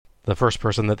The first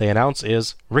person that they announce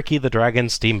is Ricky the Dragon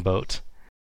Steamboat.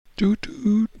 Doot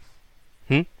doot.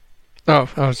 Hmm? Oh,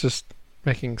 I was just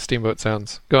making steamboat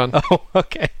sounds. Go on. Oh,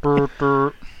 okay.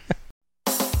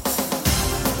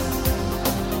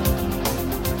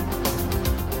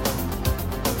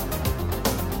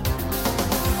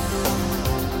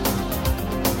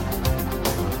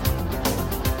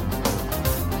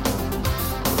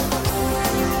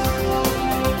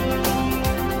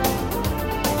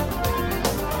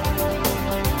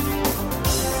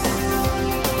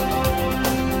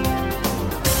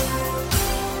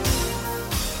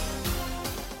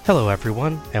 Hello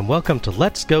everyone, and welcome to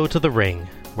Let's Go to the Ring,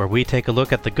 where we take a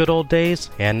look at the good old days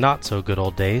and not so good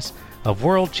old days of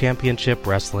World Championship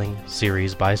Wrestling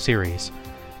series by series.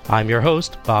 I'm your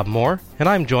host, Bob Moore, and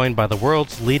I'm joined by the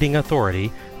world's leading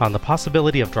authority on the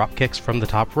possibility of dropkicks from the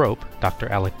top rope, Dr.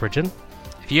 Alec Bridgen.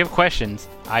 If you have questions,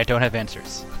 I don't have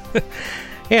answers.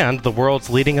 And the world's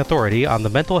leading authority on the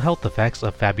mental health effects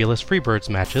of fabulous Freebirds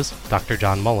matches, Dr.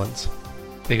 John Mullins.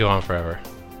 They go on forever.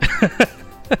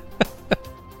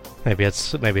 Maybe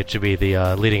it should be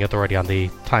the leading authority on the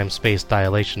time-space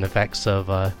dilation effects of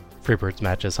Freebirds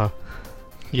matches, huh?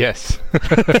 Yes.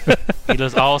 He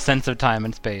loses all sense of time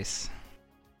and space.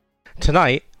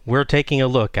 Tonight, we're taking a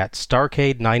look at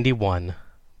Starrcade 91,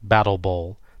 Battle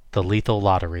Bowl, the Lethal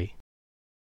Lottery.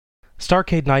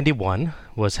 Starrcade 91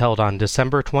 was held on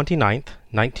December 29th,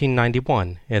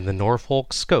 1991 in the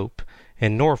Norfolk Scope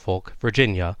in Norfolk,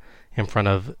 Virginia, in front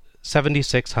of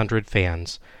 7,600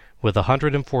 fans, with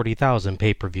 140,000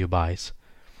 pay-per-view buys.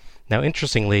 Now,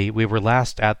 interestingly, we were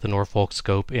last at the Norfolk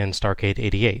Scope in Starrcade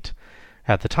 88.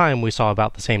 At the time, we saw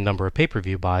about the same number of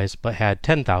pay-per-view buys, but had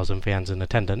 10,000 fans in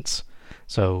attendance.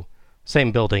 So,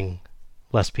 same building,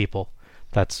 less people.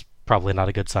 That's probably not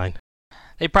a good sign.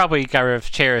 They probably got rid of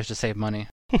chairs to save money.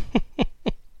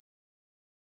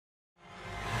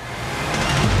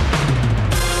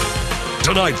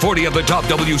 Tonight, 40 of the top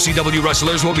WCW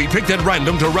wrestlers will be picked at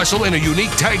random to wrestle in a unique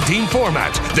tag team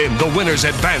format. Then the winners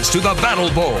advance to the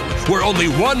Battle Bowl, where only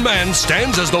one man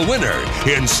stands as the winner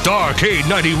in Starrcade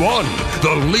 91,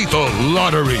 the Lethal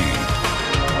Lottery.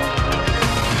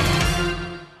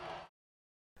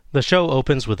 The show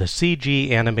opens with a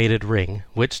CG animated ring,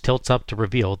 which tilts up to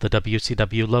reveal the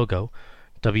WCW logo.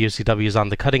 WCW is on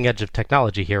the cutting edge of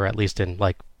technology here, at least in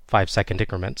 5-second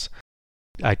increments.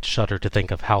 I shudder to think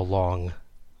of how long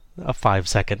a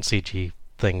 5-second CG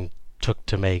thing took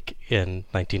to make in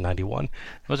 1991.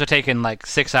 Those are taking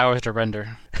 6 hours to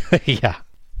render. Yeah.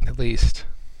 At least.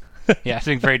 Yeah, it's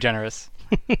being very generous.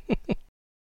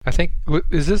 I think,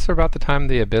 is this about the time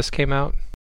The Abyss came out?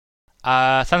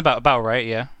 Sounds about right,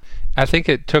 yeah. I think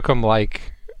it took them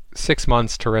 6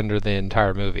 months to render the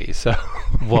entire movie, so...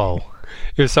 Whoa.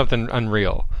 It was something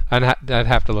unreal. I'd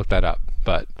have to look that up,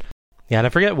 but... Yeah, and I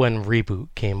forget when Reboot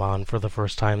came on for the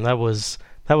first time. That was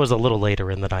a little later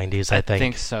in the 90s, I think. I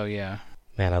think so, yeah.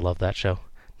 Man, I love that show.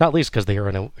 Not least because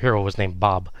the hero was named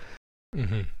Bob.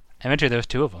 Mm-hmm. Eventually there was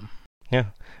two of them. Yeah,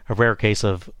 a rare case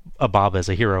of a Bob as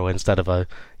a hero instead of a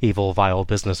evil, vile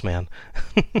businessman.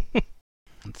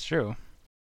 That's true.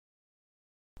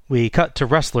 We cut to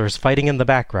wrestlers fighting in the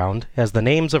background as the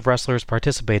names of wrestlers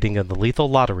participating in the Lethal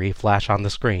Lottery flash on the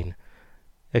screen.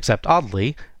 Except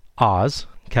oddly, Oz,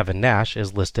 Kevin Nash,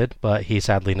 is listed, but he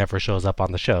sadly never shows up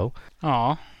on the show.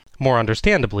 Aw. More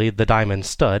understandably, the Diamond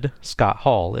Stud, Scott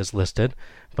Hall, is listed,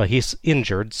 but he's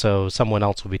injured, so someone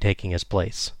else will be taking his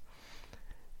place.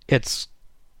 It's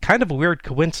kind of a weird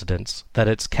coincidence that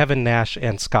it's Kevin Nash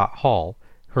and Scott Hall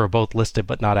who are both listed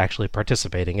but not actually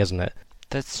participating, isn't it?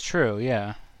 That's true,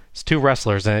 yeah. It's two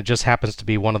wrestlers, and it just happens to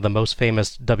be one of the most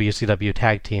famous WCW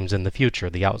tag teams in the future,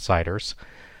 the Outsiders.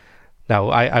 Now,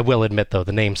 I will admit, though,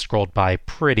 the name scrolled by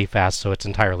pretty fast, so it's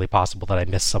entirely possible that I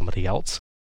missed somebody else.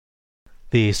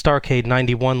 The Starrcade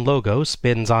 91 logo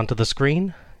spins onto the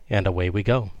screen, and away we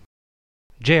go.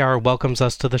 JR welcomes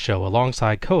us to the show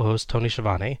alongside co-host Tony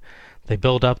Schiavone. They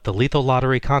build up the Lethal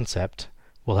Lottery concept.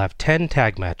 We'll have 10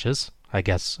 tag matches. I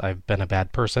guess I've been a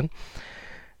bad person.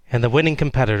 And the winning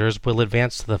competitors will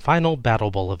advance to the final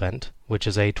Battle Bowl event, which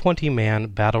is a 20-man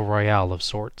battle royale of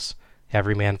sorts,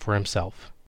 every man for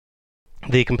himself.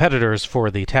 The competitors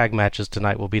for the tag matches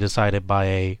tonight will be decided by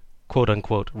a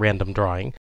quote-unquote random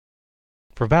drawing.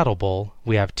 For Battle Bowl,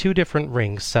 we have 2 different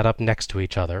rings set up next to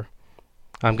each other.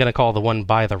 I'm going to call the one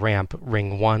by the ramp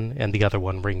Ring 1 and the other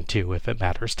one Ring 2 if it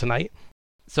matters tonight.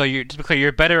 So just to be clear,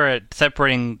 you're better at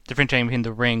differentiating between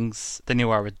the rings than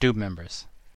you are with Doom members.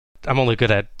 I'm only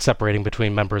good at separating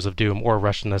between members of Doom or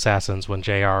Russian assassins when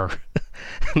JR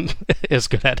is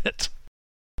good at it.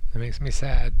 That makes me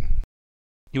sad.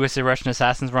 You wish the Russian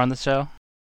assassins were on the show?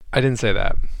 I didn't say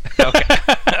that. Okay.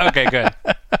 Okay, Okay,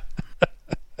 good.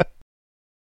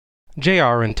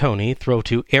 JR and Tony throw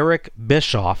to Eric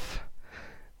Bischoff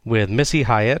with Missy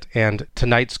Hyatt and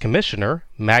tonight's commissioner,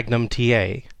 Magnum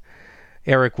TA.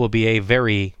 Eric will be a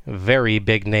very, very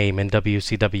big name in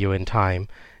WCW in time,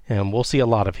 and we'll see a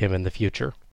lot of him in the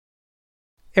future.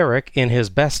 Eric, in his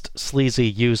best sleazy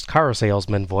used car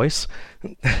salesman voice,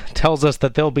 tells us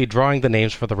that they'll be drawing the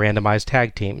names for the randomized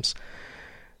tag teams.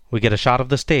 We get a shot of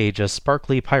the stage as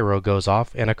sparkly pyro goes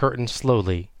off and a curtain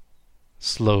slowly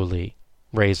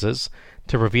raises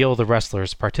to reveal the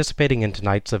wrestlers participating in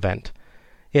tonight's event.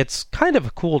 It's kind of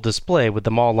a cool display with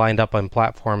them all lined up on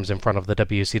platforms in front of the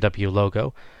WCW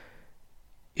logo.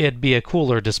 It'd be a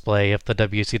cooler display if the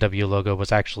WCW logo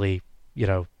was actually,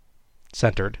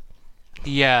 centered.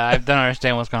 Yeah, I don't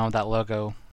understand what's going on with that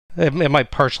logo. It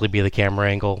might partially be the camera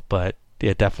angle, but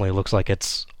it definitely looks like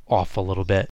it's off a little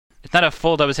bit. It's not a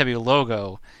full WCW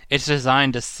logo. It's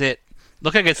designed to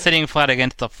look like it's sitting flat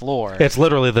against the floor. It's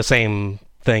literally the same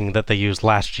thing that they used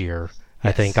last year,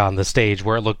 I think, on the stage,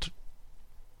 where it looked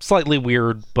slightly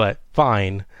weird, but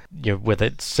fine, with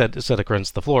it set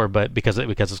against the floor, but because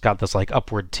it's got this like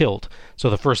upward tilt,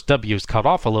 so the first W is cut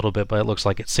off a little bit, but it looks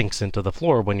like it sinks into the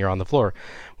floor when you're on the floor.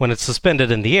 When it's suspended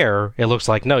in the air, it looks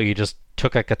like, no, you just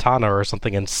took a katana or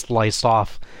something and sliced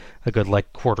off a good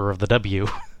quarter of the W.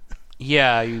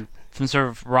 Yeah, some sort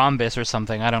of rhombus or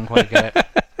something. I don't quite get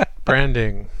it.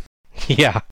 Branding.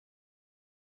 Yeah.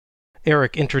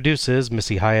 Eric introduces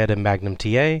Missy Hyatt and Magnum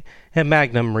TA, and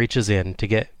Magnum reaches in to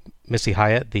get Missy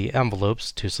Hyatt the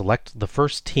envelopes to select the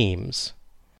first teams.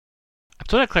 I'm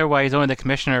still not clear why he's only the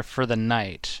commissioner for the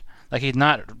night. Like, he's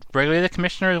not regularly the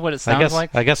commissioner, is what it sounds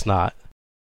like? I guess not.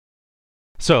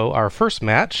 So, our first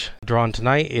match drawn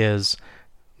tonight is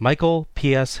Michael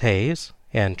P.S. Hayes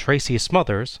and Tracy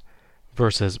Smothers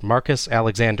versus Marcus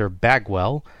Alexander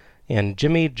Bagwell and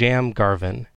Jimmy Jam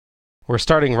Garvin. We're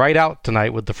starting right out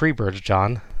tonight with the Freebirds,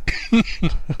 John.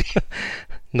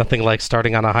 Nothing like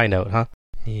starting on a high note, huh?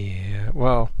 Yeah,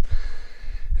 well,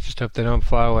 I just hope they don't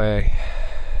fly away.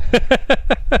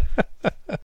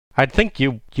 I'd think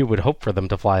you would hope for them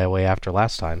to fly away after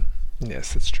last time.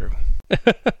 Yes, that's true.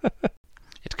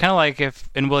 It's kind of like if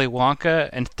in Willy Wonka,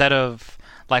 instead of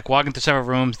walking through several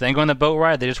rooms, then go on the boat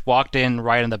ride, they just walked in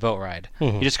right on the boat ride.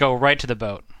 Mm-hmm. You just go right to the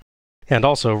boat. And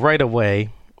also, right away,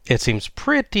 it seems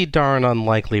pretty darn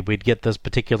unlikely we'd get this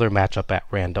particular matchup at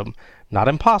random. Not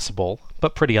impossible,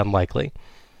 but pretty unlikely.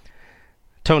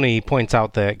 Tony points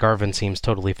out that Garvin seems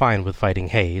totally fine with fighting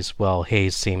Hayes, while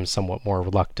Hayes seems somewhat more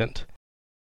reluctant.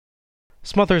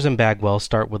 Smothers and Bagwell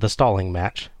start with a stalling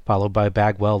match, followed by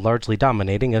Bagwell largely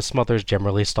dominating as Smothers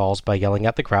generally stalls by yelling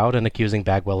at the crowd and accusing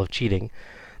Bagwell of cheating.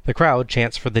 The crowd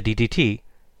chants for the DDT,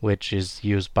 which is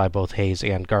used by both Hayes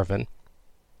and Garvin.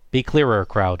 Be clearer,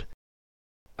 crowd.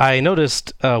 I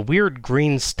noticed a weird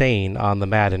green stain on the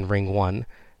mat in Ring 1.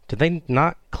 Did they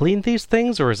not clean these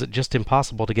things, or is it just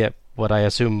impossible to get what I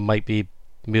assume might be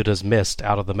Muta's mist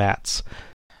out of the mats?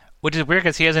 Which is weird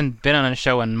because he hasn't been on a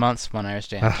show in months, from what I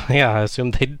understand. Yeah, I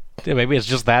assume maybe it's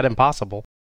just that impossible.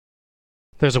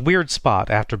 There's a weird spot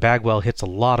after Bagwell hits a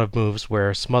lot of moves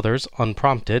where Smothers,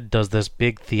 unprompted, does this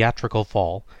big theatrical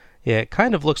fall. It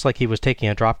kind of looks like he was taking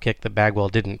a dropkick that Bagwell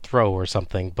didn't throw or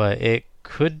something, but it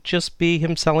could just be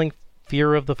him selling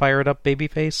fear of the fired-up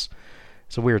babyface.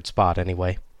 It's a weird spot,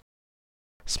 anyway.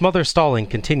 Smothers' stalling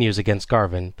continues against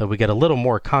Garvin, though we get a little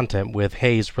more content with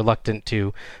Hayes reluctant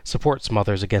to support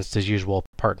Smothers against his usual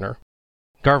partner.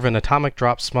 Garvin atomic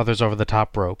drops Smothers over the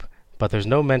top rope, but there's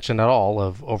no mention at all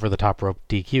of over-the-top rope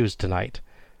DQs tonight.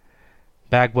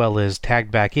 Bagwell is tagged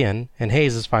back in, and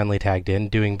Hayes is finally tagged in,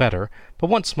 doing better, but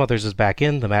once Smothers is back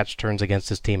in, the match turns against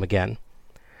his team again.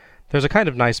 There's a kind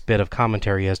of nice bit of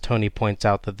commentary as Tony points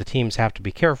out that the teams have to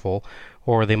be careful,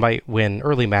 or they might win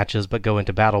early matches but go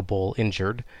into Battle Bowl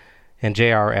injured, and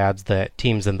JR adds that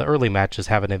teams in the early matches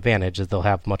have an advantage as they'll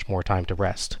have much more time to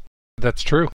rest. That's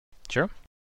true. Sure.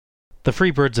 The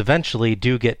Freebirds eventually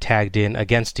do get tagged in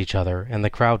against each other, and the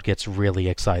crowd gets really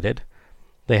excited.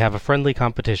 They have a friendly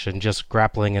competition, just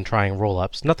grappling and trying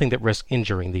roll-ups, nothing that risks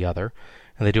injuring the other,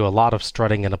 and they do a lot of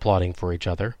strutting and applauding for each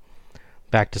other.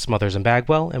 Back to Smothers and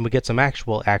Bagwell, and we get some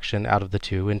actual action out of the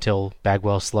two until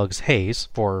Bagwell slugs Hayes,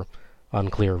 for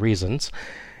unclear reasons,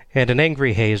 and an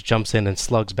angry Hayes jumps in and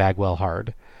slugs Bagwell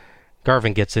hard.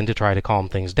 Garvin gets in to try to calm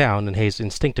things down, and Hayes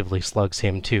instinctively slugs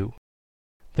him too.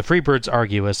 The Freebirds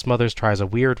argue as Smothers tries a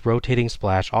weird rotating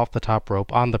splash off the top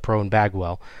rope on the prone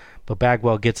Bagwell, but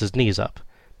Bagwell gets his knees up.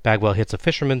 Bagwell hits a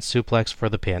fisherman's suplex for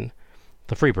the pin.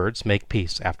 The Freebirds make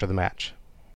peace after the match.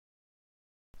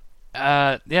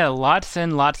 Yeah, lots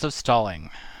and lots of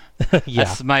stalling. Yeah.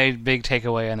 That's my big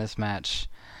takeaway on this match.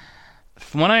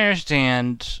 From what I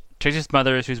understand, Tracy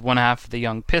Smothers, who's one half of the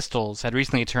Young Pistols, had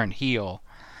recently turned heel.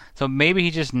 So maybe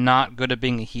he's just not good at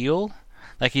being a heel.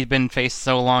 Like, he's been faced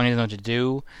so long, he doesn't know what to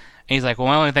do. And he's like, well,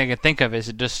 the only thing I can think of is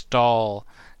to just stall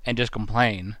and just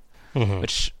complain. Mm-hmm.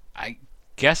 Which I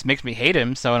guess makes me hate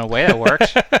him, so in a way that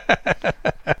worked.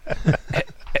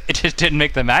 It just didn't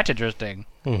make the match interesting.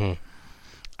 Mm-hmm.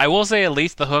 I will say at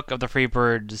least the hook of the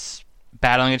Freebirds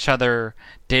battling each other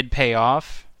did pay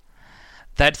off.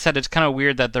 That said, it's kind of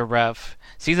weird that the ref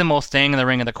sees them all staying in the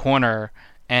ring in the corner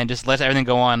and just lets everything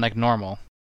go on like normal.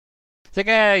 It's like,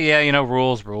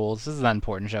 rules. This is an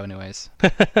important show anyways.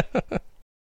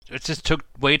 It just took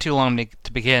way too long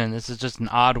to begin, and this is just an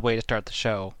odd way to start the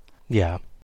show. Yeah.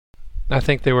 I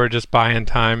think they were just buying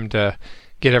time to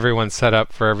get everyone set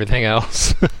up for everything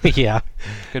else. Yeah.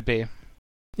 Could be.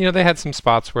 They had some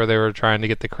spots where they were trying to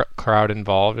get the crowd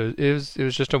involved. It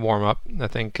was just a warm-up. I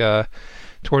think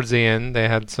towards the end they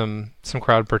had some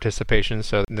crowd participation,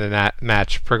 so the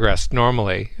match progressed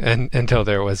normally until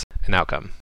there was an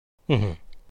outcome. Mm-hmm.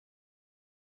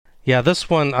 Yeah, this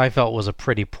one I felt was a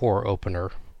pretty poor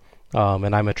opener.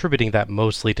 And I'm attributing that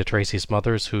mostly to Tracy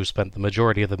Smothers, who spent the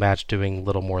majority of the match doing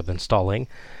little more than stalling.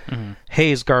 Mm-hmm.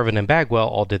 Hayes, Garvin, and Bagwell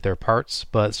all did their parts,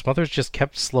 but Smothers just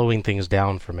kept slowing things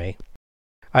down for me.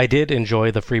 I did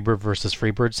enjoy the Freebird versus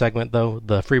Freebird segment, though.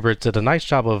 The Freebirds did a nice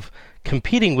job of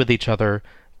competing with each other,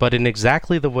 but in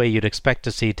exactly the way you'd expect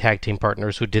to see tag team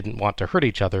partners who didn't want to hurt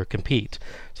each other compete.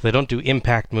 So they don't do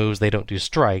impact moves, they don't do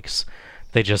strikes.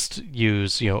 They just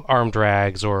use, arm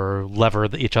drags or lever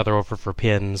each other over for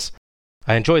pins.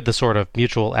 I enjoyed the sort of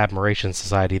mutual admiration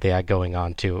society they had going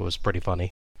on, too. It was pretty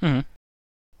funny. Mm-hmm.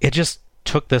 It just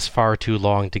took this far too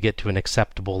long to get to an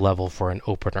acceptable level for an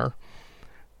opener.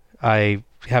 I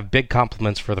have big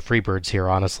compliments for the Freebirds here,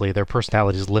 honestly. Their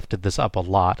personalities lifted this up a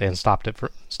lot and stopped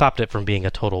it from being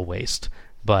a total waste.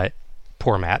 But,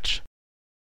 poor match.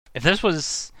 If this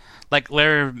was like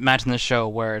later match in the show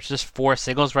where it's just 4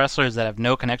 singles wrestlers that have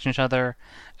no connection to each other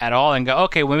at all and go,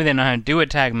 okay, maybe they know how to do a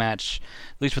tag match,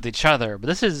 at least with each other. But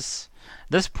at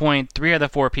this point, 3 of the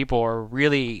 4 people are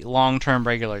really long-term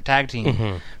regular tag team.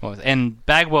 Mm-hmm. And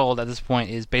Bagwell, at this point,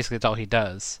 is basically that's all he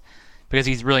does. Because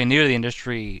he's really new to the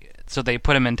industry, so they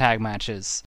put him in tag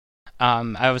matches.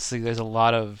 Obviously, there's a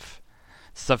lot of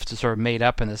stuff to sort of made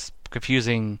up in this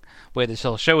confusing way this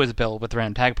whole show is built with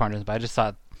random tag partners, but I just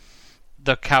thought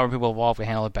the Coward people involved would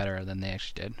handle it better than they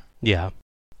actually did. Yeah.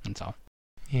 That's all.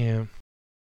 Yeah.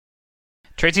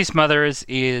 Tracy Smothers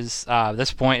is, at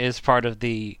this point, is part of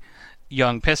the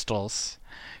Young Pistols,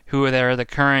 who are the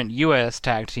current U.S.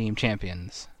 Tag Team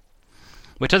Champions.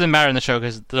 Which doesn't matter in the show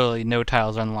because literally no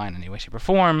titles are on the line anyway, shape, or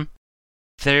form.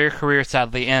 Their career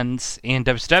sadly ends in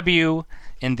WCW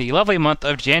in the lovely month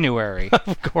of January.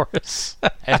 Of course.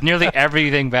 As nearly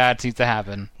everything bad seems to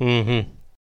happen. Mm-hmm.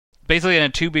 Basically, in a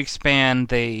 2-week span,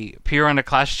 they appear on the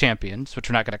Clash Champions, which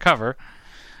we're not going to cover,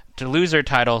 to lose their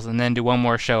titles and then do one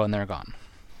more show and they're gone.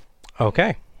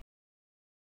 Okay.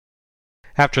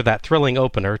 After that thrilling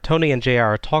opener, Tony and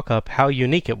JR talk up how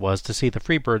unique it was to see the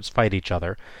Freebirds fight each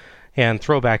other, and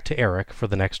throw back to Eric for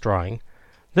the next drawing.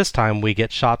 This time we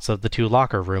get shots of the 2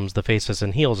 locker rooms the faces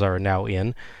and heels are now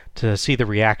in to see the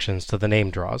reactions to the name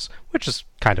draws, which is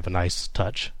kind of a nice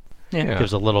touch. Yeah.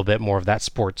 Gives a little bit more of that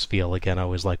sports feel again. I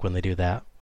always like when they do that.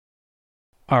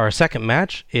 Our second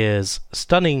match is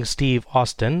Stunning Steve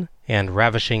Austin and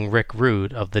Ravishing Rick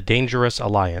Rude of the Dangerous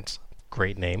Alliance.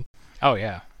 Great name. Oh,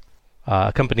 yeah.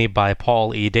 Accompanied by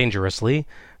Paul E. Dangerously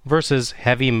versus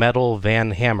Heavy Metal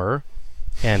Van Hammer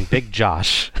and Big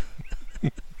Josh.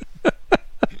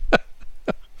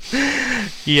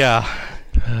 Yeah.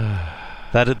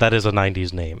 That is a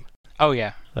 90s name. Oh,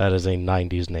 yeah. That is a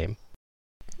 90s name.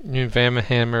 Van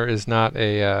Hammer is not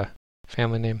a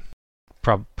family name?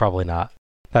 Probably not.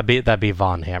 That'd be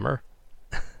Von Hammer.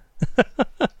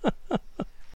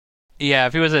 Yeah,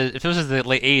 if this was the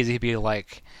late 80s,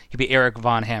 he'd be Eric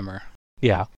Von Hammer.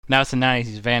 Yeah. Now it's the 90s,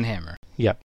 he's Van Hammer.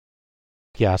 Yep.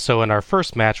 Yeah, so in our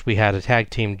first match, we had a tag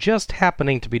team just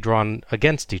happening to be drawn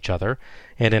against each other,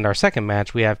 and in our second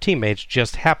match, we have teammates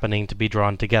just happening to be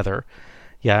drawn together.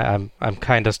 Yeah, I'm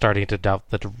kind of starting to doubt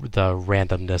the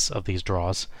randomness of these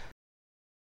draws.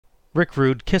 Rick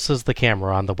Rude kisses the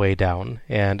camera on the way down,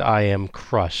 and I am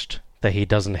crushed that he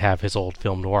doesn't have his old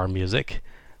film noir music.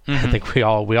 Mm-hmm. I think we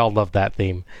all love that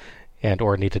theme,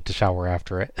 or needed to shower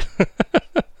after it.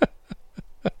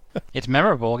 It's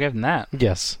memorable, I'll give him that.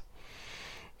 Yes.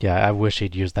 Yeah, I wish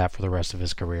he'd used that for the rest of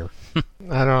his career. I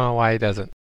don't know why he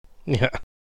doesn't. Yeah.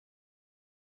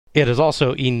 It is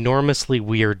also enormously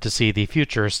weird to see the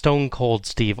future Stone Cold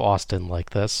Steve Austin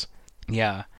like this.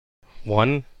 Yeah.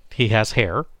 1, he has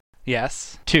hair.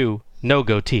 Yes. 2, no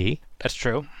goatee. That's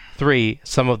true. 3,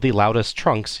 some of the loudest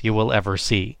trunks you will ever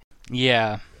see.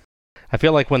 Yeah. I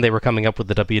feel like when they were coming up with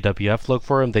the WWF look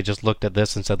for him, they just looked at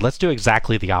this and said, let's do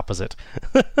exactly the opposite.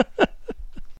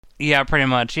 Yeah, pretty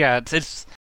much. Yeah, it's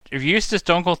if you're used to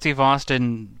Stone Cold Steve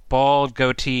Austin, bald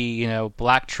goatee,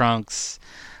 black trunks,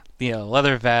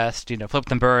 leather vest, flip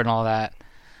the bird and all that.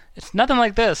 It's nothing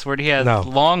like this, where he has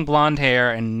long blonde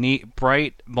hair and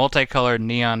bright, multicolored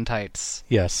neon tights.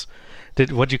 Yes.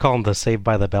 What'd you call them? The Saved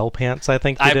by the Bell pants, I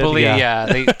think I believe, yeah.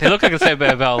 They look like the Saved by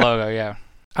the Bell logo, yeah.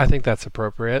 I think that's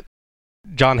appropriate.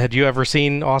 John, had you ever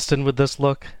seen Austin with this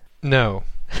look? No.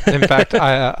 In fact,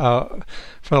 I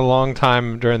for a long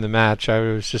time during the match, I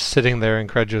was just sitting there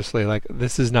incredulously like,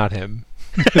 this is not him.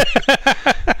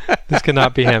 This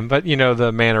cannot be him. But,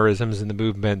 the mannerisms and the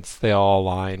movements, they all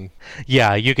align.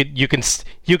 Yeah, you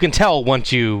can tell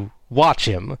once you watch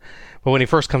him. But when he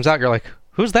first comes out, you're like,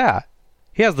 who's that?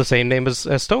 He has the same name as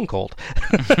Stone Cold.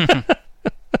 Is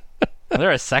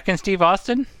there a second Steve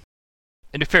Austin?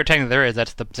 To be fair, technically there is.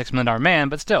 That's the $6 Million Man,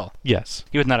 but still. Yes.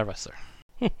 He was not a wrestler.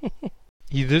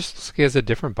 He just has a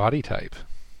different body type.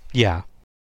 Yeah.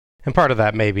 And part of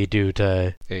that may be due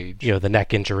to age. The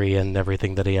neck injury and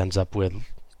everything that he ends up with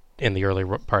in the early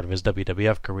part of his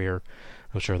WWF career.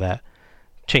 I'm sure that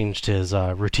changed his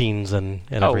routines and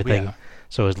everything. Yeah.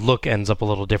 So his look ends up a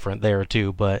little different there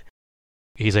too, but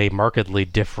he's a markedly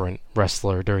different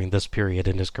wrestler during this period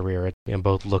in his career in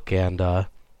both look and the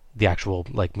actual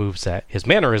moveset. His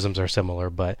mannerisms are similar,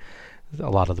 but a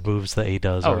lot of the moves that he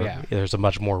does there's a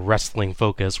much more wrestling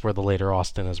focus, where the later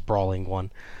Austin is brawling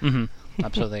one. Mm-hmm.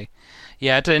 Absolutely.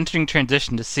 Yeah, it's an interesting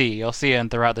transition to see. You'll see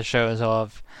it throughout the shows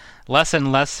of less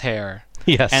and less hair.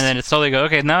 Yes. And then it slowly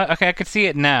goes, I can see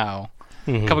it now.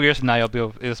 Mm-hmm. A couple years from now, you'll be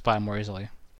able to spot it more easily.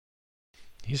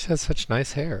 He just has such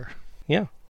nice hair. Yeah.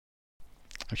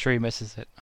 I'm sure he misses it.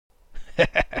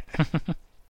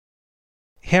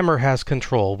 Hammer has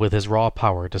control with his raw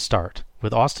power to start,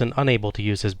 with Austin unable to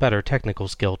use his better technical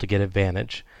skill to get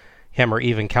advantage. Hammer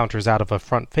even counters out of a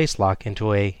front face lock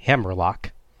into a hammer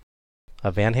lock.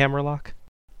 A Van Hammer lock?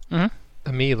 Mm-hmm.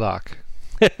 A me lock.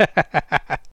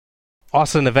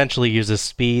 Austin eventually uses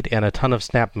speed and a ton of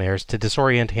snapmares to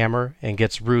disorient Hammer and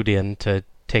gets Rude in to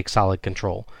take solid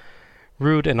control.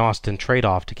 Rude and Austin trade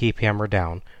off to keep Hammer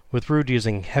down, with Rude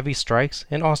using heavy strikes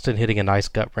and Austin hitting a nice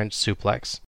gut-wrench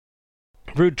suplex.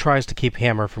 Rude tries to keep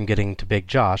Hammer from getting to Big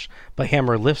Josh, but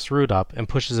Hammer lifts Rude up and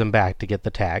pushes him back to get the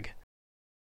tag.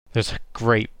 There's a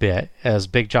great bit as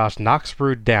Big Josh knocks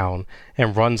Rude down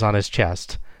and runs on his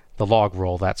chest, the log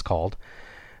roll that's called,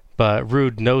 but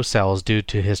Rude no-sells due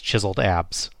to his chiseled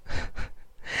abs.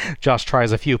 Josh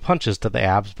tries a few punches to the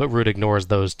abs, but Rude ignores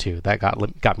those too. That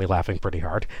got me laughing pretty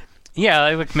hard. Yeah,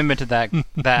 I like commitment to that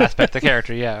aspect of the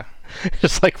character. Yeah,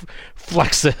 just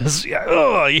flexes.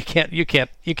 Yeah,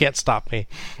 you can't stop me.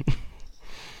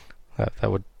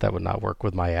 that would not work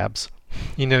with my abs.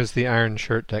 He knows the iron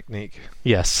shirt technique.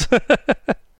 Yes.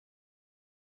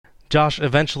 Josh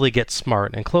eventually gets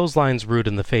smart and clotheslines Rude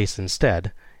in the face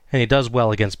instead, and he does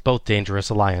well against both Dangerous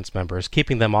Alliance members,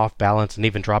 keeping them off balance and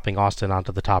even dropping Austin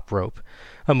onto the top rope,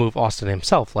 a move Austin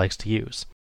himself likes to use.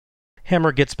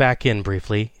 Hammer gets back in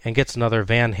briefly and gets another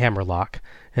Van Hammer lock,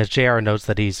 as JR notes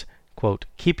that he's, quote,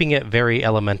 keeping it very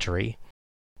elementary.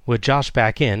 With Josh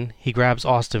back in, he grabs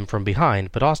Austin from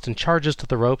behind, but Austin charges to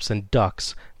the ropes and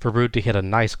ducks for Rude to hit a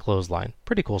nice clothesline.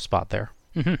 Pretty cool spot there.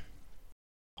 Mm-hmm.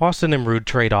 Austin and Rude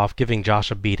trade off, giving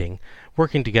Josh a beating,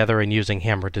 working together and using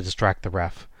Hammer to distract the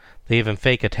ref. They even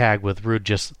fake a tag with Rude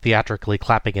just theatrically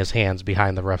clapping his hands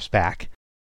behind the ref's back.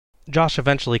 Josh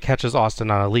eventually catches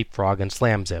Austin on a leapfrog and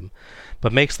slams him,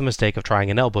 but makes the mistake of trying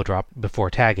an elbow drop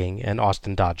before tagging, and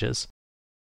Austin dodges.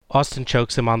 Austin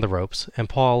chokes him on the ropes, and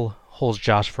Paul holds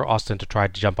Josh for Austin to try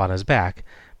to jump on his back,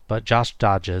 but Josh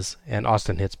dodges, and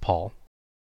Austin hits Paul.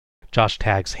 Josh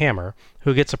tags Hammer,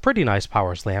 who gets a pretty nice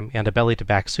power slam and a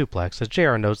belly-to-back suplex, as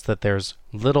JR notes that there's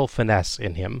little finesse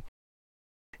in him.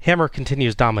 Hammer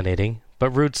continues dominating,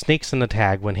 but Rude sneaks in the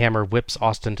tag when Hammer whips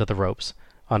Austin to the ropes.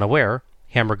 Unaware,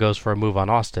 Hammer goes for a move on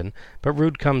Austin, but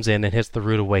Rude comes in and hits the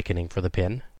Rude Awakening for the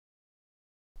pin.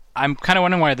 I'm kind of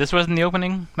wondering why this wasn't the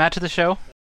opening match of the show.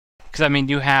 Because,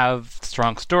 you have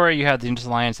strong story, you have the Dangerous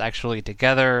Alliance actually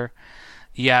together,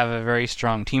 you have a very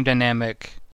strong team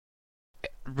dynamic.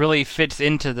 It really fits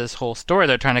into this whole story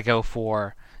they're trying to go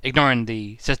for, ignoring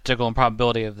the statistical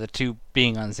improbability of the two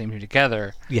being on the same team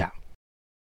together. Yeah.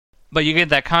 But you get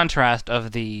that contrast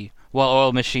of the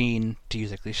well-oiled machine, to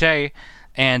use a cliche,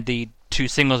 and the two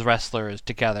singles wrestlers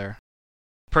together.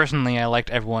 Personally, I liked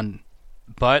everyone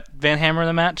but Van Hammer in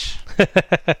the match.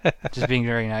 Just being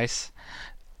very nice.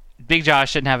 Big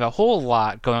Josh didn't have a whole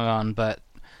lot going on, but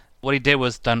what he did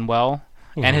was done well.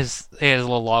 And his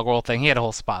little log roll thing, he had a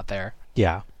whole spot there.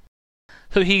 Yeah.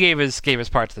 So he gave his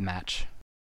part to the match.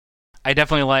 I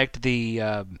definitely liked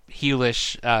the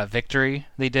heelish victory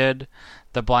they did,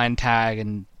 the blind tag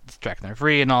and distracting the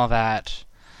referee and all that.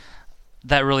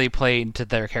 That really played to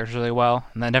their characters really well,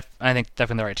 and I think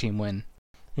definitely the right team win.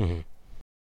 Mm-hmm.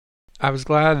 I was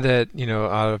glad that,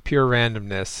 out of pure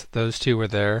randomness, those two were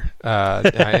there.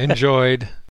 I enjoyed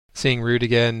seeing Rude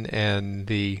again and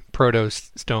the Proto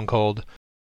Stone Cold.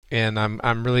 And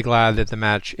I'm really glad that the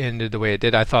match ended the way it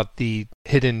did. I thought the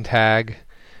hidden tag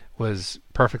was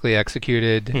perfectly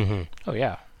executed. Mm-hmm. Oh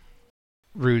yeah,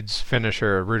 Rude's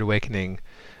finisher, Rude Awakening,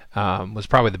 was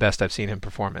probably the best I've seen him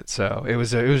perform it. So it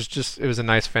was a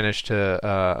nice finish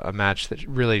to a match that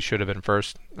really should have been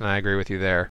first. And I agree with you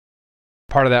there.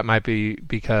 Part of that might be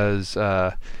because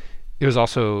it was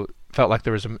also felt like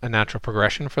there was a natural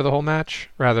progression for the whole match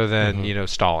rather than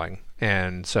stalling,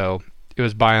 and so. It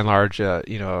was by and large,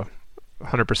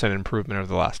 100% improvement over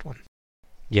the last one.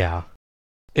 Yeah.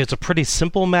 It's a pretty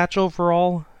simple match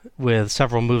overall, with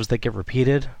several moves that get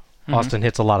repeated. Mm-hmm. Austin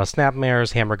hits a lot of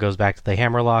snapmares, Hammer goes back to the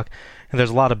hammerlock, and there's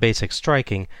a lot of basic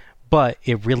striking, but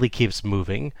it really keeps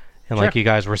moving. And like you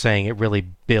guys were saying, it really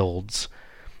builds.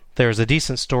 There's a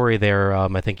decent story there,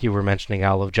 I think you were mentioning,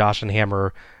 Al, of Josh and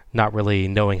Hammer not really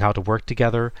knowing how to work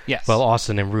together. Yes. Well,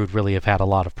 Austin and Rude really have had a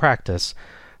lot of practice.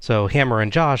 So Hammer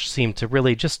and Josh seem to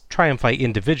really just try and fight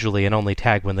individually and only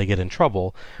tag when they get in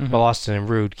trouble, while Austin and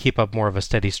Rude keep up more of a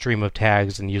steady stream of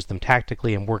tags and use them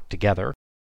tactically and work together.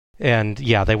 And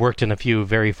yeah, they worked in a few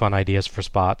very fun ideas for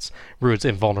spots, Rude's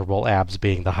invulnerable abs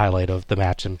being the highlight of the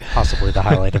match and possibly the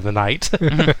highlight of the night.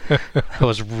 That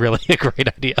was really a great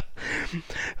idea.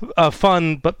 A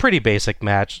fun but pretty basic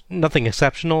match, nothing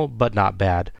exceptional, but not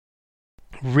bad.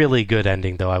 Really good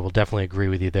ending, though. I will definitely agree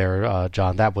with you there,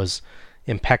 John. That was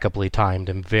impeccably timed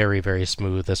and very, very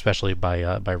smooth, especially by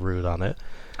Rude on it.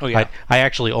 Oh yeah, I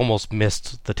actually almost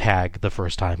missed the tag the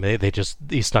first time.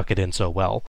 He snuck it in so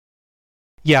well.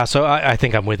 Yeah, so I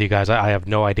think I'm with you guys. I have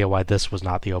no idea why this was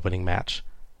not the opening match.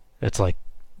 It's like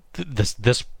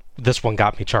this one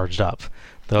got me charged up.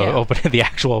 The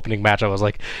actual opening match, I was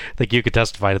like, I think you could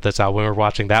testify to this out when we were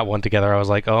watching that one together. I was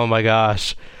like, oh my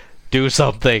gosh, do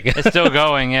something. It's still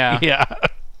going, yeah. Yeah.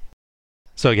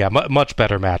 So yeah, much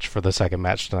better match for the second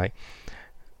match tonight.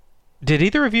 Did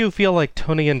either of you feel like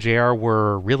Tony and JR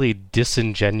were really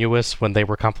disingenuous when they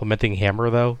were complimenting Hammer,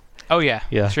 though? Oh yeah,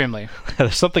 extremely.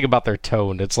 There's something about their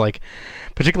tone. It's like,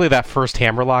 particularly that first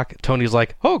hammerlock, Tony's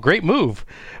like, oh, great move.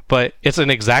 But it's in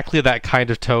exactly that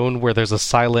kind of tone where there's a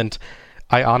silent,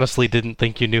 I honestly didn't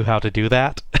think you knew how to do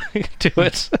that to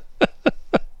it.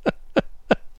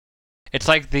 It's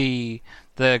like the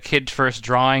kid's first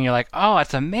drawing, you're like, oh,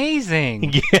 that's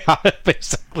amazing. Yeah,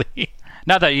 basically.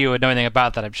 Not that you would know anything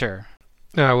about that, I'm sure.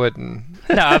 No, I wouldn't.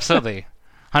 No, absolutely.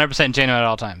 100% genuine at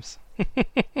all times.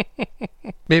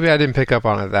 Maybe I didn't pick up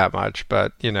on it that much,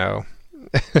 but,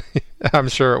 I'm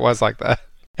sure it was like that.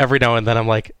 Every now and then I'm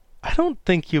like, I don't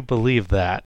think you believe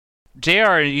that.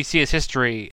 JR, you see his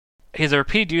history, he has a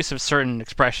repeated use of certain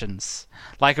expressions.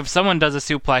 Like if someone does a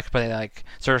suplex, but they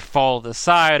sort of fall to the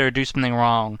side or do something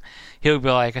wrong, he'll be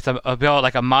like, it's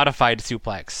like a modified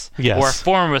suplex. Yes. Or a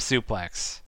form of a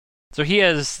suplex. So he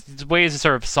has ways to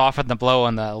sort of soften the blow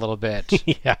on that a little bit.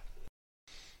 Yeah.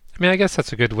 I mean, I guess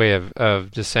that's a good way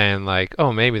of just saying, like,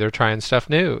 oh, maybe they're trying stuff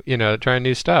new, trying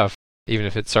new stuff, even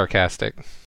if it's sarcastic.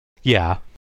 Yeah.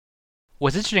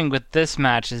 What's interesting with this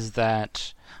match is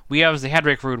that we obviously had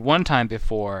Rick Rude one time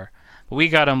before, but we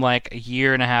got him like a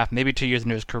year and a half, maybe 2 years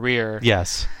into his career.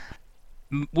 Yes.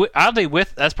 Oddly,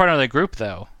 as part of the group,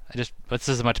 though. This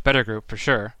is a much better group, for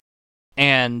sure.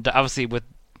 And obviously with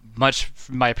much,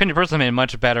 in my opinion, personally, made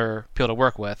much better people to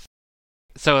work with.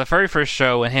 So the very first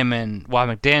show with him and Wad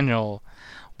McDaniel,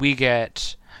 we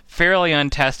get fairly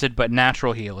untested but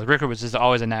natural heel. Rick was just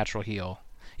always a natural heel.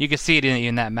 You can see it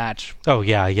in that match. Oh,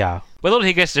 yeah, yeah. But little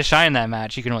he gets to shine in that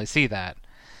match, you can really see that.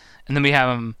 And then we have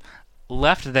him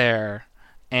left there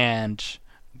and,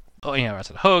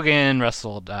 wrestled Hogan,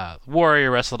 wrestled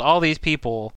Warrior, wrestled all these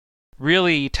people,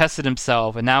 really tested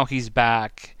himself, and now he's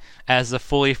back as the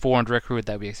fully formed Rick Rude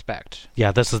that we expect.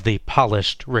 Yeah, this is the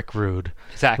polished Rick Rude.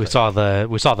 Exactly. We saw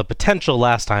the potential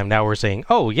last time. Now we're saying,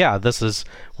 oh yeah, this is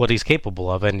what he's capable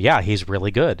of, and yeah, he's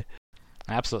really good.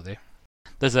 Absolutely.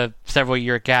 There's a several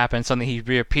year gap, and suddenly he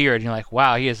reappeared, and you're like,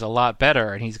 wow, he is a lot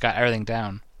better, and he's got everything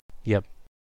down. Yep.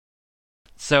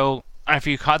 So, if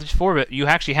you caught this before, but you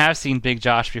actually have seen Big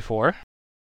Josh before.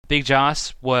 Big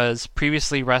Josh was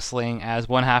previously wrestling as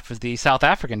one half of the South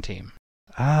African team.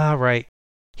 Ah, right.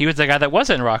 He was the guy that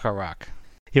wasn't in Rock.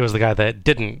 He was the guy that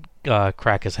didn't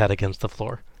crack his head against the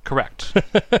floor. Correct.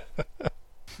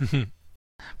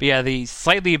 But yeah, the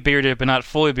slightly bearded but not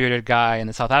fully bearded guy in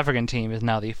the South African team is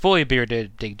now the fully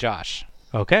bearded Big Josh,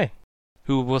 Okay.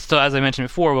 who will still, as I mentioned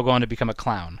before, will go on to become a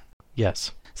clown.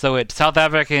 Yes. So it's South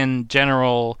African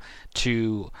general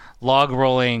to log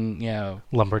rolling,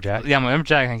 Lumberjack. yeah,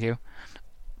 lumberjack, thank you,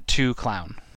 to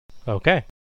clown. Okay.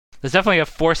 There's definitely a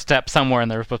fourth step somewhere in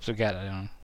there we're supposed to get. I don't know.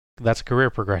 That's a career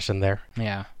progression there.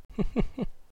 Yeah.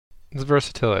 It's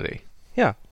versatility.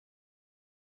 Yeah.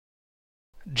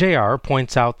 JR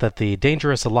points out that the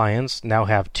Dangerous Alliance now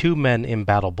have 2 men in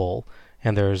Battle Bowl,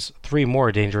 and there's 3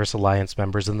 more Dangerous Alliance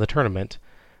members in the tournament: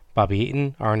 Bobby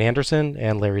Eaton, Arn Anderson,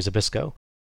 and Larry Zbyszko.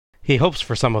 He hopes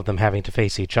for some of them having to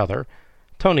face each other.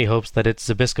 Tony hopes that it's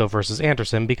Zbyszko versus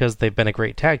Anderson because they've been a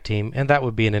great tag team, and that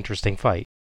would be an interesting fight.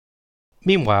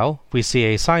 Meanwhile, we see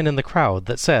a sign in the crowd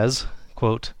that says,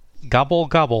 quote, "Gobble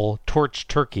gobble, torch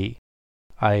turkey."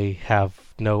 I have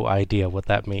no idea what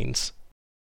that means.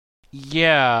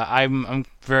 Yeah, I'm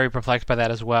very perplexed by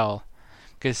that as well,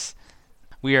 because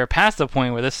we are past the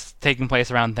point where this is taking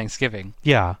place around Thanksgiving.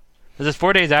 Yeah. This is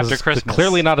 4 days after This is Christmas.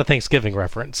 clearly not a Thanksgiving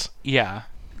reference. Yeah.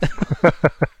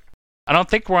 I don't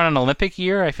think we're on an Olympic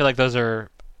year. I feel like those are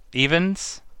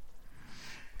evens.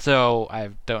 So, I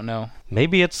don't know.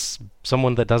 Maybe it's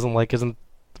someone that isn't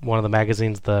one of the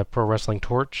magazines the Pro Wrestling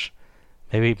Torch?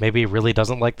 Maybe he really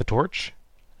doesn't like the Torch?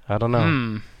 I don't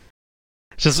know.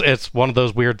 It's one of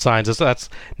those weird signs. That's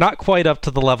not quite up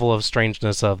to the level of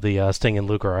strangeness of the Sting and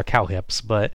Luger cow hips,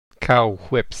 but Cow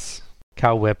whips.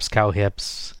 cow whips, cow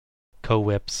hips,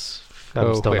 co-whips.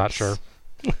 I'm still not sure.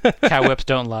 Cow whips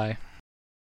don't lie.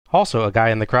 Also, a guy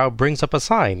in the crowd brings up a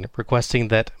sign requesting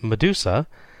that Medusa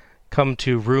come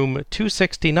to room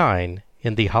 269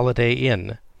 in the Holiday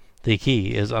Inn. The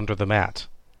key is under the mat.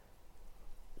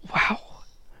 Wow.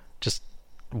 Just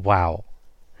wow.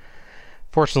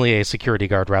 Fortunately, a security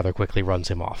guard rather quickly runs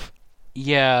him off.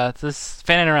 Yeah, this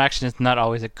fan interaction is not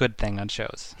always a good thing on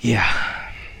shows. Yeah.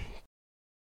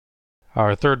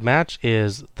 Our third match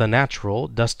is The Natural,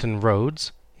 Dustin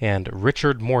Rhodes, and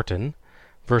Richard Morton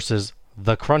versus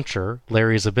The Cruncher,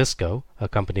 Larry Zbyszko,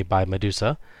 accompanied by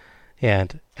Medusa,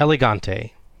 and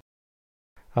Elegante.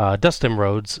 Dustin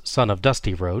Rhodes, son of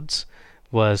Dusty Rhodes,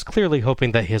 was clearly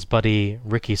hoping that his buddy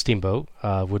Ricky Steamboat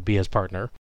would be his partner.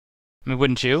 I mean,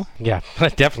 wouldn't you? Yeah,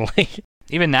 definitely.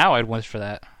 Even now, I'd wish for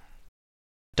that.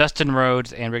 Dustin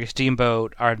Rhodes and Ricky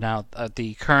Steamboat are now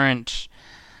the current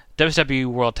WWE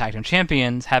World Tag Team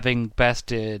Champions, having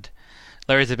bested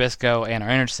Larry Zbyszko and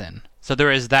Arn Anderson. So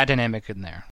there is that dynamic in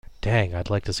there. Dang, I'd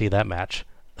like to see that match.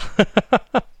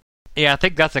 Yeah, I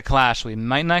think that's a clash. We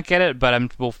might not get it,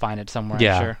 but we'll find it somewhere,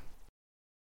 Yeah. I'm sure.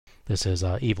 This is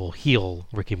evil heel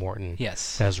Ricky Morton.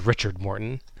 Yes. As Richard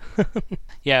Morton.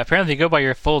 Yeah, apparently if you go by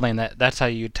your full name, that's how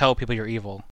you tell people you're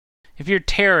evil. If you're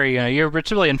Terry,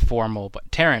 it's really informal,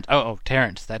 but Terrence,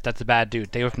 Terrence, that's a bad dude.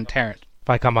 Stay away from Terrence. If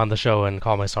I come on the show and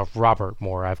call myself Robert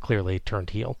Moore, I've clearly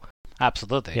turned heel.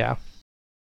 Absolutely. Yeah.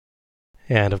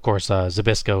 And of course,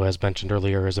 Zbyszko, as mentioned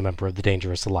earlier, is a member of the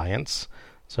Dangerous Alliance.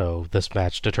 So this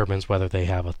match determines whether they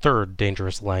have a third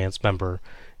Dangerous Alliance member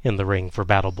in the ring for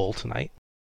Battle Bowl tonight.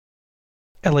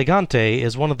 Elegante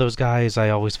is one of those guys I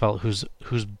always felt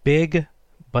who's big,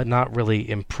 but not really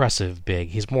impressive big.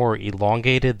 He's more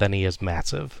elongated than he is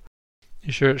massive.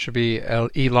 You sure it should be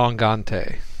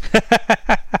elongante?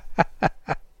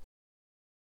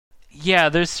 Yeah,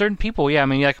 there's certain people. Yeah, I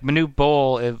mean, like Manu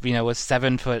Bol, was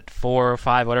 7'4" or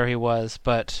 5", whatever he was,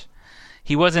 but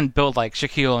he wasn't built like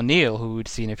Shaquille O'Neal, who we'd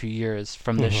seen a few years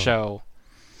from this show,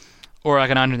 or like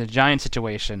an Andre the Giant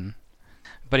situation.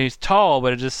 But he's tall,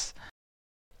 but it just,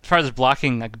 as far as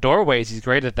blocking like doorways, he's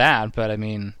great at that. But I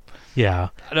mean, yeah,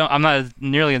 I'm not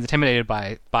nearly as intimidated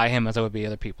by him as I would be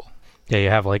other people. Yeah, you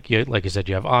have like you said,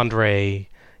 you have Andre.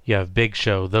 You have Big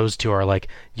Show. Those two are like,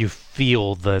 you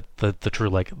feel the true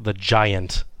like the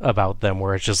giant about them,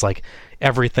 where it's just like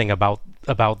everything about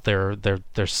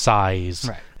their size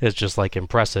is just like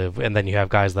impressive. And then you have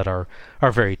guys that are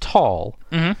very tall,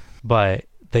 but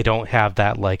they don't have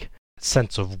that like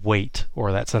sense of weight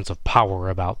or that sense of power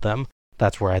about them.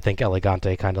 That's where I think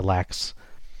Elegante kind of lacks.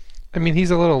 I mean,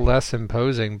 he's a little less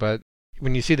imposing, but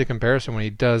when you see the comparison, when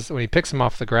he picks him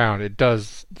off the ground,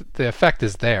 the effect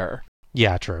is there.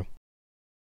 Yeah, true.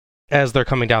 As they're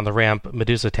coming down the ramp,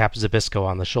 Medusa taps Zbyszko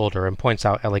on the shoulder and points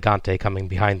out Elegante coming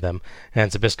behind them,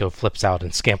 and Zbyszko flips out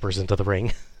and scampers into the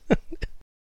ring.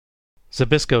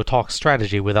 Zbyszko talks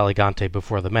strategy with Elegante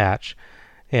before the match,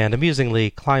 and amusingly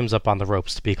climbs up on the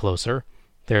ropes to be closer.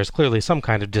 There's clearly some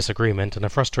kind of disagreement, and a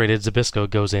frustrated Zbyszko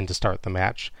goes in to start the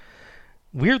match.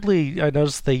 Weirdly, I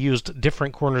noticed they used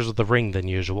different corners of the ring than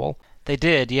usual. They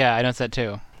did, yeah, I noticed that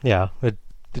too. Yeah, it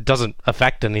it doesn't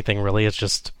affect anything really. It's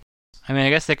just... I mean, I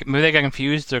guess maybe they got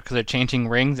confused because they're changing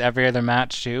rings every other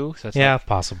match too. So it's yeah,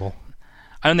 possible.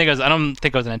 I don't think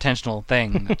it was an intentional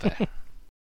thing.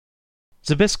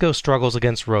 Zbyszko struggles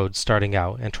against Rhodes starting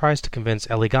out and tries to convince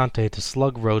Elegante to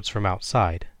slug Rhodes from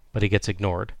outside, but he gets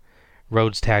ignored.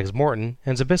 Rhodes tags Morton,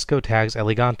 and Zbyszko tags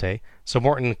Elegante, so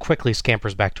Morton quickly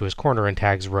scampers back to his corner and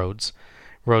tags Rhodes.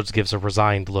 Rhodes gives a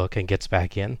resigned look and gets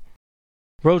back in.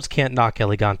 Rhodes can't knock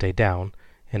Elegante down,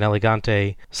 and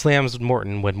Elegante slams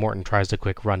Morton when Morton tries a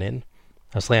quick run-in.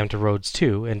 A slam to Rhodes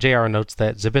too, and JR notes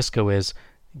that Zbyszko is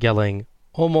yelling,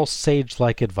 almost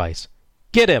sage-like advice.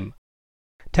 Get him!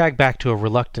 Tag back to a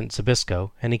reluctant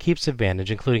Zbyszko, and he keeps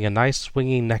advantage, including a nice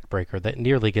swinging neckbreaker that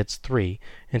nearly gets 3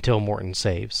 until Morton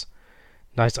saves.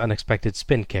 Nice unexpected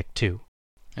spin kick, too.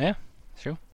 Yeah,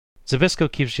 true.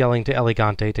 Zbyszko keeps yelling to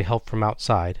Elegante to help from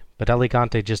outside, but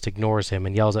Elegante just ignores him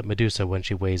and yells at Medusa when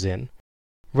she weighs in.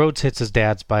 Rhodes hits his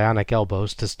dad's bionic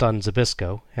elbows to stun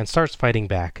Zbyszko, and starts fighting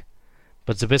back.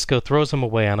 But Zbyszko throws him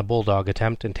away on a bulldog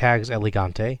attempt and tags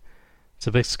Elegante.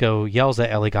 Zbyszko yells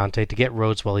at Elegante to get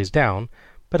Rhodes while he's down,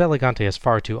 but Elegante is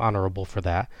far too honorable for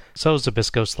that, so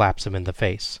Zbyszko slaps him in the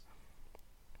face.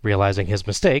 Realizing his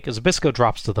mistake, Zbyszko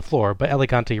drops to the floor, but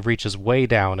Elegante reaches way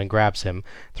down and grabs him,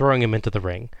 throwing him into the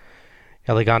ring.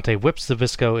 Elegante whips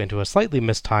Zbyszko into a slightly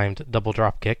mistimed double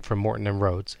drop kick from Morton and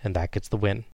Rhodes, and that gets the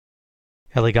win.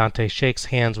 Elegante shakes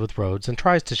hands with Rhodes and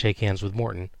tries to shake hands with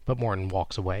Morton, but Morton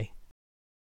walks away.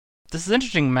 This is an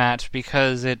interesting match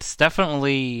because it's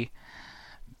definitely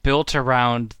built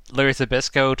around Larry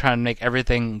Zbyszko trying to make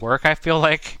everything work, I feel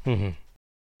like. Mm-hmm.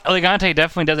 Elegante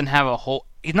definitely doesn't have a whole...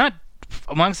 He's not...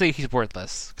 I'm not going to say he's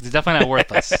worthless, because he's definitely not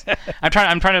worthless. I'm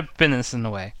trying to pin this in a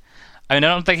way. I mean, I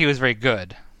don't think he was very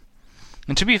good.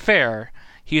 And to be fair,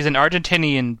 he's an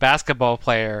Argentinian basketball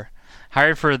player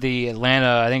hired for the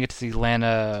Atlanta... I think it's the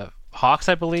Atlanta Hawks,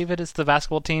 I believe it is, the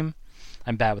basketball team.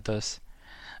 I'm bad with those.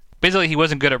 Basically, he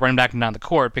wasn't good at running back and down the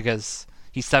court because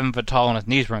he's 7 foot tall and his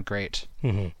knees weren't great.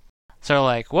 Mm-hmm. So they're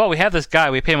like, well, we have this guy,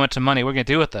 we pay him a bunch of money, what are we going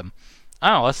to do with him?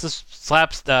 Oh, let's just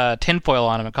slap tinfoil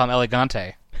on him and call him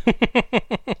Elegante.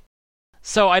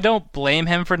 So I don't blame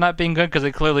him for not being good because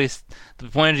they clearly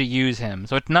wanted to use him.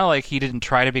 So it's not like he didn't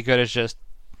try to be good, it's just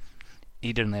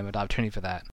he didn't have an opportunity for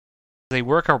that. They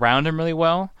work around him really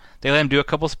well. They let him do a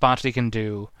couple spots he can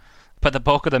do, but the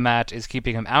bulk of the match is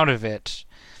keeping him out of it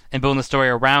and building the story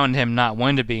around him not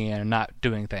wanting to be in and not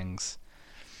doing things.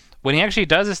 When he actually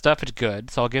does his stuff, it's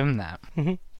good, so I'll give him that.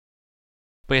 Mm-hmm.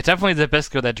 But it's definitely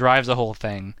Zbyszko that drives the whole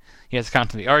thing. He has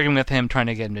constantly arguing with him, trying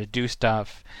to get him to do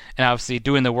stuff, and obviously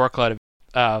doing the workload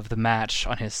of the match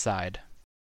on his side.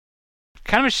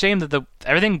 Kind of a shame that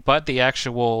everything but the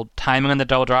actual timing on the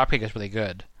double dropkick is really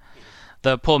good.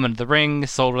 The pull him into the ring,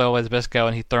 solo as Zbyszko,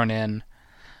 and he's thrown in.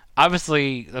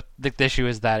 Obviously, the issue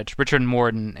is that it's Richard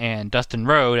Morton and Dustin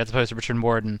Rhodes as opposed to Richard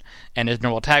Morton and his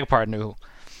normal tag partner, who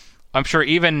I'm sure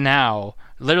even now,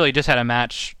 literally just had a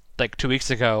match like 2 weeks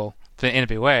ago for the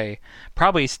NWA,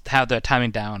 probably have the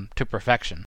timing down to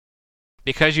perfection.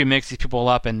 Because you mix these people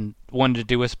up and wanted to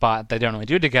do a spot they don't really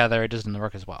do together, it doesn't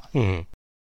work as well. Mm-hmm.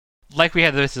 Like we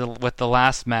had this with the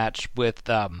last match with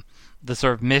the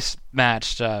sort of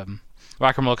mismatched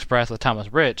Rock and Roll Express with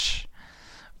Thomas Rich,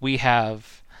 we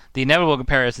have the inevitable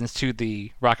comparisons to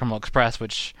the Rock and Roll Express,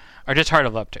 which are just hard to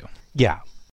live up to. Yeah.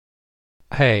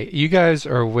 Hey, you guys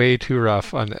are way too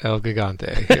rough on El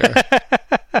Gigante here.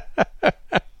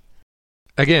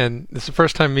 Again, this is the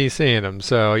first time me seeing him,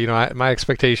 so my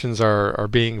expectations are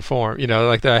being formed.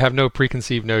 Like I have no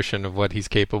preconceived notion of what he's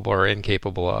capable or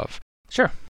incapable of.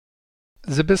 Sure.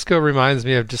 Zbyszko reminds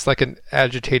me of just like an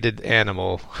agitated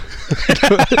animal,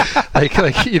 like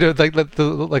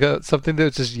something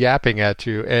that's just yapping at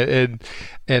you, and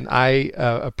I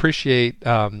appreciate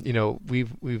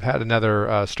we've had another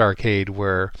Starrcade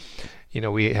where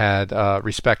we had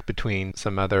respect between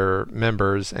some other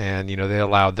members, and they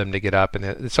allowed them to get up,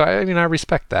 and so I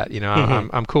respect that. Mm-hmm.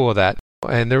 I'm cool with that.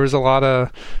 And there was a lot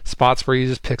of spots where he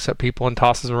just picks up people and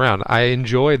tosses them around. I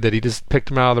enjoyed that he just picked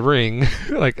them out of the ring,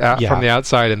 from the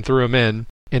outside, and threw them in.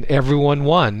 And everyone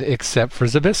won except for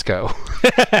Zbyszko.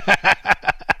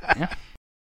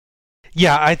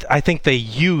 Yeah, I think they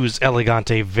use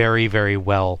Elegante very, very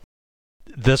well.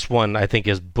 This one, I think,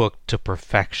 is booked to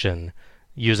perfection,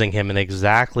 using him in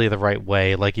exactly the right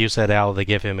way. Like you said, Al, they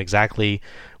give him exactly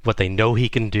what they know he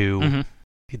can do. Mm-hmm.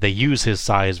 They use his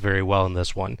size very well in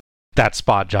this one. That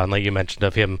spot, John, like you mentioned,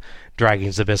 of him dragging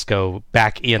Zbyszko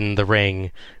back in the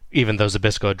ring, even though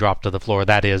Zbyszko had dropped to the floor,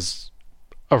 that is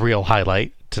a real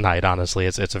highlight tonight, honestly.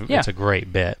 It's a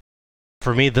great bit.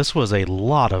 For me, this was a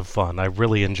lot of fun. I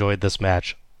really enjoyed this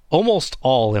match Almost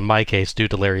all, in my case, due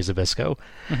to Larry Zbyszko.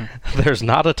 There's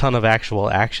not a ton of actual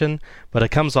action, but it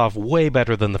comes off way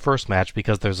better than the first match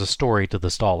because there's a story to the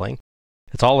stalling.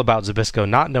 It's all about Zbyszko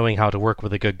not knowing how to work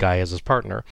with a good guy as his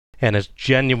partner, and it's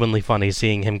genuinely funny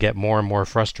seeing him get more and more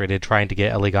frustrated trying to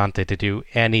get Elegante to do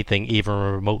anything even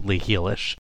remotely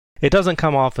heelish. It doesn't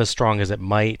come off as strong as it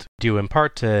might, due in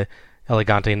part to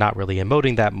Elegante not really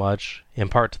emoting that much, in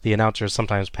part to the announcers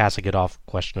sometimes passing it off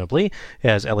questionably,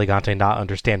 as Elegante not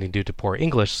understanding due to poor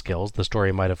English skills. The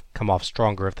story might have come off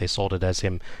stronger if they sold it as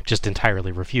him just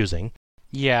entirely refusing.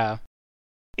 Yeah.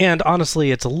 And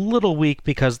honestly, it's a little weak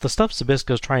because the stuff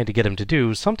Zbyszko's trying to get him to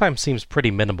do sometimes seems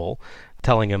pretty minimal,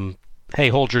 telling him, hey,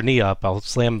 hold your knee up, I'll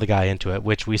slam the guy into it,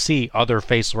 which we see other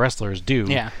face wrestlers do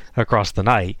across the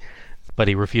night. But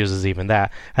he refuses even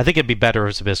that. I think it'd be better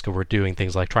if Zbyszko were doing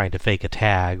things like trying to fake a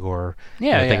tag or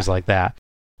things like that.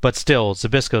 But still,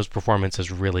 Zbyszko's performance is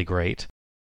really great.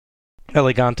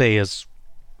 Elegante is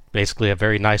basically a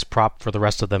very nice prop for the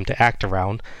rest of them to act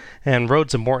around, and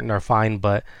Rhodes and Morton are fine,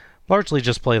 but largely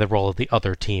just play the role of the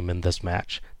other team in this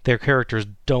match. Their characters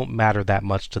don't matter that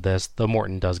much to this, though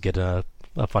Morton does get a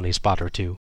funny spot or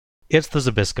two. It's the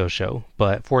Zbyszko show,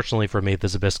 but fortunately for me, the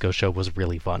Zbyszko show was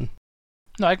really fun.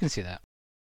 No, I can see that.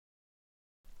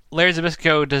 Larry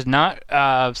Zbyszko does not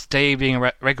stay being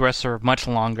a regular wrestler much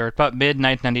longer. About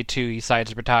mid-1992, he decides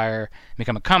to retire and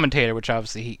become a commentator, which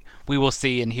obviously we will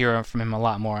see and hear from him a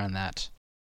lot more on that.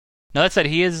 Now, that said,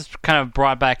 he is kind of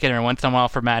brought back in every once in a while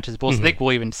for matches. I think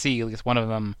we'll even see at least one of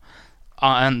them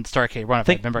on Starrcade run, if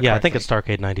I remember correctly. I think it's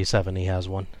Starrcade 97 he has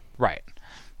one. Right.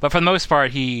 But for the most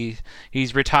part, he's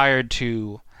retired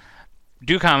to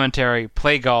do commentary,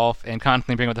 play golf, and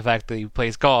constantly bring up the fact that he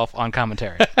plays golf on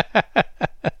commentary.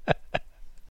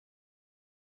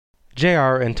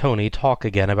 JR and Tony talk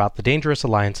again about the Dangerous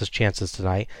Alliance's chances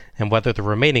tonight and whether the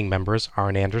remaining members,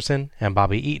 Arn Anderson and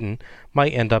Bobby Eaton,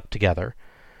 might end up together.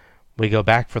 We go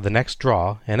back for the next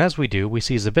draw, and as we do, we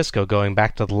see Zbyszko going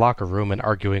back to the locker room and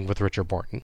arguing with Richard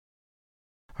Morton.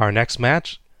 Our next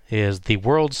match is the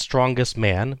World's Strongest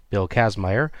Man, Bill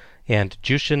Kazmaier, and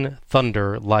Jushin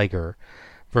Thunder Liger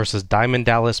versus Diamond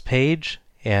Dallas Page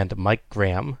and Mike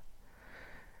Graham.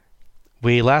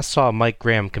 We last saw Mike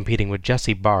Graham competing with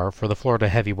Jesse Barr for the Florida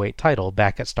Heavyweight title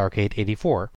back at Starrcade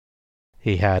 84.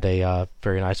 He had a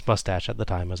very nice mustache at the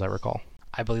time, as I recall.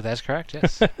 I believe that's correct,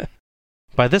 yes.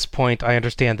 By this point, I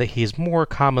understand that he's more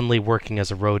commonly working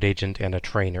as a road agent and a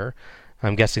trainer.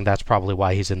 I'm guessing that's probably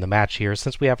why he's in the match here,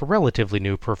 since we have a relatively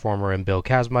new performer in Bill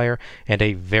Kazmaier and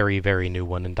a very, very new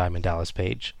one in Diamond Dallas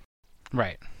Page.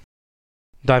 Right.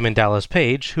 Diamond Dallas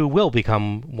Page, who will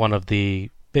become one of the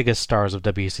biggest stars of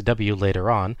WCW later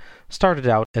on, started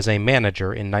out as a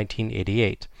manager in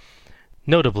 1988.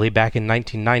 Notably, back in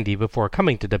 1990, before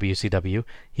coming to WCW,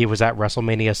 he was at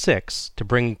WrestleMania 6 to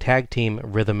bring tag team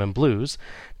Rhythm and Blues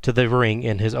to the ring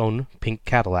in his own pink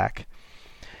Cadillac.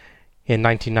 In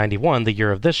 1991, the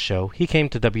year of this show, he came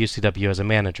to WCW as a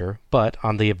manager, but,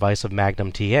 on the advice of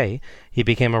Magnum TA, he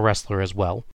became a wrestler as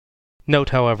well. Note,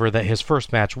 however, that his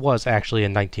first match was actually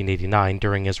in 1989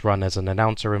 during his run as an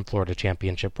announcer in Florida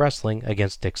Championship Wrestling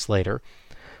against Dick Slater.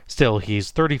 Still,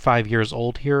 he's 35 years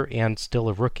old here and still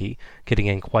a rookie, getting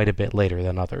in quite a bit later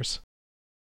than others.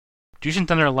 Jushin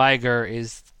Thunder Liger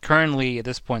is currently, at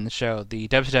this point in the show, the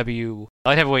WCW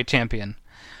Light Heavyweight Champion.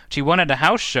 He won at a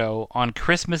house show on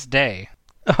Christmas Day.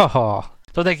 Oh.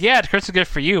 So yeah, it's Christmas gift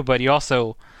for you, but you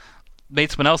also made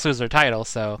someone else lose their title,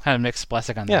 so kind of mixed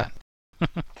blessing on that.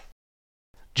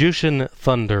 Jushin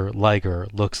Thunder Liger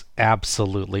looks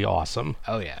absolutely awesome.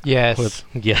 Oh, yeah. Yes.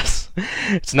 Yes.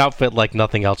 It's an outfit like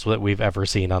nothing else that we've ever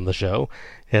seen on the show.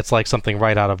 It's like something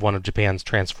right out of one of Japan's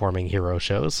transforming hero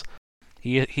shows.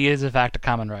 He is, in fact, a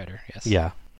Kamen Rider, yes.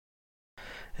 Yeah.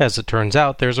 As it turns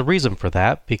out, there's a reason for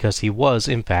that, because he was,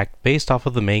 in fact, based off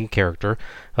of the main character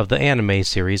of the anime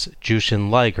series Jushin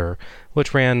Liger,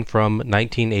 which ran from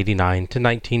 1989 to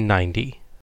 1990.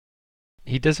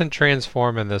 He doesn't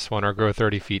transform in this one or grow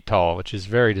 30 feet tall, which is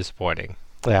very disappointing.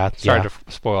 Sorry to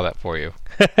spoil that for you.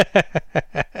 People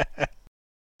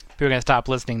are going to stop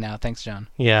listening now. Thanks, John.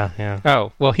 Yeah.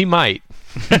 Oh, well, he might.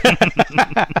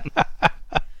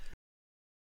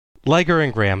 Liger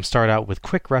and Graham start out with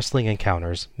quick wrestling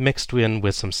encounters, mixed in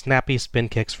with some snappy spin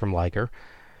kicks from Liger.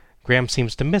 Graham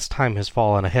seems to mistime his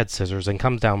fall on a head scissors and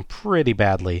comes down pretty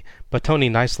badly, but Tony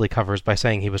nicely covers by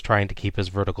saying he was trying to keep his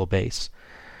vertical base.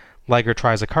 Liger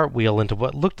tries a cartwheel into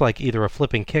what looked like either a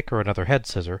flipping kick or another head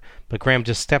scissor, but Graham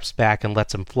just steps back and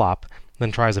lets him flop,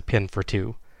 then tries a pin for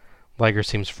two. Liger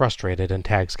seems frustrated and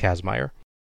tags Kazmaier.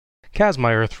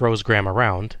 Kazmaier throws Graham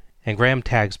around, and Graham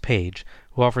tags Page,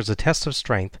 who offers a test of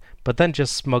strength, but then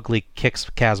just smugly kicks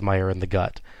Kazmaier in the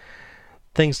gut.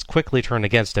 Things quickly turn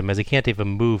against him as he can't even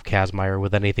move Kazmaier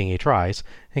with anything he tries,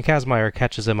 and Kazmaier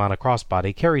catches him on a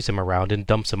crossbody, carries him around, and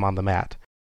dumps him on the mat.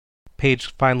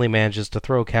 Page finally manages to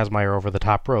throw Kazmaier over the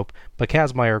top rope, but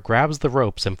Kazmaier grabs the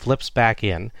ropes and flips back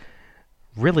in.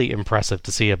 Really impressive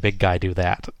to see a big guy do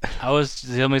that. I was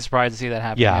genuinely surprised to see that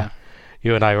happen. Yeah.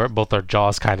 You and I were both, our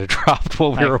jaws kind of dropped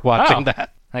while we were watching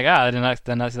that. Like, I did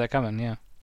not see that coming, yeah.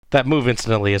 That move,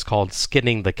 incidentally, is called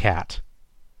skinning the cat.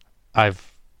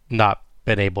 I've not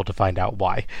been able to find out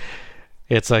why.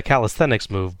 It's a calisthenics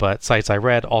move, but sites I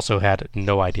read also had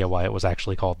no idea why it was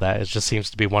actually called that. It just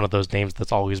seems to be one of those names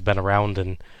that's always been around,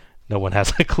 and no one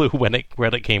has a clue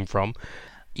where it came from.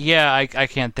 Yeah, I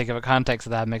can't think of a context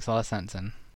that makes a lot of sense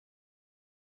in.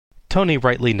 Tony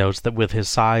rightly notes that with his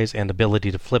size and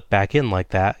ability to flip back in like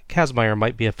that, Kazmaier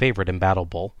might be a favorite in Battle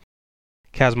Bowl.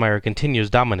 Kazmaier continues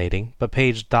dominating, but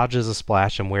Page dodges a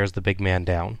splash and wears the big man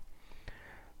down.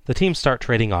 The teams start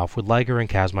trading off, with Liger and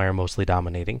Kazmaier mostly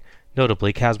dominating.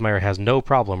 Notably, Kazmaier has no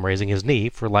problem raising his knee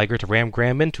for Liger to ram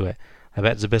Graham into it. I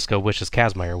bet Zbyszko wishes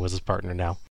Kazmaier was his partner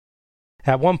now.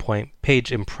 At one point,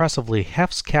 Page impressively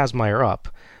hefts Kazmaier up,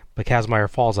 but Kazmaier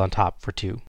falls on top for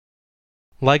 2.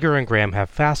 Liger and Graham have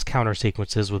fast counter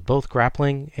sequences with both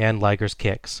grappling and Liger's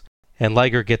kicks, and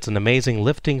Liger gets an amazing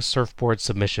lifting surfboard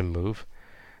submission move.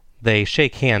 They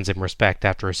shake hands in respect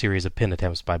after a series of pin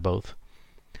attempts by both.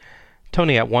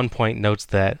 Tony at one point notes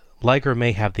that Liger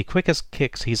may have the quickest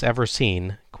kicks he's ever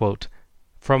seen, quote,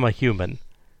 from a human.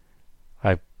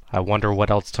 I wonder what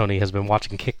else Tony has been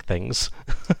watching kick things.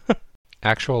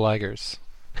 Actual Ligers.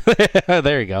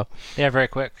 There you go. Yeah, very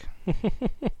quick.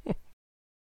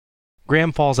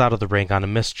 Graham falls out of the ring on a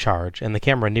missed charge, and the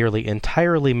camera nearly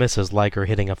entirely misses Liger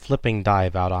hitting a flipping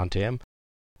dive out onto him.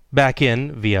 Back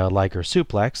in via Liger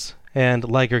suplex, and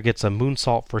Liger gets a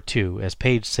moonsault for 2 as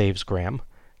Page saves Graham.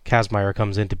 Kazmaier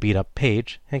comes in to beat up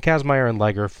Page, and Kazmaier and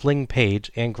Liger fling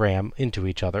Page and Graham into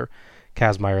each other.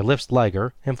 Kazmaier lifts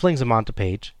Liger and flings him onto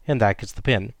Page, and that gets the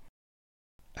pin.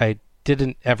 I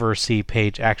didn't ever see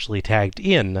Page actually tagged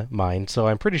in mine, so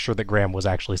I'm pretty sure that Graham was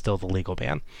actually still the legal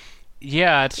man.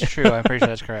 Yeah, it's true. I'm pretty sure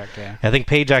that's correct, yeah. I think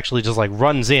Page actually just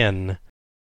runs in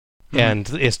and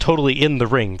is totally in the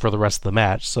ring for the rest of the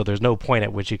match, so there's no point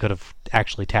at which he could have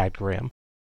actually tagged Graham.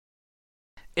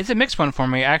 It's a mixed one for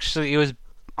me. Actually, it was,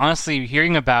 honestly,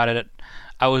 hearing about it,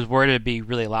 I was worried it'd be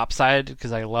really lopsided,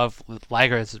 because I love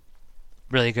Liger as a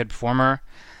really good performer,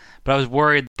 but I was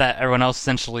worried that everyone else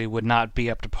essentially would not be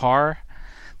up to par.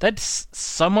 That's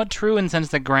somewhat true in the sense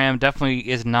that Graham definitely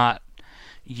is not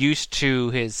used to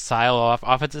his style of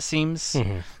offense, it seems.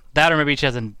 Mm-hmm. That, or maybe he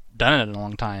hasn't done it in a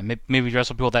long time. Maybe he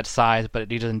wrestles people that size, but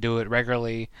he doesn't do it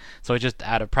regularly, so he's just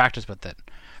out of practice with it.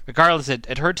 Regardless,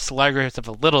 it hurts Liger stuff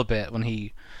a little bit when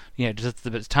he, just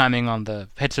the timing on the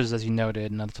hitsers, as you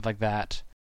noted, and other stuff like that.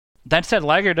 That said,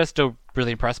 Liger does still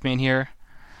really impress me in here.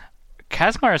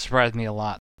 Kazmaier surprised me a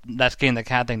lot. That's getting the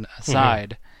cat thing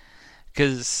aside,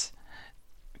 because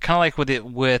kind of like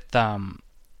with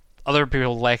other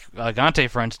people like Gante,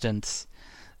 for instance,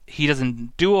 he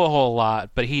doesn't do a whole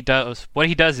lot, but he does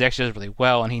he actually does really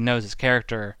well, and he knows his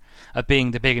character of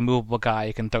being the big and movable guy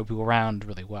who can throw people around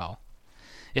really well.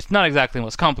 It's not exactly the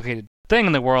most complicated thing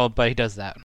in the world, but he does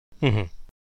that. Mm-hmm.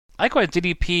 Likewise,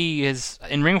 DDP is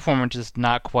in ring form just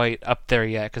not quite up there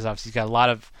yet, because obviously he's got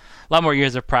a lot more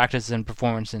years of practice and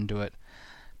performance into it.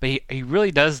 But he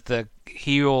really does the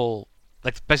heel,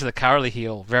 especially the cowardly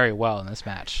heel, very well in this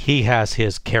match. He has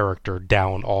his character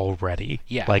down already.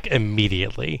 Yeah.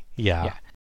 Immediately. Yeah.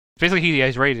 Basically,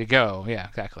 he's ready to go. Yeah,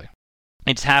 exactly.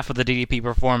 It's half of the DDP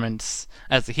performance,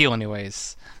 as the heel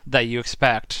anyways, that you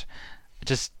expect.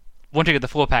 Just once you get the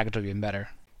full package, it'll be even better.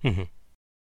 Mm-hmm.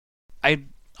 I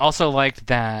also liked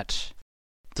that,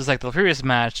 just like the previous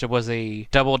match, it was a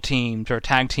double team or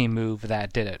tag team move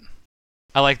that did it.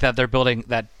 I like that they're building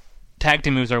that tag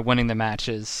team moves are winning the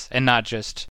matches, and not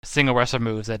just single wrestler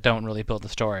moves that don't really build the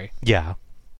story. Yeah.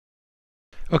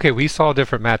 Okay, we saw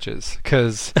different matches,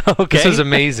 because Okay. this is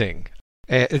amazing.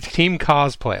 It's team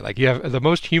cosplay. You have the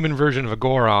most human version of a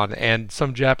Goron and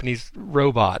some Japanese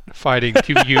robot fighting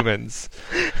 2 humans.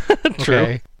 True.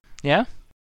 Okay? Yeah?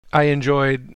 I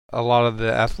enjoyed a lot of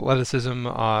the athleticism.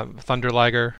 Thunder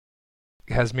Liger,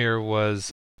 Kazmaier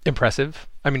was impressive.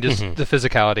 I mean, just the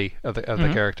physicality of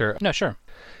the character. No, sure.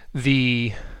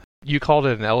 You called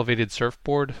it an elevated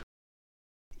surfboard?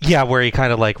 Yeah, where he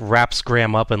kind of wraps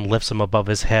Graham up and lifts him above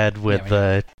his head with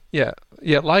the... Yeah,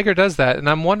 Liger does that, and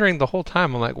I'm wondering the whole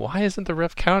time, I'm like, why isn't the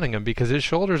ref counting him? Because his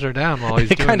shoulders are down while he's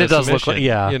doing It kind of does submission. look like,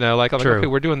 yeah. I'm like, true. okay,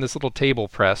 we're doing this little table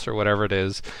press or whatever it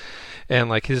is. and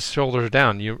like his shoulders are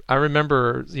down. I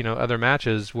remember, other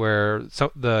matches where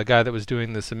the guy that was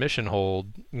doing the submission hold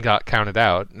got counted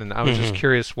out, and I was just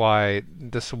curious why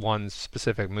this one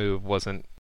specific move wasn't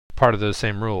part of those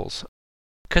same rules.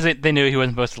 Because they knew he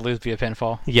wasn't supposed to lose via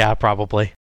pinfall. Yeah,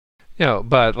 probably.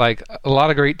 But like a lot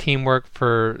of great teamwork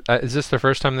for. Is this the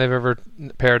first time they've ever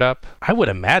paired up? I would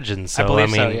imagine so. I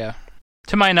believe so. Yeah.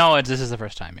 To my knowledge, this is the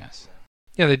first time. Yes.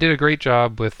 Yeah, they did a great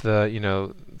job with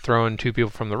throwing two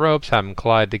people from the ropes, having them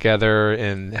collide together,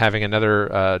 and having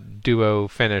another duo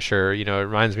finisher. It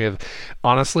reminds me of,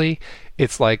 honestly,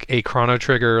 it's like a Chrono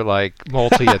Trigger like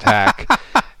multi attack.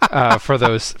 For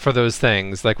those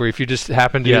things, like where if you just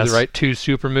happen to do the right two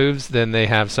super moves, then they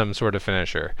have some sort of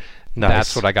finisher. Nice.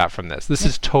 That's what I got from this. This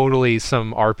is totally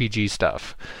some RPG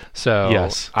stuff. So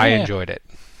I enjoyed it,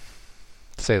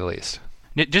 to say the least.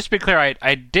 Just to be clear,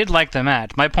 I did like the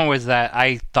match. My point was that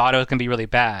I thought it was going to be really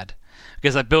bad.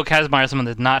 Because like Bill Kazmaier is someone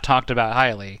that's not talked about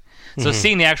highly. So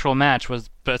seeing the actual match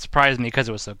surprised me because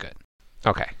it was so good.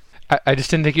 Okay. I just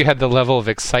didn't think you had the level of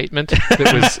excitement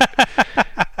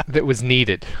that was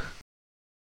needed.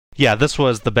 Yeah, this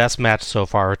was the best match so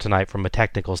far tonight from a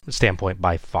technical standpoint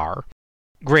by far.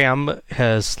 Graham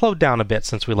has slowed down a bit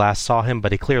since we last saw him,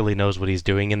 but he clearly knows what he's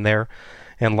doing in there,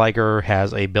 and Liger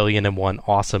has 1,000,000,001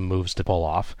 awesome moves to pull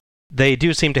off. They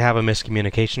do seem to have a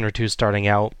miscommunication or two starting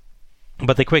out,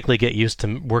 but they quickly get used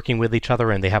to working with each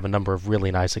other, and they have a number of really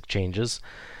nice exchanges.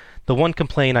 The one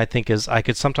complaint, I think, is I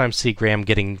could sometimes see Graham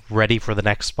getting ready for the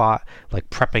next spot, like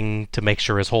prepping to make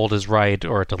sure his hold is right,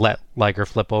 or to let Liger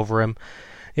flip over him,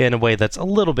 in a way that's a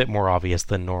little bit more obvious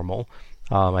than normal.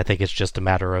 I think it's just a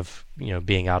matter of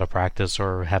being out of practice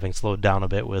or having slowed down a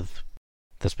bit with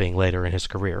this being later in his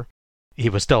career. He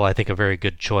was still, I think, a very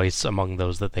good choice among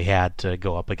those that they had to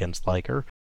go up against Liger.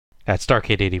 At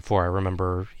Starrcade 84, I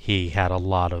remember he had a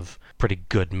lot of pretty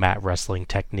good mat wrestling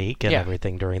technique and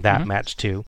everything during that match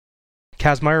too.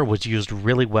 Kazmaier was used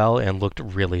really well and looked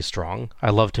really strong. I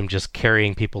loved him just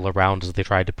carrying people around as they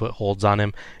tried to put holds on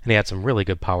him, and he had some really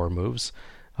good power moves.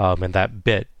 And that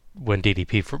bit when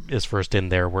DDP is first in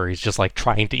there, where he's just like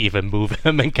trying to even move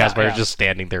him, and Kazmaier's just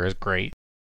standing there, is great.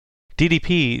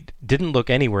 DDP didn't look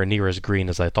anywhere near as green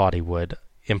as I thought he would.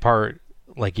 In part,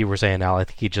 like you were saying, Al, I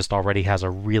think he just already has a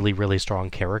really, really strong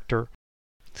character.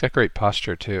 He's got great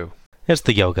posture, too. It's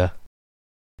the yoga.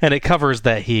 And it covers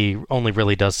that he only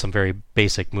really does some very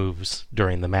basic moves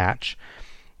during the match.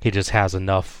 He just has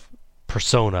enough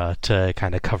persona to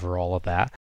kind of cover all of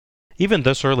that. Even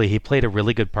this early, he played a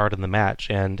really good part in the match,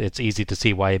 and it's easy to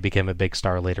see why he became a big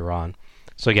star later on.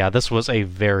 So yeah, this was a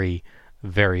very,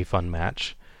 very fun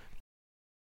match.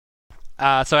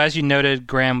 So as you noted,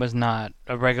 Graham was not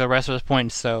a regular wrestler at this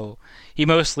point, so he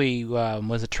mostly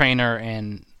was a trainer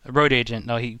and a road agent.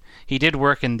 No, he did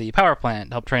work in the power plant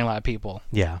to help train a lot of people.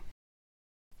 Yeah.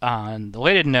 On the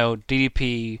related note,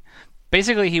 DDP,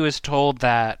 basically he was told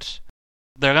that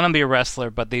they're going to be a wrestler,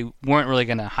 but they weren't really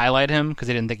going to highlight him because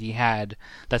they didn't think he had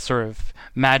that sort of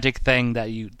magic thing that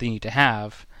they need to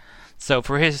have. So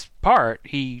for his part,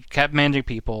 he kept managing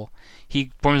people.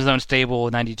 He formed his own stable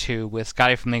in 92 with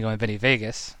Scotty Flamingo and Vinny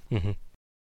Vegas. Mm-hmm.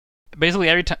 Basically,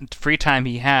 every free time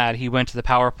he had, he went to the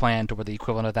power plant, or the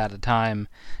equivalent of that at the time,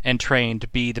 and trained to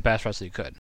be the best wrestler he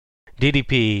could.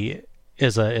 DDP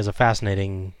is a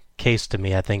fascinating case to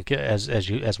me. I think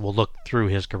as we'll look through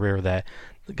his career, that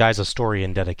the guy's a story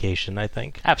and dedication. I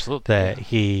think absolutely that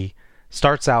he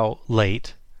starts out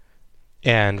late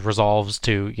and resolves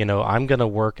to I'm gonna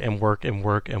work and work and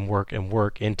work and work and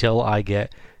work until I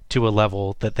get to a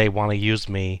level that they want to use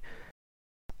me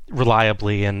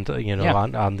reliably and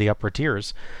on the upper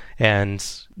tiers. And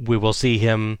we will see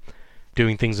him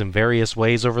doing things in various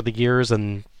ways over the years,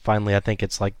 and finally I think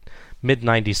it's like mid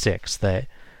 96 that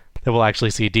we'll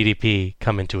actually see DDP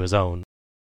come into his own.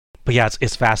 But yeah,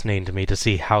 it's fascinating to me to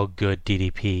see how good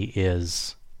DDP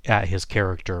is at his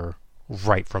character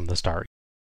right from the start.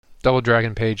 Double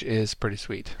Dragon Page is pretty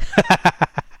sweet.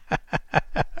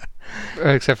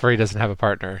 Except for he doesn't have a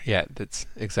partner yet that's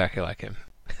exactly like him.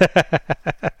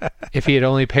 If he had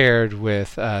only paired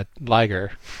with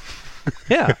Liger,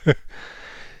 yeah,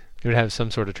 he would have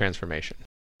some sort of transformation.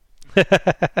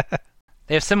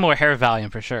 They have similar hair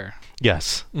volume for sure.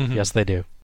 Yes, yes they do.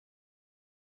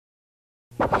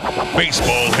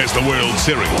 Baseball has the World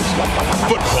Series.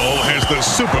 Football has the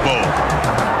Super Bowl.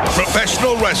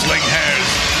 Professional wrestling has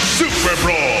Super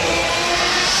Brawl.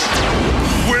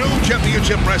 World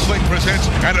Championship Wrestling presents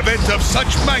an event of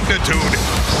such magnitude,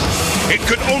 it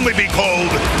could only be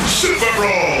called Super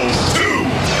Brawl 2.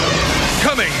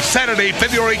 Coming Saturday,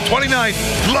 February 29th,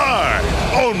 live,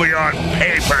 only on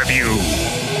pay-per-view.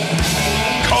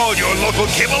 Call your local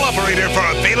cable operator for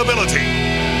availability.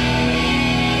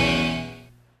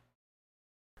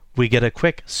 We get a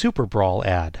quick Super Brawl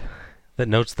ad that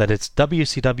notes that it's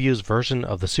WCW's version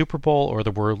of the Super Bowl or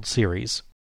the World Series.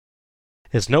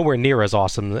 It's nowhere near as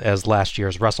awesome as last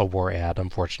year's Wrestle War ad,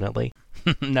 unfortunately.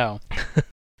 No.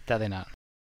 Definitely not.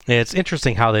 It's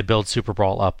interesting how they build Super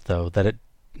Brawl up, though, that it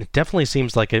definitely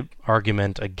seems like an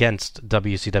argument against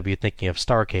WCW thinking of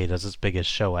Starrcade as its biggest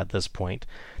show at this point.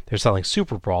 They're selling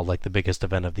Super Brawl like the biggest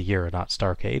event of the year, not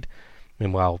Starrcade.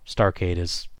 Meanwhile, Starrcade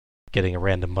is getting a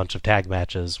random bunch of tag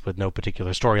matches with no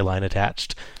particular storyline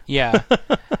attached. Yeah.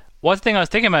 One thing I was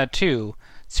thinking about, too,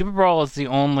 Super Brawl is the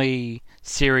only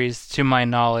series, to my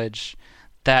knowledge,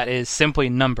 that is simply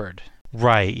numbered.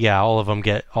 Right, yeah, all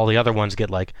the other ones get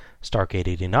like Starrcade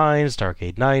 89,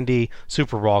 Starrcade 90,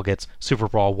 Super Brawl gets Super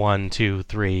Brawl 1, 2,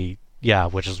 3, yeah,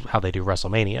 which is how they do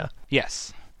WrestleMania.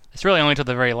 Yes. It's really only till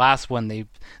the very last one they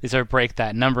sort of break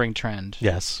that numbering trend.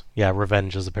 Yes, yeah,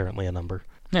 Revenge is apparently a number.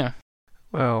 Yeah.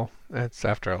 Well, it's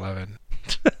after 11.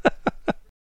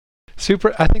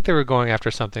 I think they were going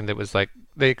after something that was like,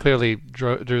 they clearly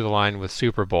drew the line with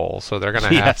Super Bowl, so they're going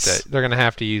to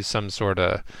have to use some sort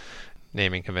of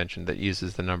naming convention that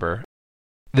uses the number.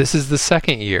 This is the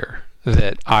second year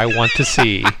that I want to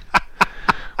see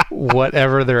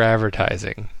whatever they're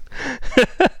advertising.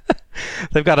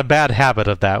 They've got a bad habit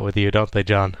of that with you, don't they,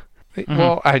 John? Mm-hmm.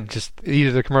 Well,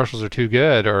 either the commercials are too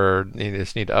good or they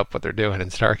just need to up what they're doing in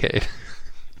Starrcade.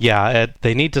 Yeah,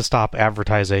 they need to stop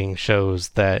advertising shows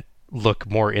that look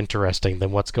more interesting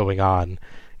than what's going on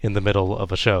in the middle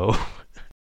of a show.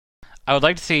 I would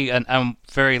like to see a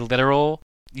very literal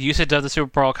usage of the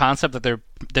Super Bowl concept that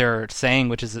they're saying,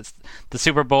 which is it's the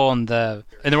Super Bowl and the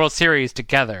World Series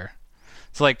together.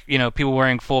 So like, people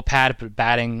wearing full pad but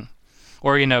batting,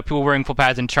 or people wearing full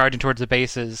pads and charging towards the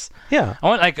bases. Yeah, I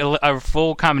want like a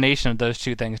full combination of those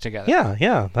two things together.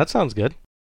 Yeah, that sounds good.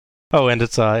 Oh, and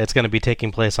it's going to be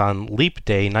taking place on Leap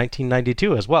Day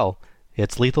 1992 as well.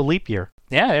 It's Lethal Leap Year.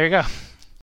 Yeah, there you go.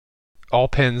 All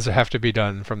pins have to be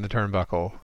done from the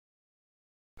turnbuckle.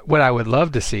 What I would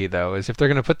love to see, though, is if they're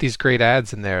going to put these great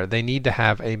ads in there, they need to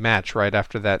have a match right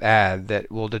after that ad that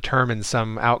will determine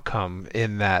some outcome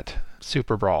in that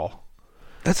Super Brawl.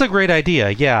 That's a great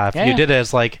idea, yeah. If you did it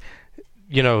as like,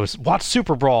 watch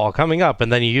Super Brawl coming up,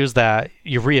 and then you use that,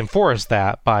 you reinforce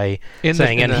that by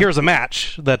saying, here's a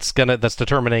match that's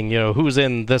determining, who's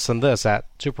in this and this at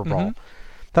Super Brawl. Mm-hmm.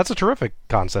 That's a terrific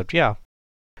concept, yeah.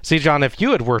 See, John, if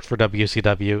you had worked for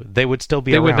WCW, they would still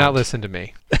be around. They would not listen to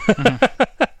me.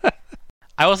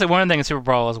 I will say one thing in Super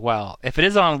Brawl as well. If it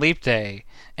is on Leap Day,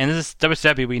 and this is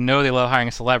WCW, we know they love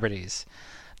hiring celebrities,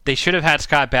 they should have had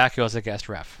Scott Bakula as a guest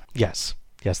ref. Yes,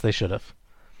 they should have.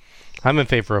 I'm in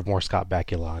favor of more Scott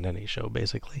Bakula on any show,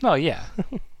 basically. Oh, yeah.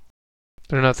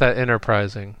 They're not that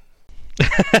enterprising.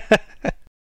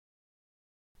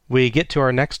 We get to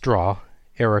our next draw.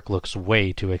 Eric looks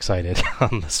way too excited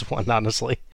on this one,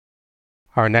 honestly.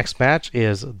 Our next match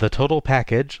is the Total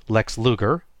Package, Lex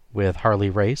Luger, with Harley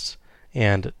Race,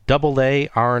 and Double A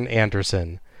Arn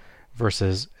Anderson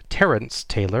versus Terrence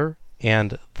Taylor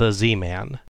and the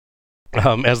Z-Man.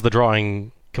 As the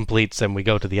drawing completes and we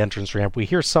go to the entrance ramp, we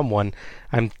hear someone,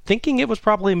 I'm thinking it was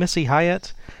probably Missy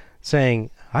Hyatt, saying,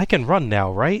 "I can run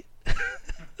now, right?"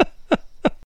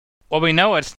 Well, we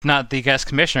know it's not the guest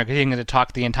commissioner because he didn't get to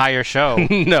talk the entire show.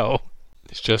 No.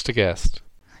 He's just a guest.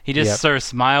 He just sort of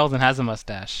smiles and has a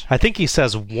mustache. I think he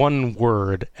says one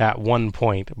word at one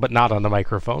point, but not on the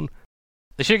microphone.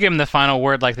 They should give him the final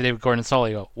word like they did with Gordon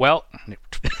Solie. Go, well,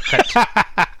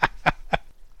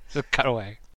 just cut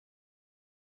away.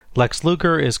 Lex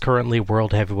Luger is currently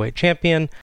World Heavyweight Champion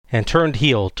and turned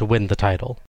heel to win the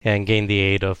title, and gained the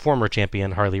aid of former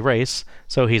champion Harley Race,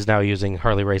 so he's now using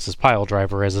Harley Race's pile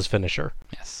driver as his finisher.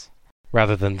 Yes.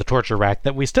 Rather than the torture rack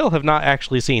that we still have not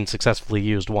actually seen successfully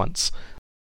used once.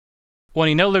 Well,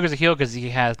 Luger's a heel because he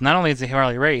has, not only is he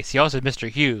Harley Race, he also has Mr.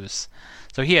 Hughes.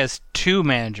 So he has two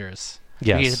managers.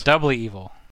 Yes. He is doubly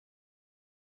evil.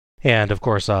 And, of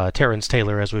course, Terrence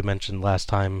Taylor, as we mentioned last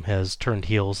time, has turned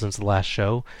heel since the last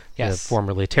show. Yes.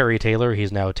 Formerly Terry Taylor,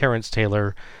 he's now Terrence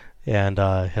Taylor, and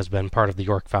has been part of the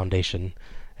York Foundation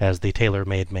as the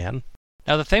Tailor-Made Man.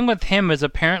 Now, the thing with him is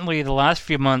apparently the last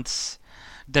few months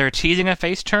they're teasing a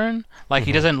face turn. Like,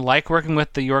 he doesn't like working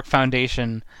with the York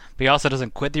Foundation, but he also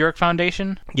doesn't quit the York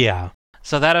Foundation. Yeah.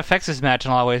 So that affects his match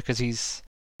in a lot of ways because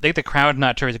I think the crowd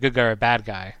not sure he's a good guy or a bad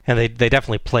guy. And they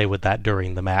definitely play with that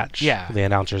during the match. Yeah. The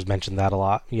announcers mentioned that a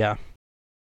lot. Yeah.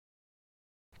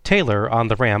 Taylor, on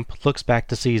the ramp, looks back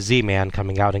to see Z-Man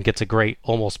coming out and gets a great,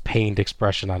 almost pained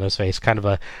expression on his face. Kind of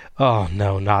a, oh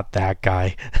no, not that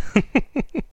guy.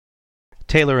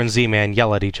 Taylor and Z-Man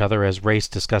yell at each other as Race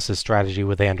discusses strategy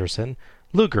with Anderson.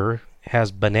 Luger has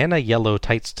banana yellow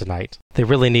tights tonight. They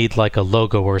really need like a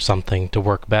logo or something to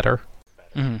work better.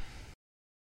 Mm-hmm.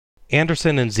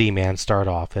 Anderson and Z-Man start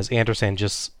off as Anderson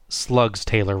just slugs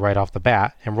Taylor right off the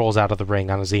bat and rolls out of the ring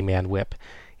on a Z-Man whip.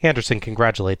 Anderson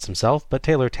congratulates himself, but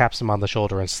Taylor taps him on the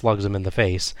shoulder and slugs him in the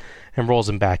face and rolls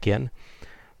him back in.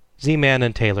 Z-Man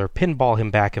and Taylor pinball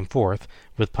him back and forth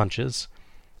with punches.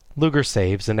 Luger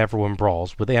saves and everyone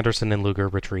brawls, with Anderson and Luger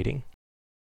retreating.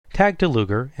 Tag to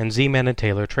Luger, and Z-Man and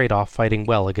Taylor trade off fighting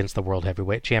well against the World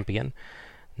Heavyweight Champion.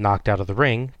 Knocked out of the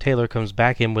ring, Taylor comes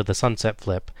back in with a sunset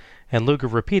flip, and Luger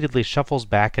repeatedly shuffles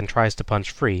back and tries to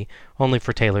punch free, only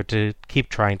for Taylor to keep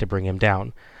trying to bring him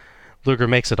down. Luger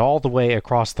makes it all the way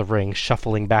across the ring,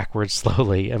 shuffling backwards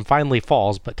slowly, and finally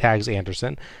falls but tags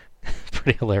Anderson.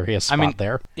 Pretty hilarious spot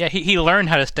there. Yeah, he learned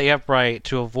how to stay upright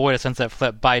to avoid a sunset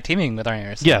flip by teaming with Arn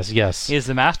Anderson. Yes. He is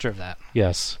the master of that.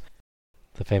 Yes.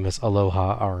 The famous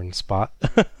Aloha Arn spot.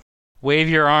 Wave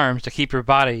your arms to keep your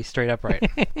body straight upright.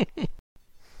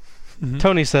 Mm-hmm.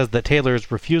 Tony says that Taylor's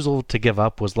refusal to give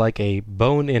up was like a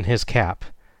bone in his cap.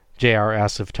 JR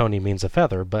asks if Tony means a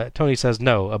feather, but Tony says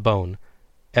no, a bone,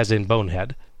 as in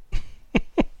bonehead.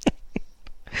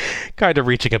 Kind of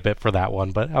reaching a bit for that one,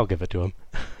 but I'll give it to him.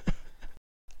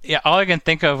 Yeah, all I can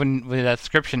think of with that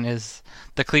description is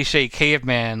the cliche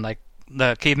caveman, like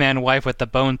the caveman wife with the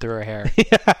bone through her hair.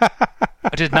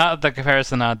 Which is not the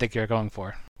comparison I think you're going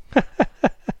for.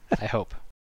 I hope.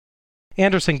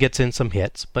 Anderson gets in some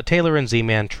hits, but Taylor and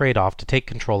Z-Man trade off to take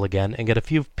control again and get a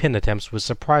few pin attempts with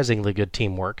surprisingly good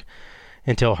teamwork,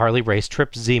 until Harley Race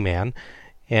trips Z-Man,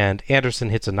 and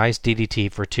Anderson hits a nice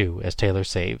DDT for 2 as Taylor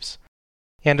saves.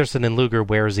 Anderson and Luger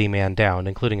wear Z-Man down,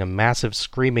 including a massive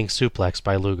screaming suplex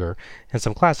by Luger, and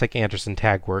some classic Anderson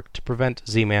tag work to prevent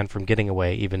Z-Man from getting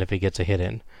away even if he gets a hit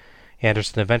in.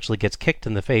 Anderson eventually gets kicked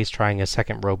in the face trying a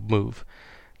second rope move.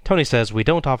 Tony says we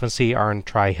don't often see Arn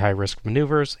try high-risk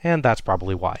maneuvers, and that's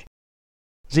probably why.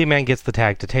 Z-Man gets the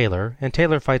tag to Taylor, and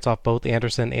Taylor fights off both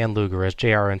Anderson and Luger as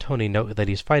JR and Tony note that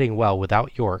he's fighting well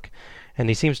without York, and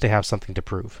he seems to have something to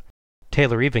prove.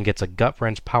 Taylor even gets a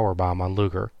gut-wrench powerbomb on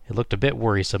Luger. It looked a bit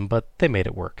worrisome, but they made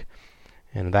it work.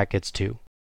 And that gets 2.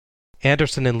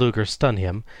 Anderson and Luger stun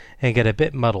him, and get a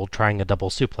bit muddled trying a double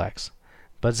suplex.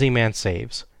 But Z-Man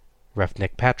saves. Ref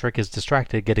Nick Patrick is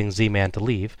distracted getting Z-Man to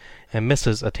leave, and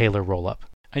misses a Taylor roll-up.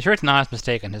 I'm sure it's not his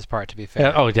mistake on his part, to be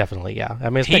fair. Oh, definitely, yeah. I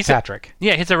mean, it's Nick Patrick.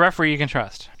 He's a referee you can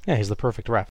trust. Yeah, he's the perfect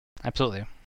ref. Absolutely.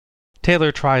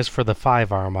 Taylor tries for the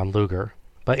 5-arm on Luger,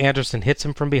 but Anderson hits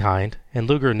him from behind, and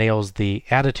Luger nails the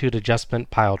attitude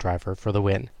adjustment piledriver for the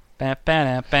win.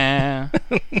 Ba-ba-da-ba.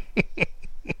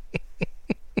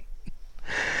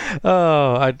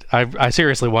 Oh, I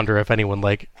seriously wonder if anyone,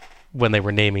 when they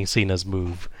were naming Cena's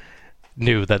move,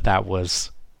 knew that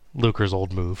was Luger's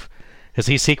old move. Is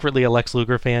he secretly a Lex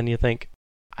Luger fan, you think?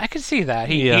 I could see that.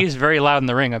 He's very loud in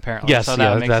the ring, apparently. Yes, so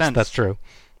that makes sense. That's true.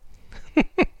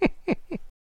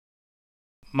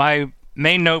 My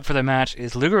main note for the match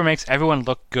is Luger makes everyone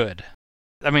look good.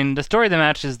 I mean, the story of the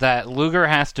match is that Luger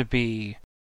has to be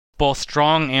both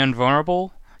strong and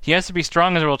vulnerable. He has to be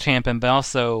strong as a world champion, but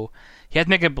also he has to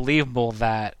make it believable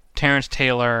that Terrence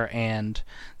Taylor and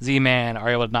Z-Man are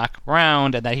able to knock him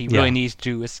around and that he really needs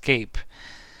to escape.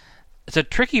 It's a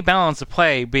tricky balance to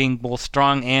play, being both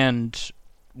strong and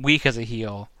weak as a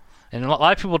heel. And a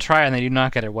lot of people try and they do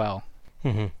not get it well.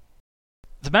 Mm-hmm.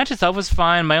 The match itself was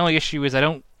fine. My only issue is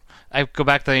I go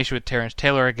back to the issue with Terrence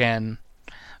Taylor again,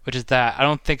 which is that I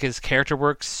don't think his character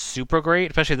works super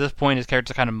great, especially at this point his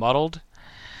character's kind of muddled.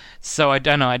 So I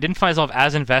don't know, I didn't find myself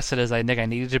as invested as I think I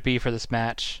needed to be for this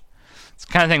match. It's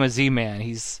the kind of thing with Z-Man.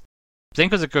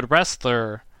 Zink was a good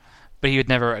wrestler, but he was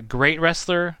never a great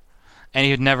wrestler, and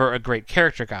he was never a great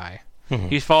character guy. Mm-hmm.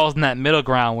 He falls in that middle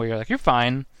ground where you're like, you're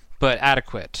fine, but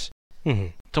adequate. Mm-hmm.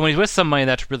 So when he's with somebody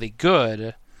that's really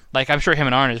good, I'm sure him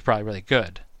and Arn is probably really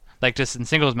good, just in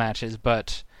singles matches,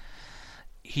 but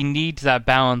he needs that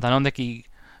balance. I don't think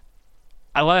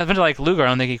I like Luger, I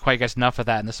don't think he quite gets enough of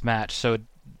that in this match, so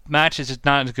match is just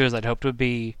not as good as I'd hoped it would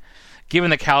be, given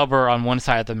the caliber on one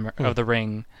side of the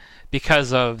ring,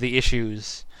 because of the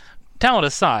issues, talent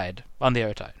aside, on the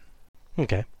other side.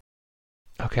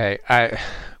 Okay,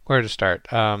 where to start?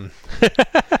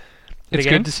 It's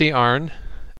good to see Arn.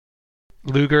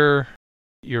 Luger,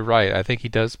 you're right. I think he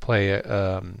does play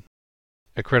a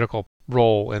critical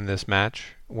role in this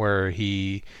match, where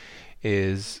he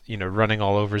is, running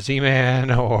all over Z-Man,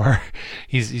 or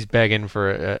he's begging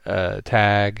for a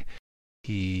tag.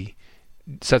 He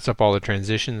sets up all the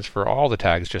transitions for all the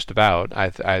tags, just about.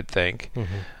 I think.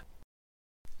 Mm-hmm.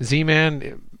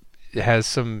 Z-Man has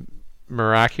some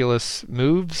miraculous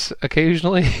moves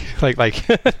occasionally. like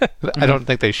I don't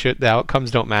think they should. The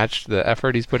outcomes don't match the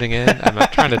effort he's putting in. I'm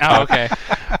not trying to talk. Okay.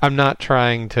 I'm not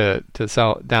trying to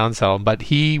downsell him, but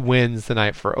he wins the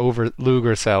night for over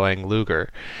Luger selling Luger.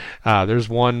 There's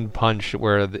one punch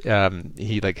where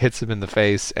he like hits him in the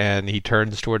face, and he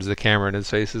turns towards the camera, and his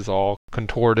face is all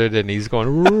contorted, and he's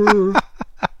going.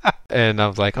 And I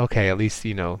was like, okay, at least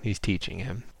he's teaching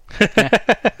him.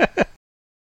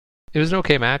 It was an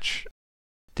okay match.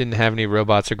 Didn't have any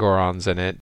robots or Gorons in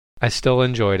it. I still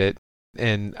enjoyed it,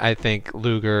 and I think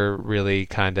Luger really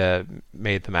kind of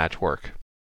made the match work.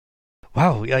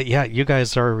 Wow, yeah, you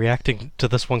guys are reacting to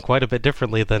this one quite a bit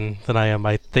differently than I am.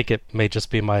 I think it may just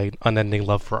be my unending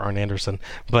love for Arn Anderson,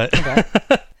 but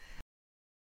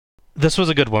this was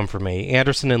a good one for me.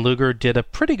 Anderson and Luger did a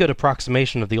pretty good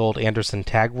approximation of the old Anderson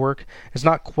tag work. It's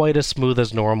not quite as smooth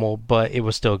as normal, but it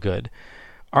was still good.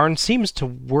 Arn seems to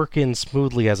work in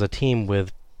smoothly as a team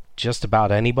with just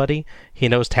about anybody. He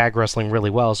knows tag wrestling really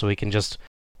well, so he can just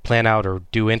plan out or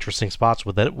do interesting spots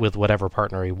with it with whatever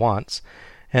partner he wants.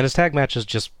 And his tag matches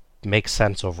just make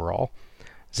sense overall.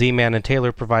 Z-Man and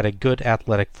Taylor provided good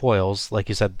athletic foils. Like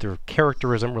you said, their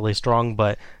character isn't really strong,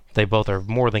 but they both are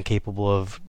more than capable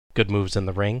of good moves in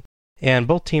the ring. And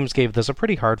both teams gave this a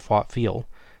pretty hard-fought feel.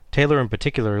 Taylor in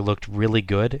particular looked really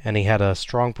good, and he had a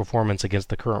strong performance against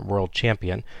the current world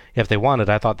champion. If they wanted,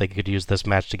 I thought they could use this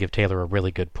match to give Taylor a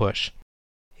really good push.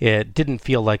 It didn't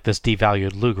feel like this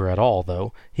devalued Luger at all,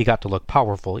 though. He got to look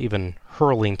powerful, even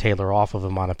hurling Taylor off of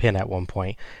him on a pin at one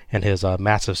point, and his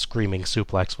massive screaming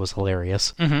suplex was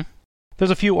hilarious. Mm-hmm.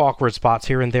 There's a few awkward spots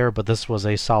here and there, but this was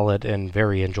a solid and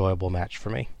very enjoyable match for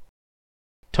me.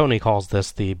 Tony calls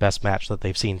this the best match that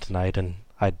they've seen tonight, and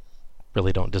I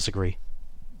really don't disagree.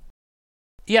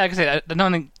 Yeah, like I said,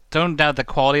 I don't doubt the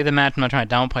quality of the match. I'm not trying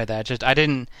to downplay that. Just I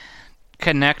didn't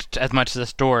connect as much to the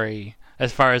story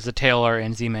as far as the Taylor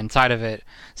and Z-Man side of it,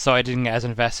 so I didn't get as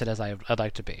invested as I'd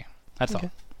like to be. That's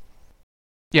all.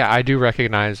 Yeah, I do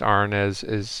recognize Arn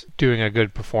as doing a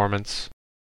good performance.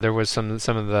 There was some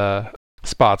of the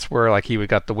spots where like he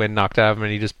got the wind knocked out of him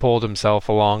and he just pulled himself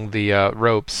along the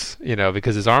ropes,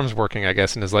 because his arms working, I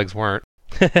guess, and his legs weren't,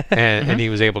 and he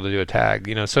was able to do a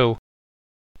tag, So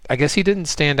I guess he didn't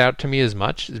stand out to me as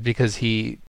much because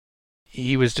he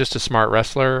was just a smart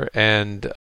wrestler,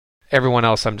 and everyone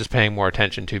else I'm just paying more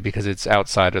attention to because it's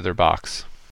outside of their box.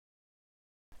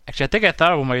 Actually, I think I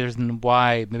thought of one reason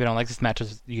why maybe I don't like this match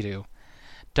as you do.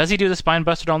 Does he do the spine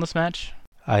buster on this match?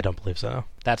 I don't believe so, no.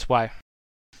 That's why.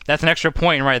 That's an extra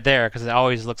point right there, because it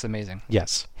always looks amazing.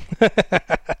 Yes.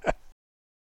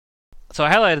 So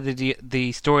I highlighted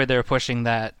the story they were pushing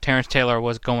that Terrence Taylor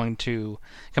was going to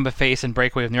become a face and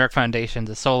break away with New York Foundation's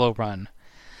a solo run.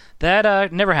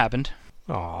 That never happened.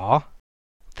 Aww.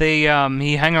 He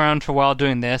hung around for a while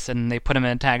doing this, and they put him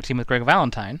in a tag team with Greg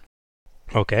Valentine.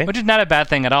 Okay. Which is not a bad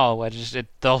thing at all. The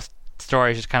whole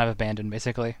story is just kind of abandoned,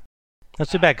 basically.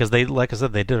 That's too bad, because like I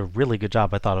said, they did a really good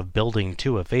job, I thought, of building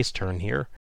to a face turn here.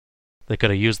 They could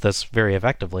have used this very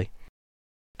effectively.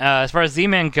 As far as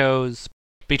Z-Man goes,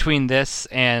 between this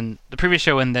and the previous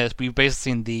show and this, we've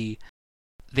basically seen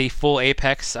the full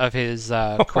apex of his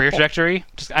career trajectory.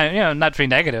 Just not to be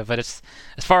negative, but it's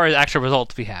as far as actual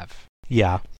results we have.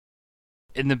 Yeah.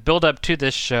 In the build-up to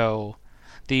this show,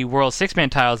 the World Six-Man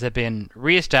titles have been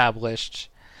reestablished,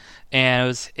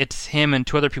 and it's him and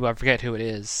two other people. I forget who it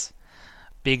is,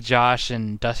 Big Josh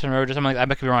and Dustin Rhodes or something like that. I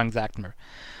might be wrong exact number,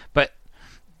 but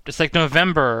it's like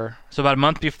November, so about a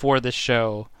month before this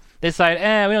show, they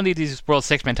decide, we don't need these World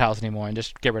Six-Man titles anymore, and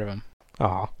just get rid of him.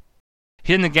 Aw.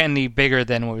 He didn't get any bigger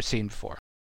than what we've seen before.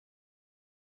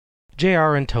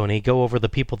 JR and Tony go over the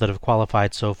people that have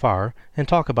qualified so far, and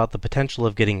talk about the potential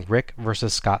of getting Rick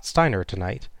versus Scott Steiner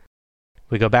tonight.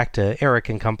 We go back to Eric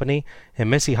and company, and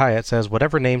Missy Hyatt says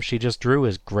whatever name she just drew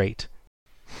is great.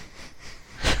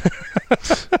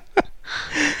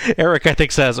 Eric, I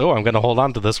think, says, I'm going to hold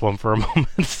on to this one for a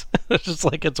moment. It's just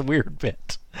like it's a weird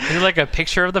bit. Is it like a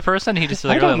picture of the person? He just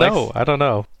I don't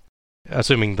know.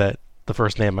 Assuming that the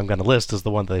first name I'm going to list is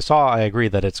the one that they saw, I agree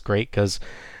that it's great, because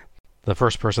the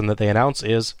first person that they announce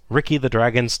is Ricky the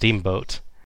Dragon Steamboat.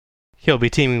 He'll be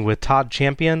teaming with Todd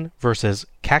Champion versus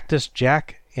Cactus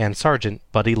Jack and Sergeant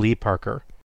Buddy Lee Parker.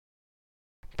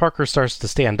 Parker starts to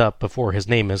stand up before his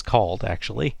name is called,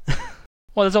 actually.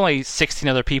 Well, there's only 16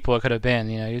 other people it could have been.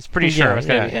 He's pretty sure it was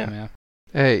going to be him. Yeah.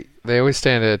 Hey, they always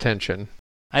stand at attention.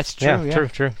 That's true. Yeah,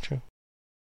 true.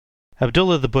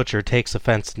 Abdullah the Butcher takes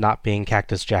offense to not being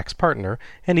Cactus Jack's partner,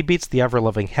 and he beats the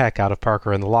ever-loving heck out of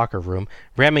Parker in the locker room,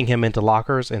 ramming him into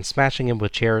lockers and smashing him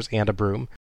with chairs and a broom.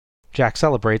 Jack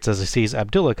celebrates as he sees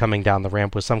Abdullah coming down the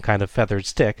ramp with some kind of feathered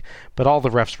stick, but all the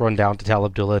refs run down to tell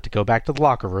Abdullah to go back to the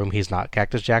locker room. He's not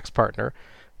Cactus Jack's partner.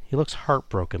 He looks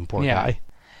heartbroken, poor guy.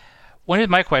 One is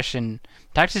my question.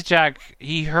 Cactus Jack,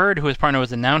 he heard who his partner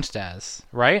was announced as,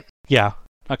 right? Yeah.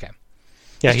 Okay.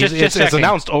 Yeah, Just it's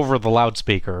announced over the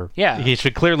loudspeaker. Yeah. He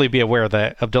should clearly be aware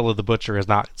that Abdullah the Butcher is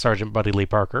not Sergeant Buddy Lee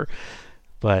Parker.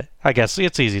 But I guess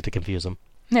it's easy to confuse him.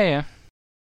 Yeah.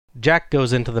 Jack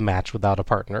goes into the match without a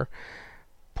partner.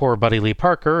 Poor Buddy Lee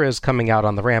Parker is coming out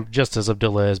on the ramp just as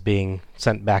Abdullah is being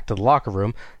sent back to the locker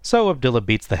room, so Abdullah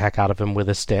beats the heck out of him with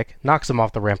his stick, knocks him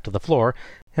off the ramp to the floor,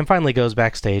 and finally goes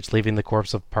backstage, leaving the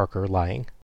corpse of Parker lying.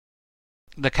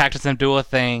 The Cactus and Abdullah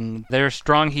thing, they're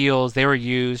strong heels. They were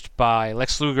used by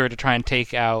Lex Luger to try and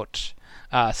take out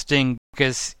Sting,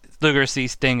 because Luger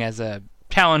sees Sting as a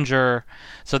challenger,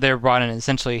 so they're brought in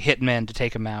essentially hitmen to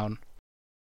take him out.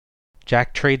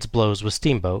 Jack trades blows with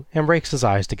Steamboat and rakes his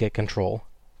eyes to get control.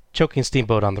 Choking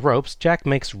Steamboat on the ropes, Jack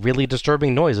makes really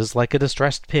disturbing noises like a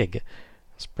distressed pig.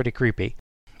 It's pretty creepy.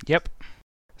 Yep.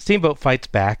 Steamboat fights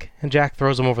back, and Jack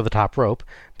throws him over the top rope,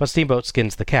 but Steamboat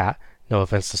skins the cat. No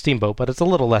offense to Steamboat, but it's a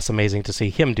little less amazing to see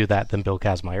him do that than Bill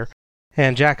Kazmaier.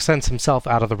 And Jack sends himself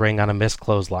out of the ring on a missed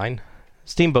clothesline.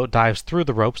 Steamboat dives through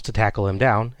the ropes to tackle him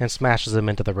down and smashes him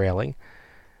into the railing.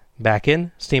 Back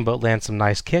in, Steamboat lands some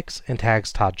nice kicks and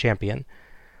tags Todd Champion.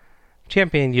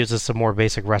 Champion uses some more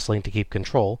basic wrestling to keep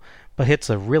control, but hits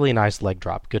a really nice leg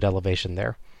drop, good elevation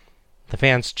there. The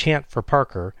fans chant for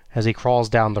Parker as he crawls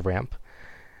down the ramp.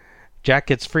 Jack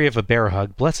gets free of a bear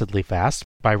hug blessedly fast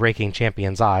by raking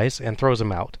Champion's eyes and throws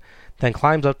him out, then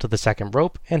climbs up to the second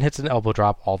rope and hits an elbow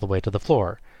drop all the way to the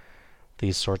floor.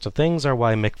 These sorts of things are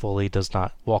why Mick Foley does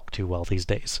not walk too well these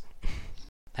days.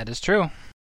 That is true.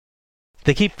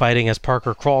 They keep fighting as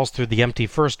Parker crawls through the empty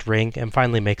first ring and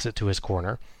finally makes it to his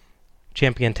corner.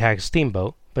 Champion tags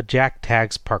Steamboat, but Jack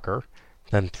tags Parker,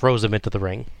 then throws him into the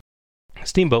ring.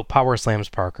 Steamboat power slams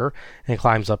Parker and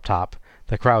climbs up top.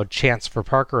 The crowd chants for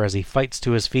Parker as he fights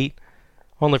to his feet,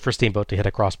 only for Steamboat to hit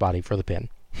a crossbody for the pin.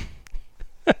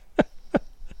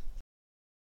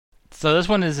 So this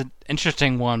one is an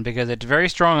interesting one because it's very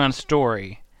strong on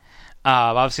story.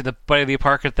 Obviously, the Buddy Lee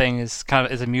Parker thing is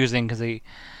amusing because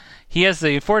he has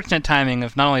the unfortunate timing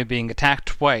of not only being attacked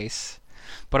twice,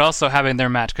 but also having their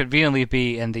match conveniently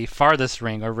be in the farthest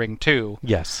ring, or ring 2.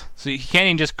 Yes. So he can't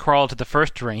even just crawl to the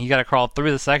first ring. You got to crawl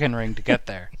through the second ring to get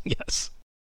there. Yes.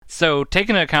 So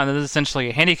taking into account that this is essentially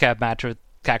a handicap match with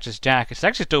Cactus Jack, it's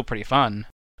actually still pretty fun.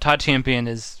 Todd Champion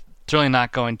is certainly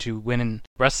not going to win in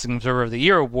Wrestling Observer of the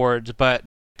Year awards, but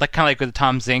kind of like with the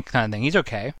Tom Zink kind of thing, he's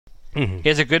okay. Mm-hmm.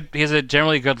 He has a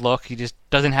generally good look. He just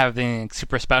doesn't have anything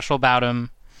super special about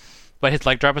him. But his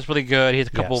leg drop is really good. He has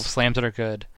a couple of slams that are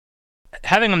good.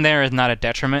 Having him there is not a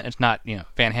detriment. It's not,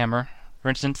 Van Hammer, for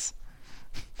instance.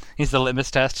 He's the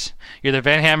litmus test. You're either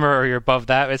Van Hammer or you're above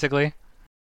that, basically.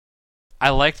 I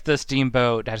liked the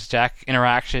Steamboat Jack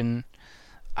interaction.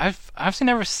 I've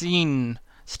never seen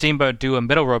Steamboat do a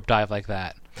middle rope dive like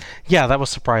that. Yeah, that was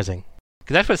surprising.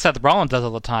 Because that's what Seth Rollins does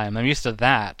all the time. I'm used to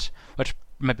that, which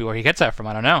might be where he gets that from.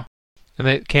 I don't know. And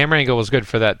the camera angle was good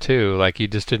for that too. Like, you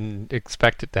just didn't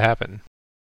expect it to happen.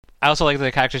 I also like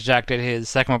that Cactus Jack did his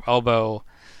second rope elbow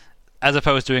as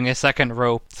opposed to doing a second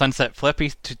rope sunset flip he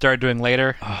started doing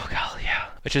later. Oh, God, yeah.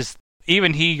 Which is,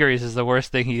 even he agrees, is the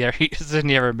worst thing he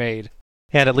ever made.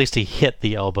 And at least he hit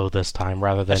the elbow this time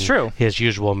rather than his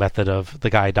usual method of the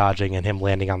guy dodging and him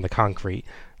landing on the concrete,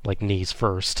 like knees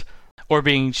first. Or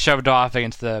being shoved off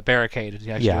against the barricade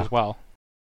as well.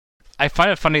 I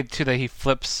find it funny, too, that he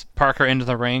flips Parker into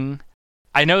the ring.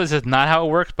 I know this is not how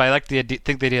it works, but I like the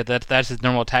think the idea that that's his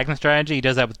normal tagging strategy. He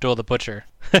does that with Abdullah the Butcher.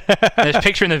 There's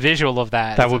picturing the visual of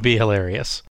that. That would be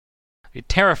hilarious. It'd be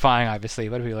terrifying, obviously,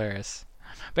 but it'd be hilarious.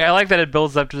 But I like that it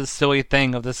builds up to this silly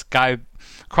thing of this guy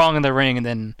crawling in the ring, and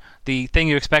then the thing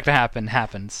you expect to happen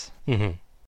happens. Mm-hmm.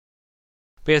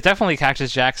 But it's definitely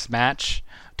Cactus Jack's match.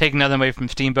 Taking nothing away from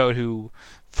Steamboat, who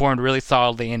formed really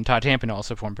solidly, and Todd Champion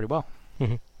also formed pretty well.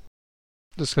 Mm-hmm.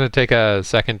 Just going to take a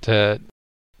second to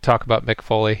talk about Mick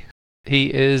Foley.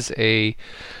 He is a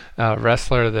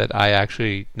wrestler that I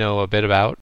actually know a bit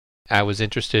about. I was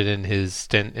interested in his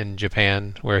stint in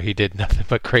Japan, where he did nothing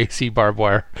but crazy barbed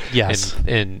wire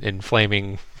and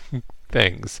flaming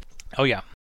things. Oh, yeah.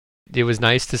 It was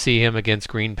nice to see him against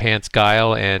Green Pants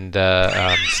Guile and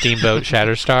Steamboat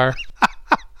Shatterstar.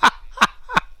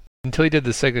 Until he did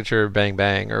the signature Bang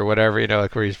Bang or whatever,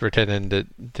 where he's pretending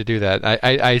to do that.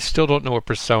 I still don't know what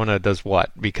persona does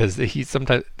what, because he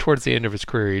sometimes, towards the end of his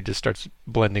career, he just starts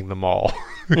blending them all.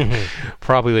 Mm-hmm.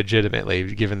 Probably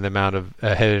legitimately, given the amount of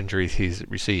head injuries he's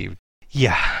received.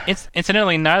 Yeah.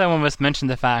 Incidentally, neither one of us mentioned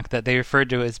the fact that they referred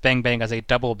to his Bang Bang as a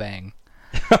double bang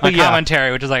Oh, on yeah.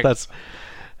 commentary, which is like, That's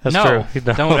no, true.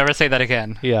 No. don't ever say that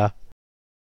again. Yeah.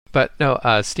 But no,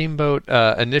 Steamboat,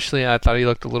 initially I thought he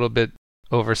looked a little bit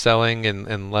overselling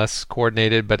and less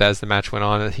coordinated, but as the match went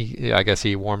on, I guess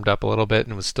he warmed up a little bit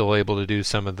and was still able to do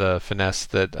some of the finesse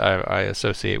that I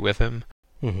associate with him.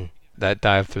 Mm-hmm. That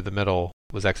dive through the middle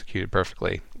was executed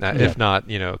perfectly. If not,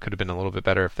 it could have been a little bit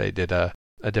better if they did a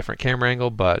different camera angle,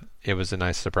 but it was a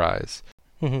nice surprise.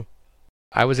 Mm-hmm.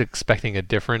 I was expecting a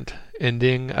different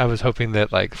ending. I was hoping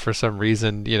that, like, for some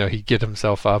reason, he'd get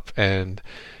himself up and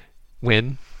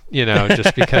win,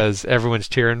 just because everyone's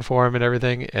cheering for him and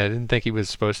everything. I didn't think he was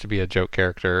supposed to be a joke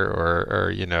character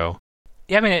or.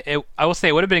 Yeah, I mean, I will say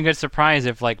it would have been a good surprise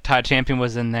if, like, Todd Champion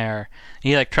was in there.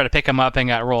 He, like, tried to pick him up and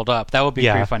got rolled up. That would be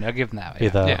pretty funny. I'll give him that. Be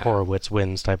Yeah. the Horowitz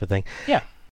wins type of thing. Yeah.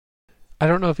 I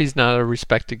don't know if he's not a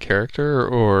respected character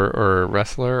or a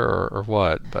wrestler or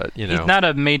what, but, He's not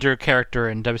a major character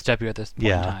in WCW at this point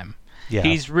in time. Yeah.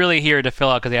 He's really here to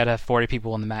fill out because they had to have 40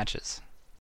 people in the matches.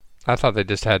 I thought they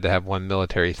just had to have one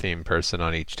military-themed person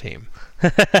on each team.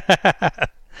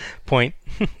 Point.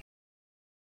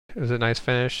 It was a nice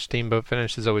finish. Steamboat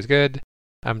finish is always good.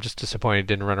 I'm just disappointed he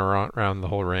didn't run around the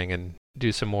whole ring and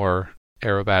do some more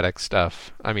aerobatic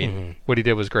stuff. I mean, what he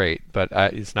did was great, but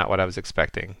it's not what I was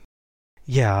expecting.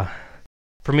 Yeah.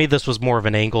 For me, this was more of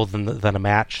an angle than a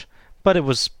match, but it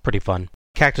was pretty fun.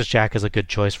 Cactus Jack is a good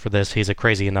choice for this. He's a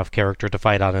crazy enough character to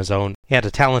fight on his own, and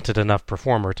a talented enough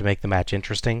performer to make the match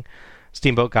interesting.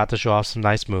 Steamboat got to show off some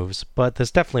nice moves, but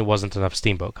this definitely wasn't enough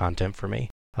Steamboat content for me,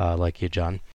 like you,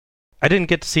 John. I didn't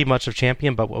get to see much of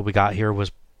Champion, but what we got here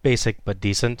was basic but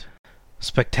decent.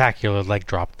 Spectacular leg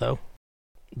drop, though.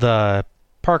 The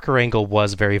Parker angle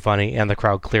was very funny, and the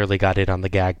crowd clearly got in on the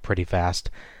gag pretty fast.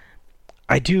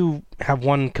 I do have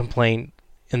one complaint,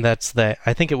 and that's that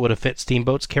I think it would have fit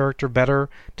Steamboat's character better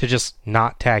to just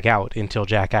not tag out until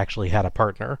Jack actually had a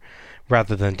partner,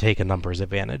 rather than take a numbers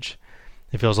advantage.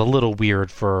 It feels a little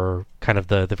weird for kind of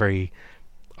the very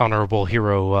honorable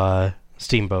hero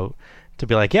Steamboat to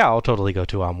be like, yeah, I'll totally go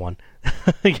 2-on-1,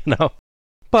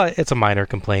 But it's a minor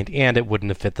complaint, and it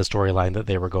wouldn't have fit the storyline that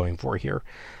they were going for here.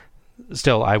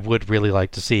 Still, I would really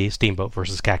like to see Steamboat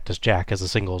versus Cactus Jack as a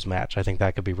singles match. I think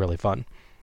that could be really fun.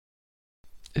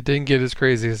 It didn't get as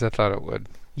crazy as I thought it would.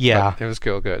 Yeah. But it was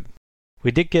still good.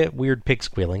 We did get weird pig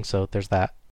squealing, so there's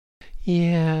that.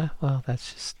 Yeah, well,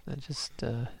 that's just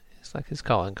it's like his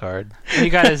calling card. He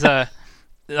got his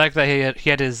like that he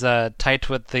had his tight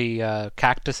with the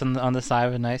cactus on the side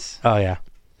of it, nice. Oh yeah.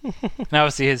 And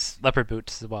obviously his leopard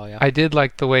boots as well. Yeah. I did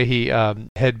like the way he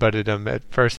headbutted him at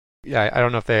first. Yeah, I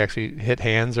don't know if they actually hit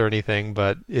hands or anything,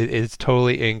 but it's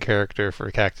totally in character for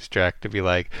Cactus Jack to be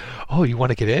like, "Oh, you want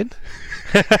to get in?"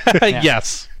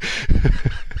 Yes.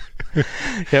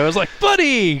 Yeah, I was like,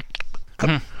 buddy.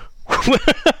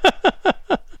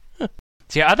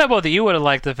 See, I thought both of you would have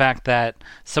liked the fact that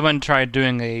someone tried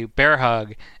doing a bear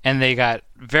hug and they got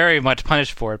very much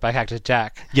punished for it by Cactus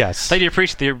Jack. Yes. So you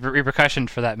appreciate the repercussion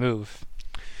for that move.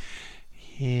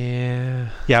 Yeah.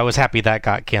 Yeah, I was happy that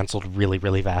got canceled really,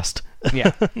 really fast.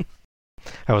 Yeah.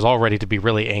 I was all ready to be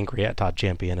really angry at Todd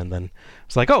Champion, and then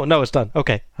it's like, oh, no, it's done.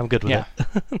 Okay, I'm good with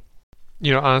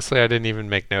it. Honestly, I didn't even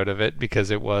make note of it because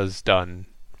it was done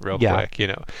real quick.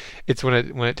 It's when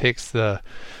it takes the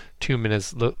 2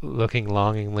 minutes looking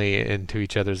longingly into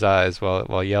each other's eyes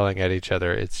while yelling at each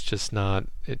other. It's just not.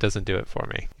 It doesn't do it for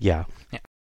me. Yeah.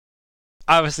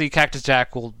 Obviously, Cactus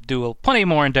Jack will do plenty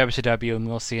more in WCW, and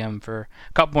we'll see him for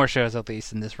a couple more shows at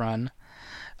least in this run.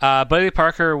 Buddy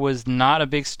Parker was not a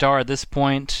big star at this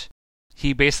point.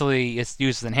 He basically is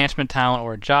used as enhancement talent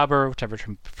or a jobber, whichever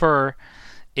you prefer,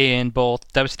 in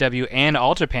both WCW and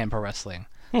All Japan Pro Wrestling.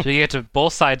 So you get to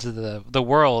both sides of the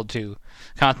world to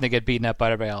constantly get beaten up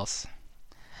by everybody else.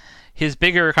 His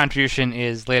bigger contribution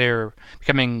is later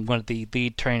becoming one of the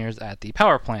lead trainers at the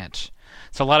power plant.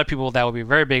 So a lot of people that will be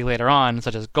very big later on,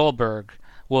 such as Goldberg,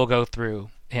 will go through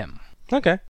him.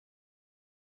 Okay.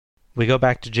 We go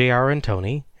back to JR and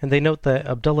Tony, and they note that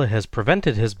Abdullah has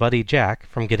prevented his buddy Jack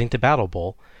from getting to Battle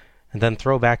Bowl, and then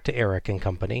throw back to Eric and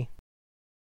company.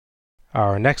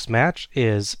 Our next match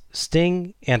is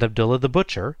Sting and Abdullah the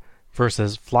Butcher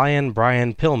versus Flyin'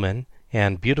 Brian Pillman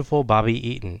and Beautiful Bobby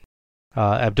Eaton.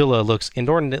 Abdullah looks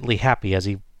inordinately happy as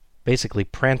he basically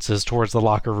prances towards the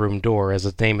locker room door as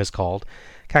his name is called.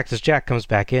 Cactus Jack comes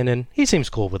back in, and he seems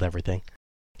cool with everything.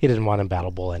 He didn't want him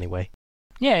Battle Bowl anyway.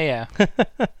 Yeah.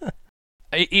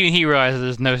 Even he realizes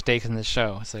there's no stakes in this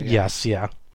show. So Yes, yeah.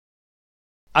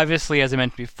 Obviously, as I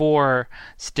mentioned before,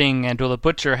 Sting and Abdullah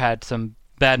Butcher had some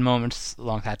bad moments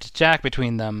along Cactus Jack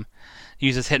between them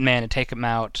uses Hitman to take him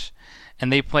out.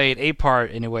 And they played a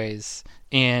part, anyways,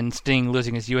 in Sting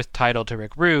losing his U.S. title to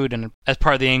Rick Rude, and as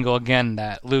part of the angle, again,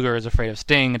 that Luger is afraid of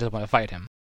Sting and doesn't want to fight him.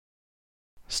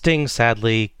 Sting,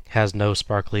 sadly, has no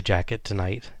sparkly jacket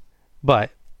tonight,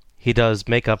 but he does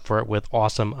make up for it with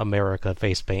awesome America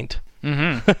face paint.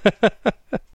 Mm-hmm.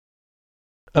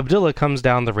 Abdullah comes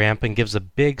down the ramp and gives a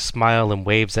big smile and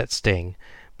waves at Sting,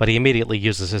 but he immediately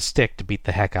uses his stick to beat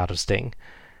the heck out of Sting.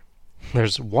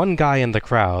 There's one guy in the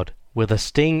crowd with a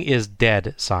Sting is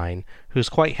dead sign who's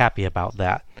quite happy about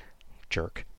that.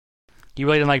 Jerk. You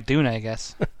really didn't like Dune, I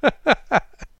guess.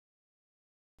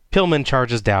 Pillman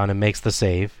charges down and makes the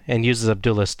save, and uses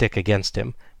Abdullah's stick against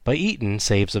him, but Eaton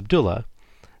saves Abdullah.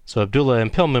 So Abdullah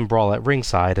and Pillman brawl at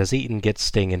ringside as Eaton gets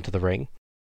Sting into the ring.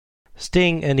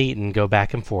 Sting and Eaton go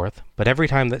back and forth, but every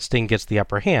time that Sting gets the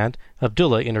upper hand,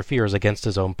 Abdullah interferes against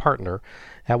his own partner,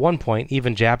 at one point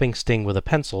even jabbing Sting with a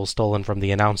pencil stolen from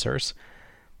the announcers.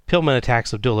 Pillman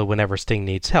attacks Abdullah whenever Sting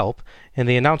needs help, and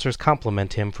the announcers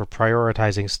compliment him for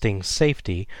prioritizing Sting's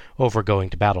safety over going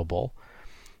to Battle Bowl.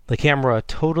 The camera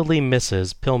totally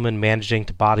misses Pillman managing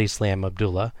to body slam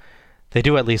Abdullah. They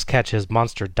do at least catch his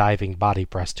monster diving body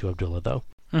press to Abdullah, though.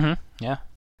 Mm-hmm, yeah.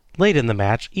 Late in the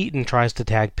match, Eaton tries to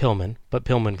tag Pillman, but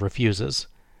Pillman refuses.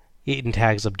 Eaton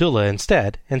tags Abdullah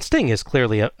instead, and Sting is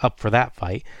clearly up for that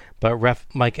fight, but ref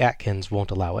Mike Atkins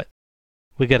won't allow it.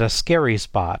 We get a scary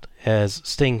spot as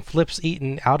Sting flips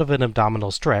Eaton out of an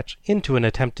abdominal stretch into an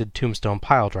attempted tombstone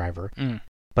piledriver.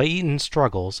 But Eaton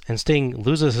struggles, and Sting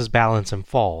loses his balance and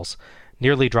falls,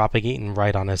 nearly dropping Eaton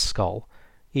right on his skull.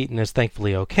 Eaton is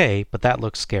thankfully okay, but that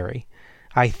looks scary.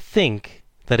 I think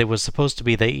that it was supposed to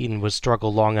be that Eaton would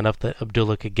struggle long enough that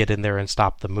Abdullah could get in there and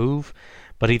stop the move,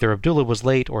 but either Abdullah was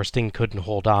late or Sting couldn't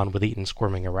hold on with Eaton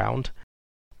squirming around.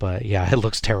 But yeah, it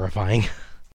looks terrifying.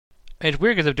 It's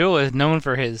weird because Abdullah is known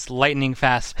for his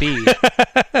lightning-fast speed.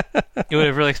 You would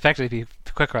have really expected to be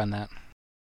quicker on that.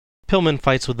 Pillman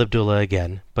fights with Abdullah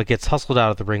again, but gets hustled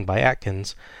out of the ring by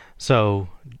Atkins, so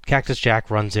Cactus Jack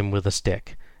runs in with a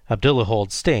stick. Abdullah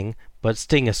holds Sting, but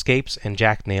Sting escapes and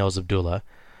Jack nails Abdullah.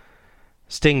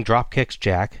 Sting dropkicks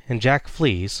Jack, and Jack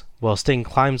flees, while Sting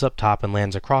climbs up top and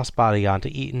lands a crossbody onto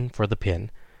Eaton for the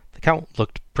pin. The count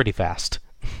looked pretty fast.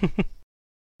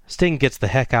 Sting gets the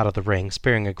heck out of the ring,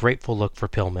 sparing a grateful look for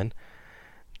Pillman.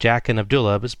 Jack and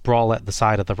Abdullah brawl at the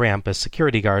side of the ramp as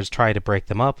security guards try to break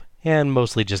them up, and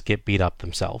mostly just get beat up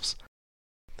themselves.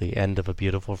 The end of a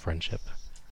beautiful friendship.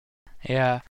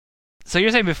 Yeah. So you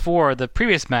were saying before, the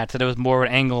previous match, that it was more of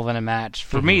an angle than a match.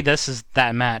 For me, this is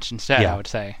that match instead, I would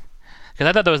say. Because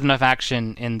I thought there was enough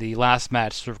action in the last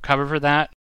match to cover for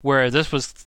that, whereas this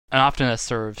was often a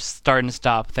sort of start and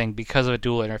stop thing because of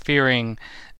Abdullah interfering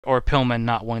or Pillman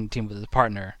not wanting to team with his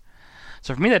partner.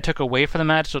 So for me, that took away from the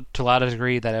match to a lot of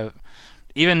degree that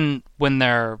even when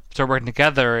they're sort of working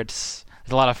together, there's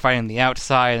a lot of fighting on the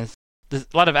outside. And there's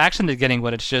a lot of action they're getting,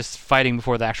 but it's just fighting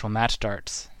before the actual match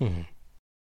starts. Mm-hmm.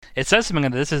 It says something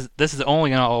that this is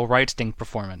only an all-right Sting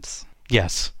performance.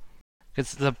 Yes.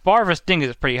 Because the bar for Sting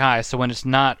is pretty high, so when it's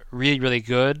not really, really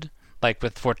good, like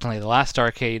with, fortunately, the last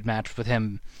Starrcade match with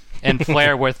him and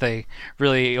Flair with a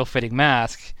really ill-fitting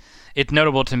mask, it's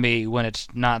notable to me when it's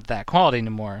not that quality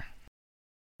anymore.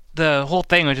 The whole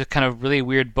thing was just kind of really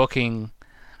weird booking.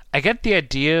 I get the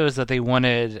idea is that they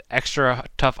wanted extra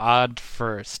tough odds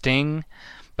for Sting,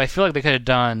 but I feel like they could have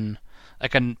done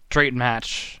like a straight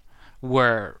match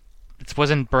where it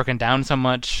wasn't broken down so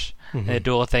much, and the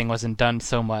duel thing wasn't done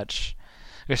so much.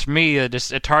 Because for me,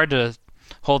 it's hard to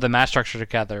hold the match structure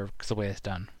together because the way it's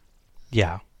done.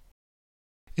 Yeah.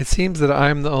 It seems that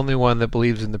I'm the only one that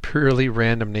believes in the purely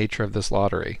random nature of this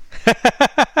lottery.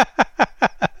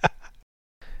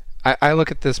 I look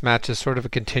at this match as sort of a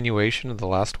continuation of the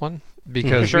last one,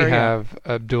 because we have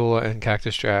Abdullah and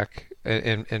Cactus Jack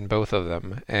in both of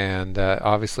them, and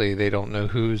obviously they don't know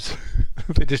who's...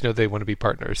 they just know they want to be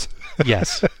partners.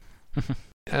 Yes.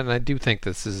 And I do think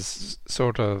this is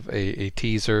sort of a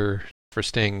teaser for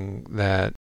Sting,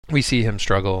 that we see him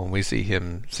struggle and we see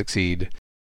him succeed.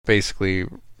 Basically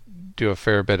do a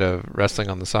fair bit of wrestling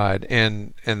on the side,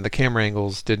 and the camera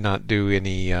angles did not do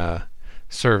any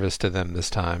service to them this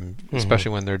time,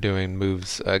 especially when they're doing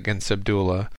moves against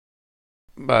Abdullah.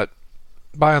 But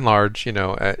by and large,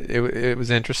 it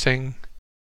was interesting.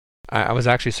 I was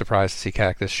actually surprised to see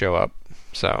Cactus show up,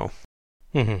 so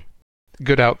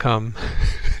good outcome,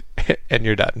 and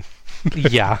you're done.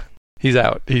 Yeah. He's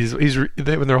out. He's when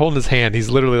they're holding his hand, he's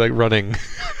literally like running.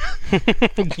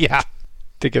 Yeah.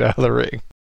 To get out of the ring.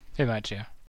 Pretty much, yeah.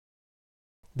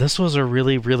 This was a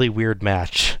really, really weird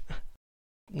match.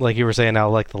 Like you were saying now,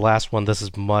 like the last one, this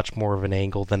is much more of an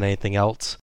angle than anything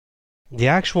else. The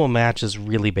actual match is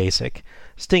really basic.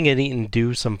 Sting and Eaton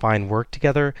do some fine work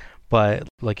together, but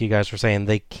like you guys were saying,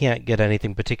 they can't get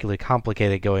anything particularly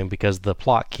complicated going because the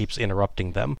plot keeps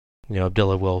interrupting them.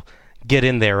 Abdullah will get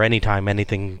in there anytime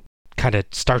anything kind of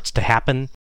starts to happen.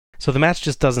 So the match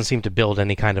just doesn't seem to build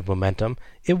any kind of momentum.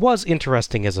 It was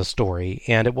interesting as a story,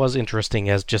 and it was interesting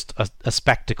as just a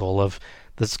spectacle of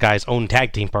this guy's own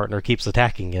tag team partner keeps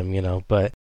attacking him,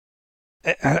 but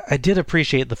I did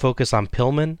appreciate the focus on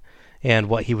Pillman and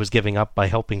what he was giving up by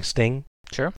helping Sting.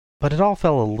 Sure. But it all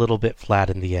fell a little bit flat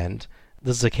in the end.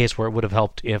 This is a case where it would have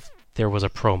helped if there was a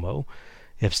promo.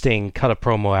 If Sting cut a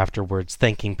promo afterwards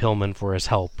thanking Pillman for his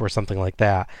help or something like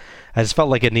that. I just felt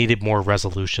like it needed more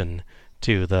resolution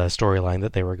to the storyline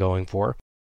that they were going for.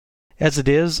 As it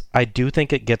is, I do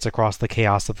think it gets across the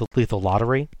chaos of the Lethal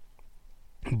Lottery,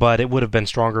 but it would have been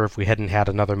stronger if we hadn't had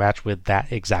another match with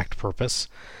that exact purpose.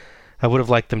 I would have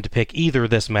liked them to pick either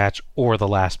this match or the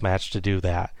last match to do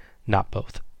that, not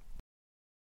both.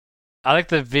 I like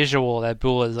the visual that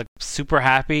Bull is like super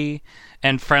happy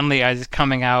and friendly as he's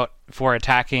coming out for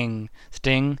attacking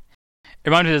Sting. It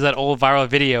reminded me of that old viral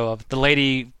video of the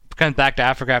lady comes back to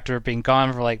Africa after being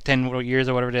gone for like 10 years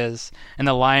or whatever it is, and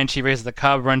the lion she raises the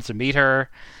cub runs to meet her.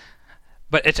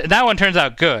 But that one turns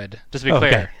out good, just to be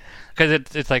clear. Because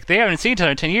it's like they haven't seen each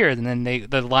other in 10 years, and then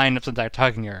the lion ups and starts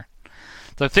talking to her.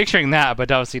 So picturing that,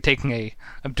 but obviously taking a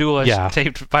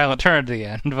Abdullah-shaped violent turn at the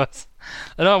end. But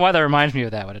I don't know why that reminds me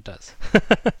of that, but it does.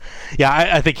 Yeah,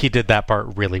 I think he did that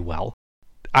part really well.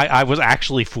 I was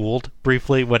actually fooled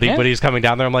briefly when he's coming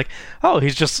down there. I'm like, oh,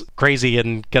 he's just crazy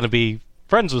and going to be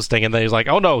friends with Sting. And then he's like,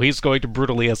 oh no, he's going to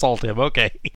brutally assault him.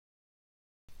 Okay.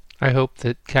 I hope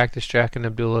that Cactus Jack and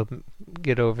Abdullah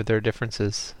get over their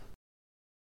differences.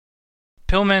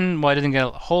 Pillman, I didn't get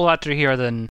a whole lot to hear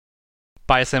than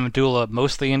Bison Abdullah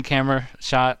mostly in camera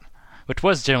shot, which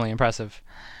was generally impressive.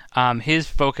 His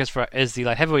focus is the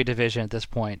light heavyweight division at this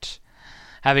point.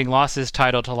 Having lost his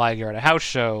title to Liger at a house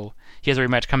show, he has a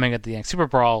rematch coming at the NXT Super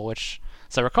Brawl, which,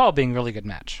 as I recall, being a really good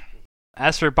match.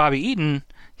 As for Bobby Eaton,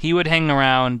 he would hang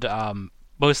around,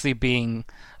 mostly being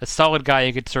a solid guy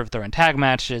who could sort of throw in tag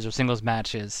matches or singles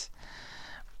matches.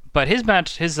 But his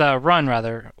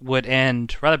run would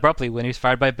end rather abruptly when he was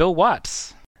fired by Bill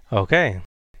Watts. Okay.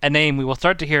 A name we will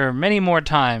start to hear many more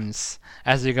times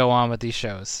as we go on with these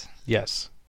shows. Yes.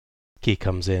 He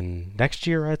comes in next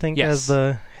year, I think, yes, as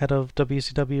the head of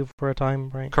WCW for a time,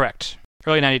 right? Correct.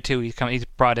 Early 92, he's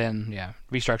brought in,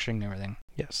 restructuring and everything.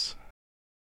 Yes.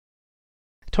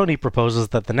 Tony proposes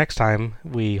that the next time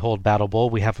we hold Battle Bowl,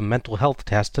 we have a mental health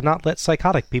test to not let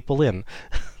psychotic people in.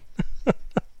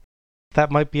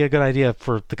 That might be a good idea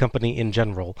for the company in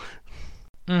general.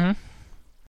 Mm-hmm.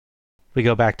 We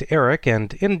go back to Eric,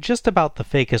 and in just about the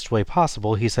fakest way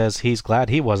possible, he says he's glad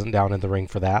he wasn't down in the ring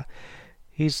for that.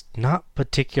 He's not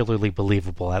particularly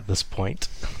believable at this point.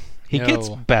 He gets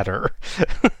better.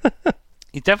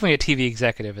 He's definitely a TV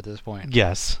executive at this point.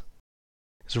 Yes.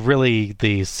 He's really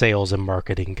the sales and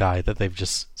marketing guy that they've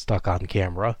just stuck on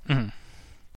camera. Mm-hmm.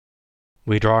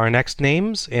 We draw our next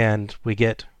names, and we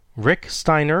get Rick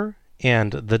Steiner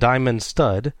and the Diamond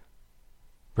Stud,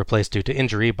 replaced due to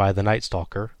injury by the Night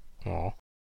Stalker. Aww.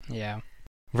 Yeah.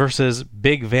 Versus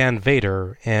Big Van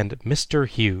Vader and Mr.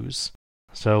 Hughes.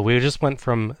 So we just went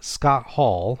from Scott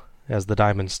Hall as the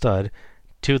Diamond Stud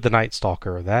to the Night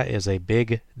Stalker. That is a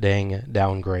big dang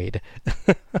downgrade.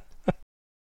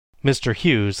 Mr.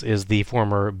 Hughes is the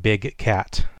former Big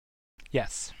Cat.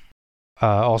 Yes.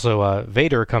 Also,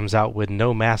 Vader comes out with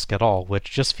no mask at all,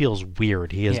 which just feels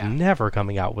weird. He is never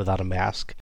coming out without a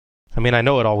mask. I mean, I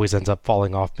know it always ends up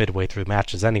falling off midway through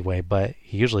matches anyway, but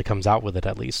he usually comes out with it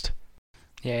at least.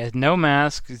 Yeah, he has no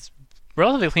mask. He's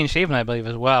relatively clean-shaven, I believe,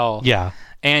 as well. Yeah.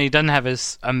 And he doesn't have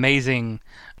his amazing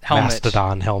helmet.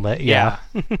 Mastodon helmet, yeah.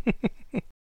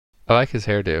 I like his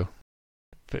hairdo.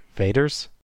 Vader's?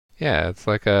 Yeah, it's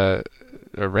like a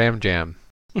ram jam.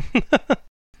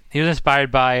 He was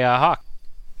inspired by Hawk.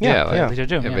 Yeah,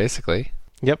 Doom, basically.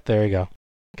 Yep, there you go.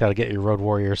 Gotta get your Road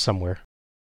Warrior somewhere.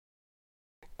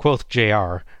 Quoth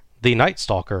JR, the Night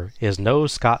Stalker is no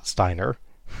Scott Steiner.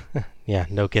 Yeah,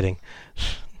 no kidding.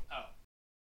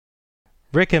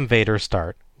 Rick and Vader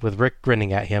start, with Rick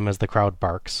grinning at him as the crowd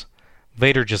barks.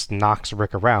 Vader just knocks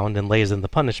Rick around and lays in the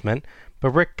punishment,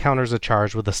 but Rick counters a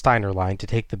charge with a Steiner line to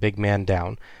take the big man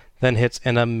down, then hits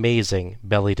an amazing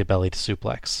belly-to-belly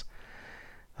suplex.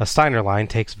 A Steiner line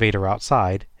takes Vader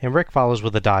outside, and Rick follows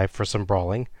with a dive for some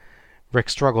brawling. Rick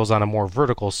struggles on a more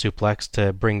vertical suplex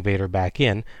to bring Vader back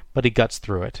in, but he guts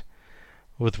through it.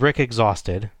 With Rick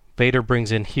exhausted, Vader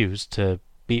brings in Hughes to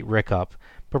beat Rick up,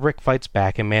 but Rick fights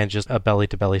back and manages a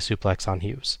belly-to-belly suplex on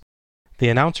Hughes. The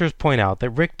announcers point out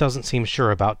that Rick doesn't seem sure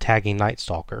about tagging Night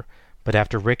Stalker, but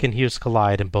after Rick and Hughes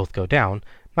collide and both go down,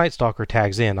 Night Stalker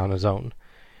tags in on his own.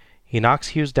 He knocks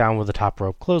Hughes down with a top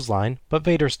rope clothesline, but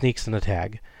Vader sneaks in a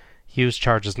tag. Hughes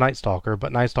charges Night Stalker,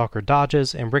 but Night Stalker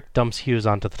dodges, and Rick dumps Hughes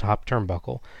onto the top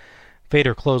turnbuckle.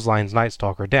 Vader clotheslines Night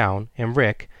Stalker down, and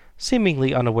Rick,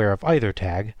 seemingly unaware of either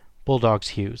tag, bulldogs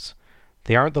Hughes.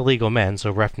 They aren't the legal men,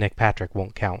 so ref Nick Patrick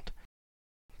won't count.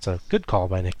 It's a good call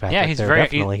by Nick Patrick. Yeah, he's there, very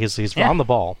definitely. He's on the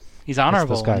ball. He's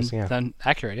honorable guys, and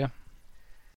accurate, yeah.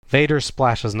 Vader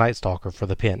splashes Night Stalker for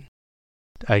the pin.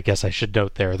 I guess I should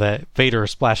note there that Vader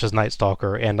splashes Night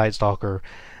Stalker, and Night Stalker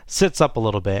sits up a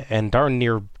little bit and darn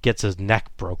near gets his neck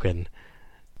broken.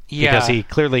 Yeah. Because he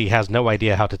clearly has no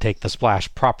idea how to take the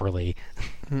splash properly.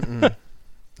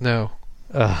 No.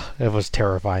 It was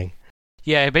terrifying.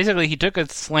 Yeah, basically he took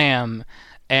a slam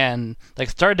and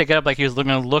started to get up like he was going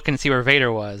to look and see where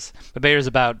Vader was. But Vader's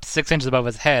about 6 inches above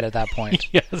his head at that point.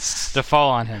 Yes. To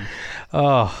fall on him.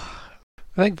 Oh.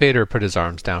 I think Vader put his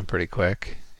arms down pretty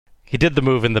quick. He did the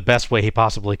move in the best way he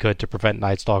possibly could to prevent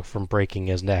Night Stalker from breaking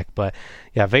his neck. But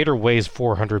yeah, Vader weighs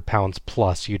 400 pounds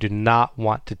plus. You do not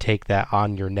want to take that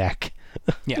on your neck.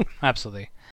 Yeah, absolutely.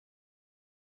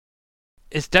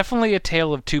 It's definitely a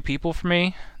tale of two people for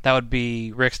me. That would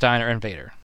be Rick Steiner and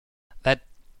Vader. That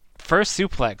first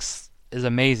suplex is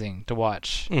amazing to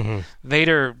watch. Mm-hmm.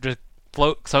 Vader just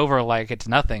floats over like it's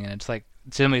nothing, and it's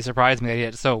genuinely surprised me that he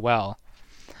did it so well.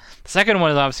 The second one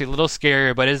is obviously a little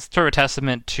scarier, but is sort of a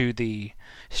testament to the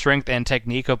strength and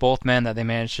technique of both men that they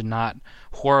managed to not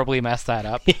horribly mess that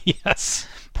up. Yes.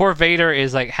 Poor Vader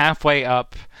is halfway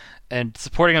up and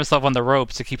supporting himself on the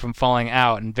ropes to keep from falling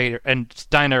out, and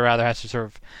Steiner rather has to sort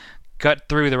of gut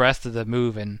through the rest of the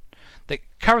move, and they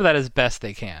cover that as best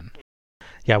they can.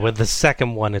 Yeah, with the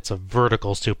second one, it's a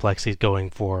vertical suplex he's going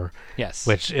for. Yes.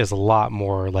 Which is a lot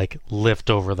more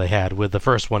lift over the head. With the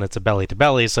first one, it's a belly to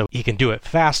belly, so he can do it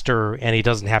faster, and he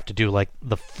doesn't have to do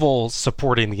the full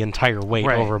supporting the entire weight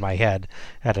over my head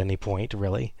at any point,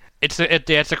 really. It's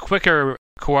a quicker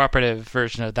cooperative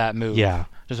version of that move. Yeah.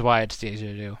 Which is why it's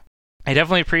easier to do. I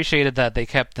definitely appreciated that they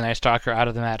kept the Night Stalker out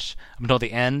of the match until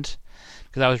the end,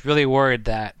 because I was really worried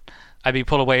that I'd be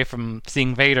pulled away from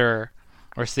seeing Vader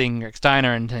or seeing Rick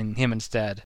Steiner and him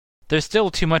instead. There's still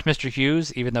too much Mr.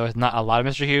 Hughes, even though it's not a lot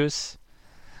of Mr. Hughes.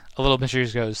 A little Mr.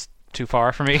 Hughes goes too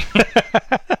far for me.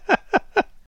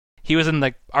 He was in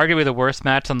arguably the worst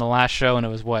match on the last show, and it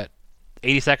was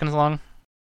 80 seconds long?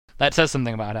 That says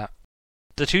something about it.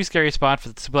 The two scary spots for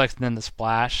the suplex and then the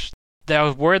splash. I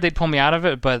was worried they'd pull me out of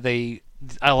it, but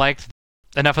I liked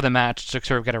enough of the match to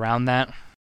sort of get around that.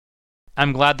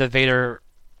 I'm glad that Vader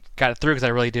got it through, because I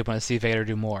really did want to see Vader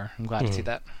do more. I'm glad to see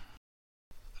that.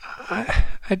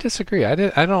 I disagree. I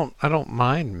don't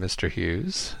mind Mr.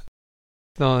 Hughes.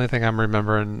 The only thing I'm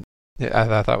remembering,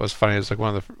 I thought was funny, was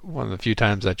one of the few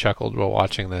times I chuckled while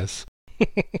watching this.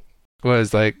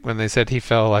 Was when they said he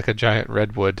fell like a giant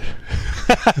redwood.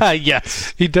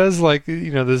 Yes. He does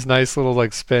this nice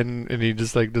little spin, and he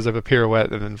just does a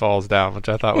pirouette and then falls down, which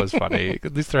I thought was funny.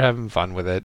 At least they're having fun with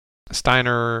it.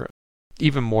 Steiner,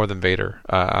 even more than Vader.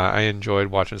 I enjoyed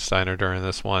watching Steiner during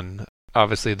this one.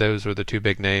 Obviously, those were the two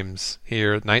big names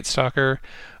here. Night Stalker,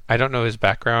 I don't know his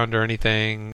background or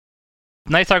anything.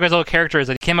 Night Stalker's little character is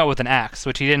that he came out with an axe,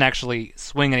 which he didn't actually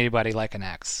swing anybody like an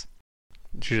axe.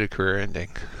 It's usually career ending.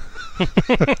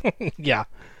 Yeah.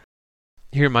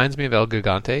 He reminds me of El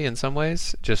Gigante in some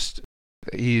ways. Just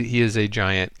he is a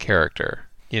giant character.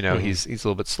 He's a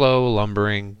little bit slow,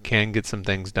 lumbering, can get some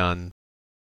things done.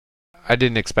 I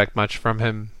didn't expect much from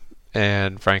him,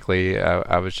 and frankly,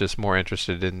 I was just more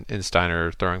interested in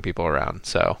Steiner throwing people around.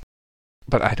 So,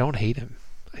 but I don't hate him.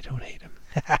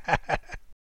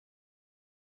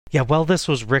 Yeah, well, this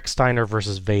was Rick Steiner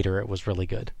versus Vader. It was really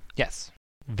good. Yes.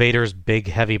 Vader's big,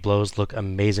 heavy blows look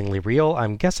amazingly real.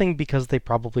 I'm guessing because they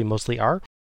probably mostly are.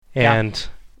 And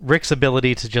Rick's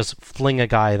ability to just fling a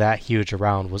guy that huge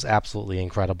around was absolutely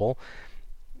incredible.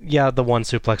 Yeah, the one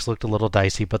suplex looked a little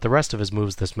dicey, but the rest of his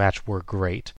moves this match were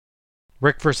great.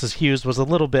 Rick versus Hughes was a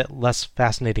little bit less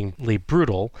fascinatingly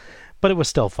brutal, but it was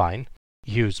still fine.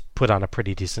 Hughes put on a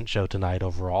pretty decent show tonight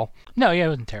overall. No, yeah, it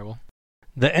wasn't terrible.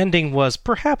 The ending was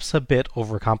perhaps a bit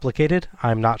overcomplicated.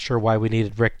 I'm not sure why we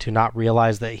needed Rick to not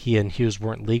realize that he and Hughes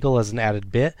weren't legal as an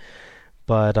added bit,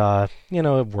 but,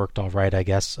 it worked all right, I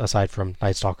guess, aside from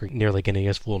Night Stalker nearly getting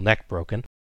his full neck broken.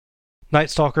 Night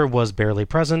Stalker was barely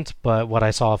present, but what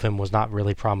I saw of him was not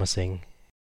really promising.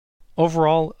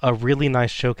 Overall, a really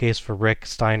nice showcase for Rick,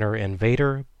 Steiner, and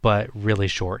Vader, but really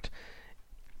short.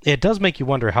 It does make you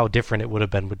wonder how different it would have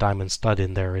been with Diamond Stud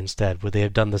in there instead. Would they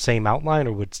have done the same outline,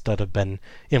 or would Stud have been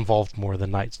involved more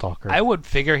than Night Stalker? I would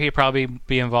figure he'd probably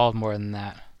be involved more than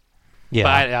that. Yeah.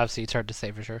 But obviously, it's hard to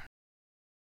say for sure.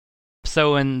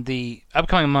 So in the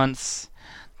upcoming months,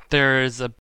 there's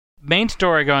a main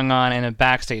story going on and a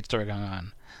backstage story going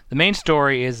on. The main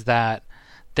story is that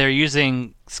they're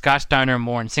using Scott Steiner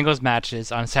more in singles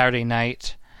matches on Saturday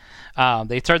night.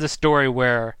 They started the story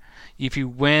where if you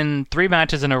win 3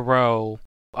 matches in a row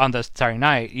on the Saturday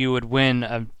night, you would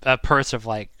win a purse of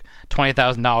like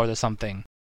 $20,000 or something.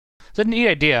 It's a neat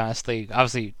idea, honestly.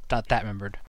 Obviously, not that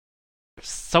remembered.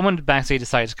 Someone backstage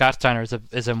decides Scott Steiner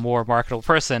is a more marketable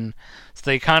person, so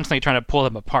they constantly trying to pull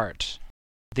them apart.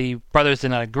 The brothers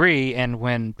did not agree, and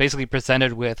when basically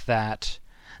presented with that,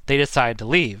 they decided to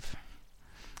leave.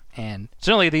 And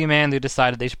generally, the man who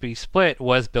decided they should be split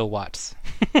was Bill Watts.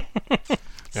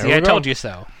 See, I told you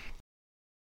so.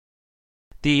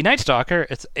 The Night Stalker,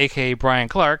 a.k.a. Brian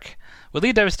Clark, would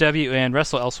leave WCW and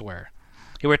wrestle elsewhere.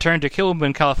 He returned to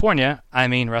Kilburn, California,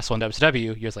 wrestle in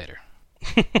WCW years later.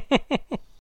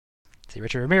 It's a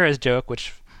Richard Ramirez joke,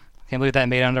 which I can't believe that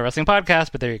made it on the wrestling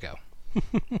podcast, but there you go.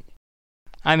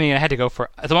 I had to go for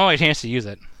it. It's the only chance to use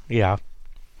it. Yeah.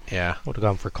 Yeah. Would have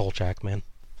gone for Kolchak, man.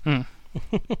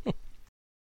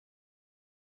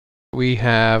 We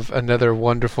have another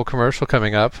wonderful commercial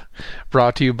coming up,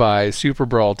 brought to you by Super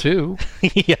Brawl 2.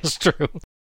 Yes, true.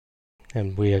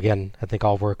 And we, again, I think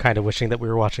all were kind of wishing that we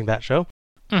were watching that show.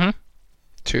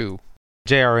 2.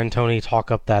 JR and Tony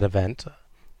talk up that event.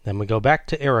 Then we go back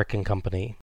to Eric and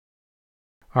company.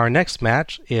 Our next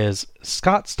match is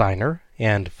Scott Steiner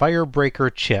and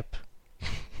Firebreaker Chip.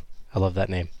 I love that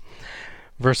name.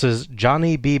 Versus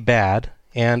Johnny B. Bad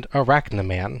and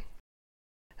Arachnaman.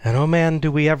 And oh man,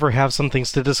 do we ever have some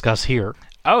things to discuss here.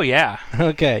 Oh yeah.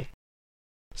 Okay.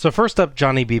 So first up,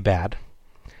 Johnny B. Bad.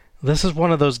 This is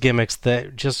one of those gimmicks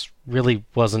that just really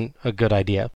wasn't a good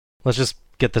idea. Let's just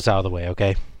get this out of the way,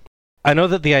 okay? I know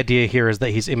that the idea here is that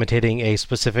he's imitating a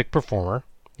specific performer,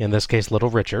 in this case Little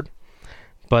Richard,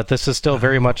 but this is still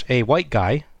very much a white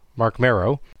guy, Mark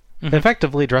Marrow,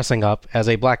 effectively dressing up as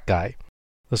a black guy.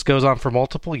 This goes on for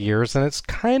multiple years, and it's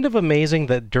kind of amazing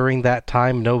that during that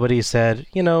time nobody said,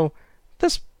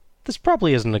 this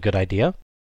probably isn't a good idea.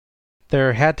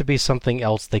 There had to be something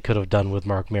else they could have done with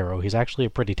Mark Marrow. He's actually a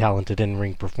pretty talented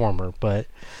in-ring performer, but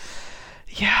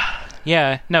yeah.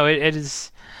 Yeah, no, it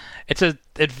is.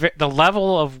 The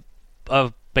level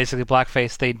of basically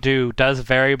blackface they do does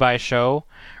vary by show.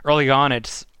 Early on,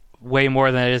 it's way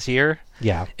more than it is here.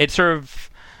 Yeah. It sort of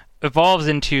evolves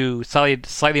into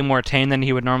slightly more tame than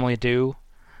he would normally do.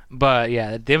 But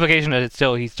yeah, the implication is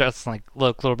still he's just like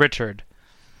Little Richard,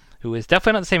 who is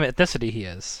definitely not the same ethnicity he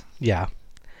is. Yeah.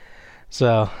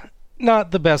 So,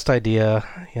 not the best idea.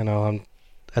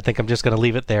 I think I'm just going to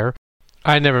leave it there.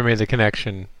 I never made the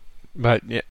connection, but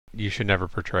you should never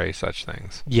portray such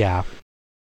things. Yeah.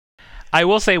 I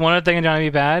will say one other thing in Johnny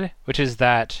B. Bad, which is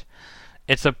that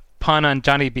it's a pun on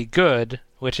Johnny B. Good,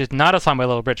 which is not a song by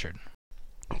Little Richard.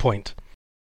 Point.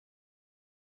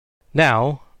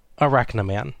 Now,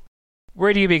 Arachnaman.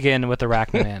 Where do you begin with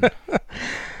Arachnaman?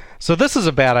 So this is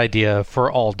a bad idea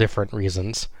for all different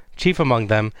reasons. Chief among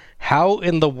them, how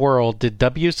in the world did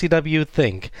WCW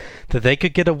think that they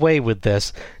could get away with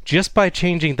this just by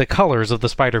changing the colors of the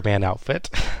Spider-Man outfit?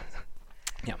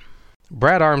 Yeah.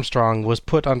 Brad Armstrong was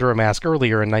put under a mask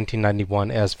earlier in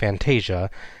 1991 as Fantasia.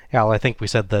 Al, I think we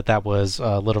said that was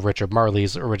Little Richard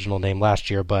Marley's original name last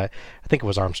year, but I think it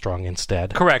was Armstrong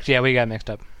instead. Correct, yeah, we got mixed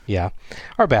up. Yeah.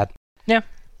 Our bad. Yeah.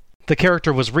 The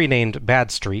character was renamed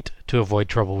Bad Street to avoid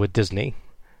trouble with Disney.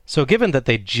 So given that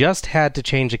they just had to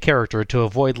change a character to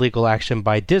avoid legal action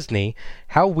by Disney,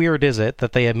 how weird is it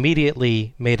that they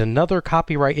immediately made another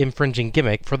copyright infringing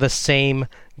gimmick for the same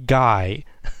guy?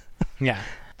 Yeah.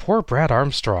 Poor Brad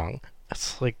Armstrong.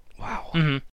 It's like, wow.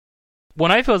 Mm-hmm.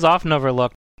 One I feel is often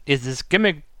overlooked is this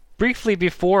gimmick briefly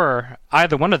before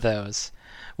either one of those,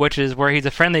 which is where he's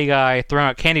a friendly guy throwing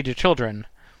out candy to children,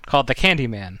 called the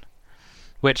Candyman,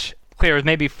 which clear was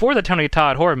maybe for the Tony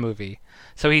Todd horror movie.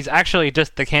 So he's actually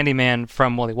just the Candyman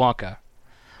from Willy Wonka.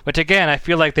 Which, again, I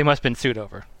feel like they must have been sued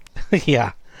over.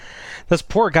 Yeah. This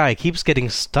poor guy keeps getting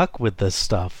stuck with this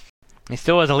stuff. He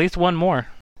still has at least one more.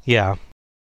 Yeah.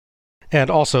 And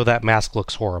also, that mask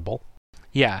looks horrible.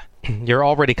 Yeah. You're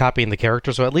already copying the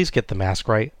character, so at least get the mask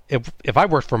right. If I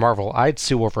worked for Marvel, I'd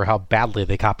sue over how badly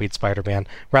they copied Spider-Man,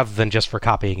 rather than just for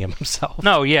copying him himself.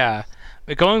 No, yeah.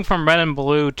 But going from red and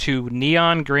blue to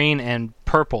neon green and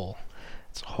purple.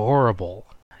 It's horrible.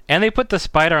 And they put the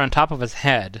spider on top of his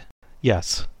head.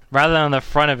 Yes. Rather than on the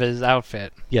front of his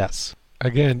outfit. Yes.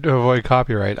 Again, to avoid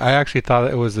copyright, I actually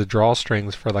thought it was the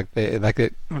drawstrings for I think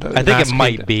it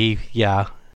might be, yeah.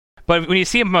 But when you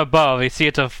see him from above, you see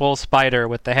it's a full spider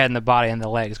with the head and the body and the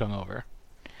legs going over.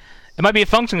 It might be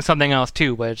functioning something else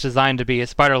too, but it's designed to be a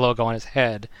spider logo on his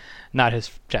head, not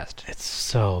his chest. It's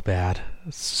so bad.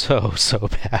 So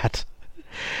bad.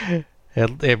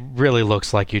 It really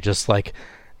looks like you just, like,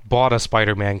 bought a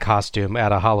Spider-Man costume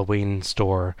at a Halloween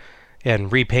store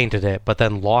and repainted it, but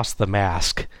then lost the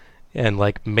mask and,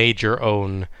 like, made your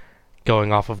own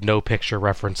going off of no picture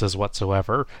references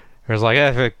whatsoever. It was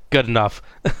like, good enough.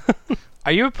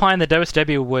 Are you implying that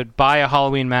WCW would buy a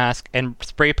Halloween mask and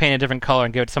spray paint a different color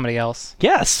and give it to somebody else?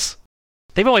 Yes!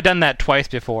 They've only done that twice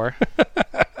before.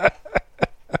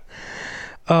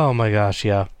 Oh my gosh,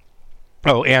 yeah.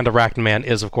 Oh, and Arachnoman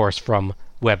is, of course, from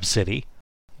Web City.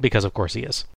 Because, of course, he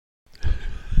is.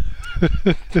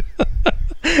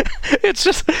 It's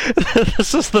just...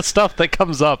 this is the stuff that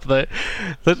comes up that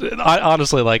I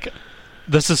honestly, like...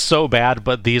 This is so bad,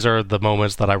 but these are the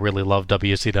moments that I really love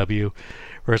WCW.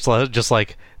 Where it's just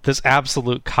like this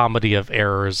absolute comedy of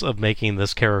errors of making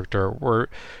this character where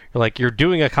you're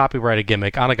doing a copyrighted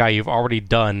gimmick on a guy you've already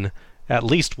done at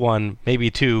least one,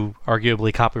 maybe two,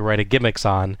 arguably copyrighted gimmicks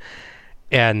on,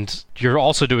 and you're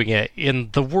also doing it in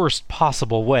the worst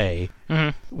possible way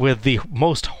with the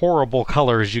most horrible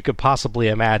colors you could possibly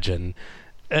imagine.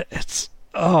 It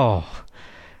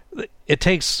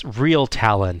takes real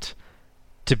talent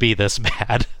to be this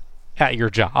bad at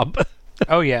your job.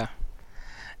 Oh, yeah.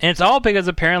 And it's all because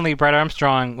apparently Brad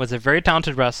Armstrong was a very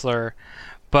talented wrestler,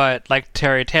 but like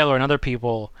Terry Taylor and other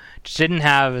people, just didn't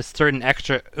have a certain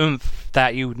extra oomph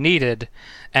that you needed,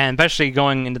 and especially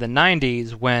going into the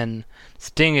 90s when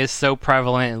Sting is so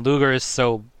prevalent and Luger is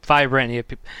so vibrant, you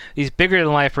have these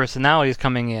bigger-than-life personalities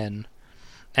coming in,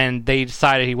 and they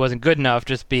decided he wasn't good enough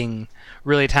just being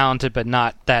really talented but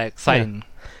not that exciting. Yeah.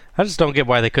 I just don't get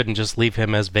why they couldn't just leave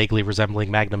him as vaguely resembling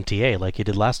Magnum TA like he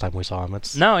did last time we saw him.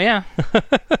 No, yeah.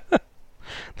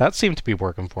 That seemed to be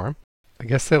working for him. I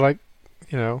guess they like,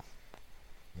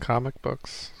 comic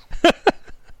books.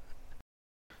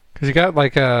 Because you got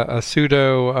like a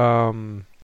pseudo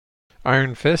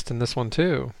Iron Fist in this one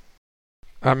too.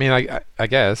 I mean, I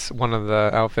guess one of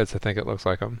the outfits, I think it looks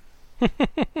like him.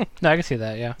 No, I can see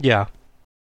that, yeah. Yeah.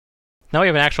 Now we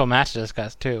have an actual match to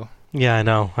discuss too. Yeah, I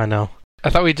know. I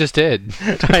thought we just did.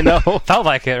 I know. Felt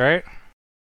like it, right?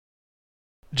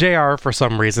 JR, for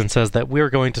some reason, says that we're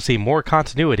going to see more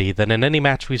continuity than in any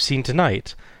match we've seen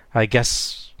tonight. I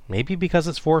guess maybe because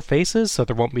it's four faces, so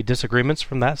there won't be disagreements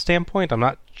from that standpoint? I'm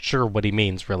not sure what he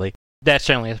means, really. That's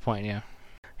generally his point, yeah.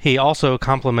 He also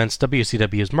compliments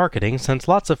WCW's marketing, since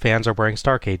lots of fans are wearing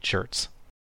Starrcade shirts.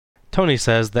 Tony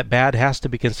says that Bad has to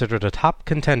be considered a top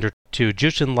contender to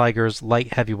Jushin Liger's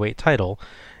light heavyweight title,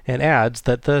 and adds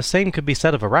that the same could be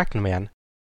said of Arachnoman.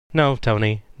 No,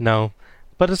 Tony, no.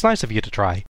 But it's nice of you to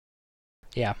try.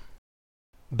 Yeah.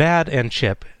 Bad and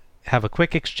Chip have a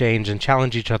quick exchange and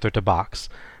challenge each other to box,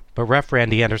 but ref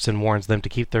Randy Anderson warns them to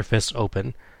keep their fists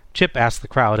open. Chip asks the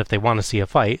crowd if they want to see a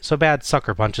fight, so Bad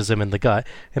sucker punches him in the gut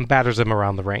and batters him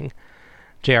around the ring.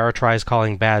 JR tries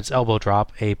calling Bad's elbow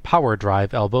drop a power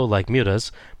drive elbow like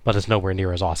Muta's, but it's nowhere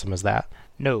near as awesome as that.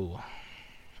 No.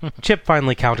 Chip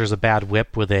finally counters a Bad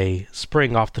whip with a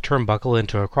spring off the turnbuckle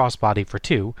into a crossbody for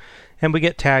 2, and we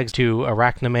get tags to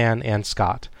Arachnoman and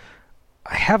Scott.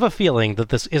 I have a feeling that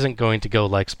this isn't going to go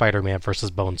like Spider-Man vs.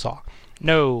 Bonesaw.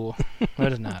 No,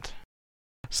 it is not.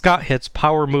 Scott hits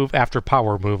power move after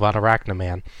power move on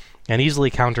Arachnoman, and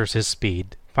easily counters his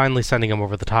speed, finally sending him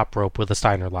over the top rope with a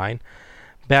Steiner line.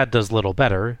 Bad does little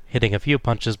better, hitting a few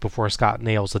punches before Scott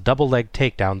nails a double-leg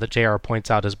takedown that JR points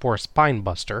out as more spine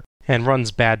buster, and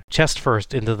runs Bad chest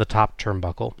first into the top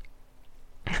turnbuckle.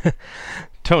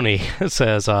 Tony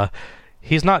says,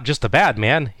 he's not just a bad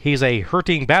man, he's a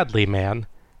hurting badly man.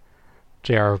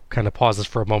 JR kind of pauses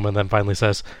for a moment, then finally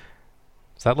says,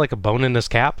 is that like a bone in his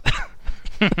cap?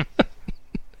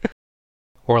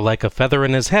 Or like a feather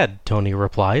in his head, Tony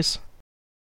replies.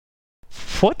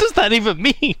 What does that even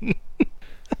mean?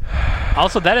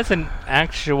 Also, that is an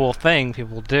actual thing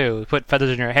people do. Put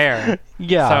feathers in your hair.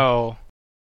 Yeah. So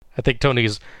I think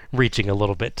Tony's reaching a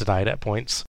little bit tonight at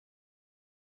points.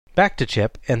 Back to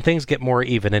Chip, and things get more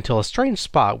even until a strange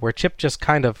spot where Chip just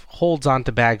kind of holds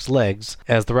onto Bag's legs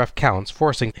as the ref counts,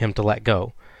 forcing him to let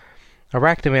go.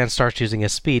 Arachnoman starts using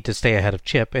his speed to stay ahead of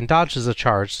Chip and dodges a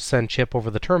charge to send Chip over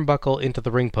the turnbuckle into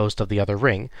the ring post of the other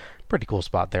ring. Pretty cool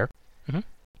spot there. Mm-hmm.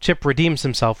 Chip redeems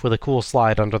himself with a cool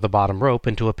slide under the bottom rope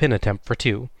into a pin attempt for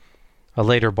 2. A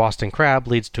later Boston Crab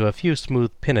leads to a few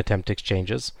smooth pin attempt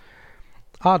exchanges.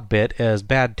 Odd bit as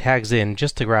Bad tags in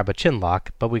just to grab a chin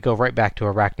lock, but we go right back to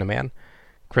Arachnoman.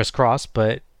 crisscross,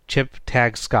 but Chip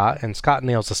tags Scott, and Scott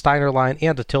nails a Steiner line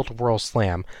and a tilt-a-whirl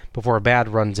slam before Bad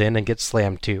runs in and gets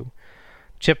slammed too.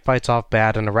 Chip fights off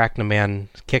Bad, and Arachnoman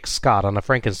kicks Scott on a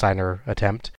Frankensteiner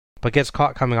attempt, but gets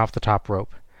caught coming off the top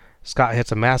rope. Scott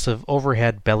hits a massive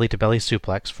overhead belly-to-belly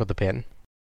suplex for the pin.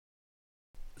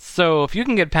 So if you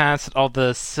can get past all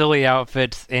the silly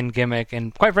outfits and gimmick,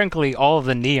 and quite frankly, all of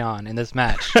the neon in this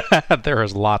match. There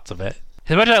is lots of it.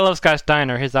 As much as I love Scott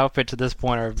Steiner, his outfits to this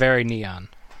point are very neon.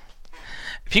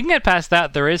 If you can get past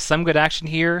that, there is some good action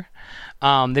here.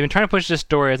 They've been trying to push this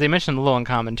story, as they mentioned a little in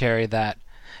commentary, that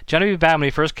Johnny B. Bad, when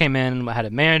he first came in, had a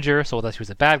manager, so that he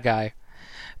was a bad guy.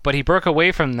 But he broke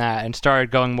away from that and started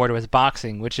going more to his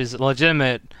boxing, which is a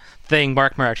legitimate thing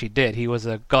Mark Murray actually did. He was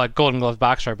a Golden Glove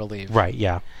boxer, I believe. Right,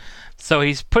 yeah. So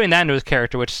he's putting that into his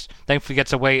character, which thankfully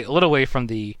gets away a little away from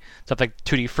the stuff like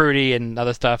Tutti Frutti and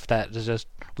other stuff that is just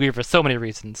weird for so many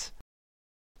reasons.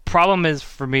 Problem is,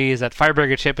 for me, is that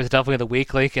Firebreaker Chip is definitely the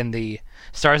weak link in the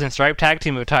Stars and Stripe tag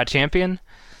team with Todd Champion.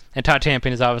 And Todd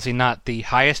Champion is obviously not the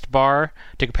highest bar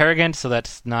to compare against, so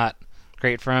that's not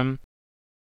great for him.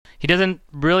 He doesn't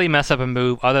really mess up a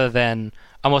move other than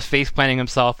almost face-planting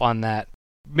himself on that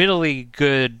middly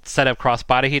good setup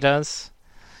crossbody he does.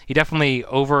 He definitely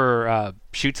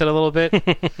shoots it a little bit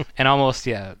and almost,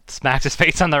 smacks his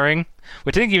face on the ring,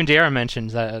 which I think even JR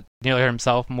mentions that nearly hurt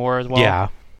himself more as well. Yeah.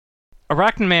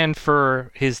 Arachnoman,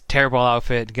 for his terrible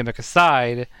outfit gimmick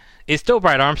aside, is still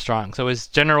Brad Armstrong, so his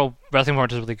general wrestling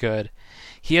performance is really good.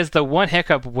 He has the one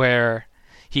hiccup where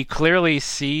he clearly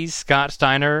sees Scott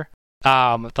Steiner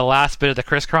the last bit of the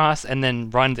crisscross and then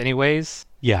runs anyways.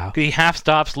 Yeah. He half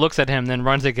stops, looks at him, then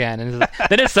runs again, and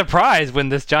then is surprised when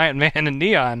this giant man in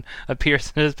neon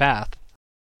appears in his path.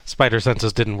 Spider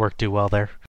senses didn't work too well there.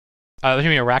 You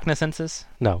mean arachnosenses?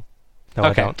 No, okay.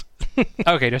 I don't.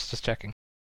 Okay, just checking.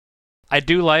 I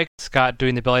do like Scott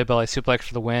doing the belly suplex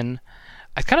for the win.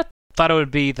 I kind of thought it would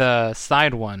be the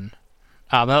side one.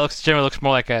 That generally looks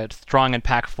more like a strong,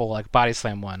 impactful, like body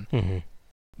slam one. Mm-hmm.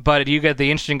 But you get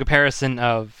the interesting comparison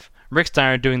of Rick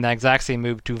Steiner doing that exact same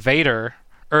move to Vader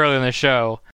early in the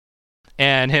show,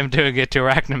 and him doing it to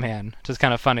Arachnoman, which is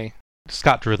kind of funny.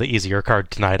 Scott drew the easier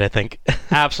card tonight, I think.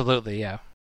 Absolutely, yeah.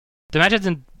 The match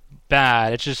isn't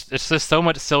bad. It's just so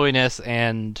much silliness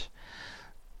and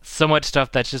so much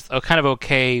stuff that's just kind of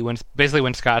okay when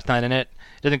Scott's not in it.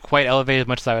 It doesn't quite elevate as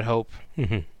much as I would hope.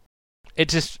 Mm-hmm.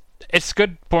 It's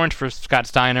good performance for Scott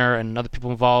Steiner and other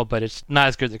people involved, but it's not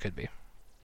as good as it could be.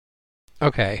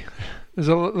 Okay. There's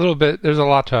a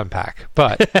lot to unpack,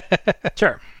 but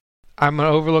Sure. I'm going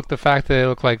to overlook the fact that they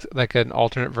look like an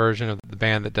alternate version of the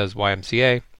band that does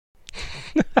YMCA.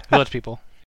 Village People.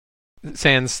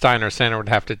 Sans Steiner. Steiner would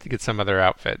have to get some other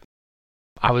outfit.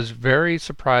 I was very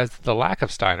surprised at the lack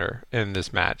of Steiner in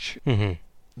this match. Mm-hmm.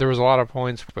 There was a lot of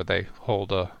points where they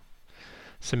hold a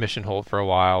submission hold for a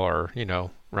while or,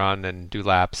 run and do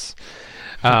laps.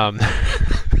 Gotta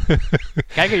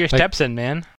get your steps in,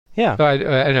 man. Yeah. So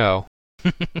I know.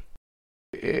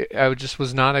 I just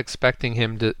was not expecting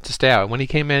him to stay out. When he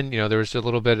came in, there was a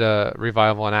little bit of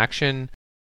revival in action.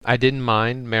 I didn't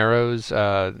mind Marrow's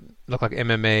looked like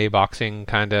MMA boxing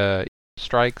kind of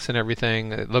strikes and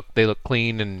everything. They looked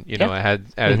clean and it had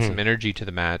added some energy to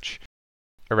the match.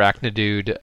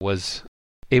 Arachnodude was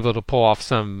able to pull off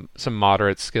some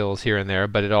moderate skills here and there,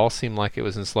 but it all seemed like it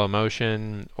was in slow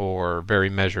motion or very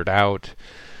measured out,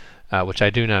 which I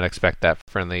do not expect that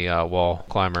friendly wall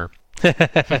climber.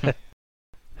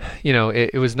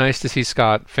 It was nice to see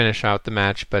Scott finish out the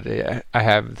match, but I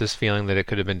have this feeling that it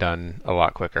could have been done a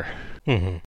lot quicker.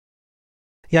 Mm-hmm.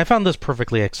 Yeah, I found this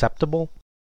perfectly acceptable,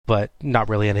 but not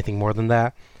really anything more than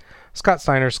that. Scott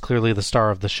Steiner's clearly the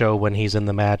star of the show when he's in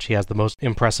the match. He has the most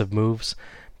impressive moves,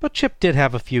 but Chip did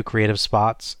have a few creative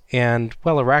spots, and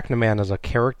while Arachnoman as a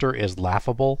character is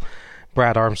laughable,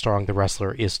 Brad Armstrong, the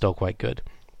wrestler, is still quite good.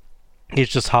 He's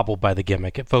just hobbled by the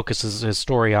gimmick. It focuses his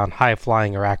story on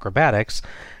high-flying or acrobatics,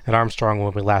 and Armstrong,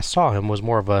 when we last saw him, was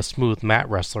more of a smooth mat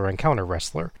wrestler and counter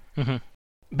wrestler. Mm-hmm.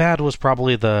 Bad was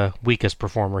probably the weakest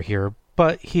performer here,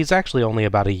 but he's actually only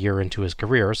about a year into his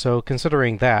career, so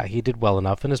considering that, he did well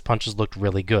enough, and his punches looked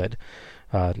really good.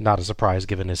 Not a surprise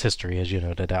given his history, as you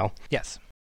noted, Al. Yes.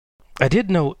 I did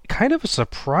note kind of a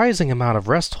surprising amount of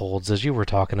rest holds, as you were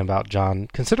talking about, John.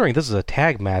 Considering this is a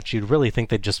tag match, you'd really think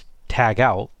they'd just tag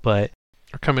out, but...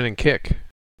 Or come in and kick.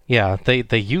 Yeah,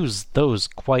 they use those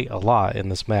quite a lot in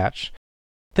this match.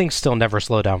 Things still never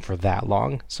slow down for that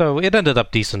long, so it ended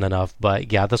up decent enough,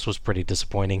 but yeah, this was pretty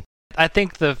disappointing. I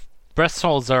think the rest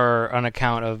holds are on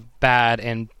account of Bad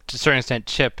and, to a certain extent,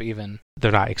 Chip, even.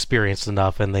 They're not experienced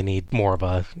enough, and they need more of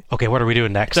a, okay, what are we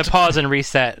doing next? To pause and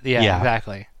reset, yeah,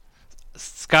 exactly.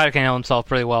 Scott can handle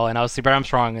himself really well, and obviously Brad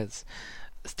Armstrong, his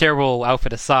terrible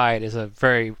outfit aside, is a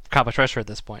very accomplished wrestler at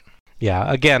this point.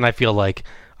 Yeah, again, I feel like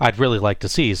I'd really like to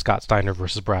see Scott Steiner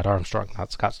versus Brad Armstrong,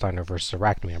 not Scott Steiner versus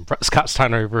Arachnoman, Scott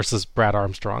Steiner versus Brad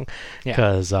Armstrong,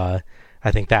 because I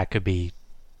think that could be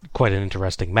quite an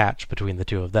interesting match between the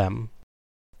two of them.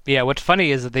 Yeah, what's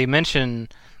funny is that they mention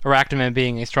Arachnoman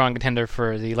being a strong contender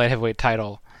for the light heavyweight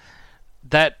title.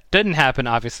 That didn't happen,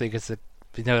 obviously, because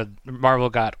Marvel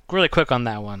got really quick on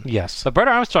that one. Yes. But Brad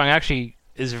Armstrong actually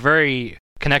is very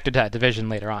connected to that division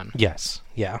later on. Yes,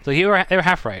 yeah. So they were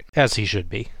half right. As he should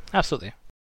be. Absolutely.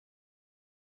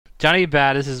 Johnny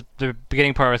Bad, this is the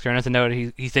beginning part of his career, and as a note,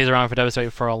 he stays around for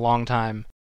WWE for a long time.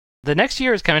 The next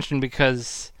year is kind of interesting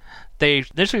because they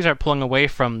initially start pulling away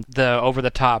from the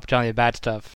over-the-top Johnny Bad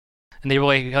stuff, and they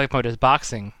really promote his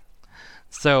boxing.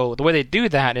 So the way they do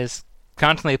that is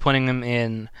constantly putting him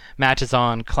in matches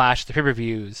on Clash, the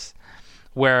pay-per-views,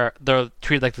 where they're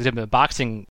treated like legitimate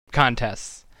boxing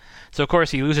contests. So, of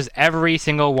course, he loses every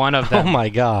single one of them. Oh my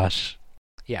gosh.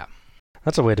 Yeah.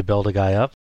 That's a way to build a guy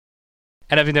up.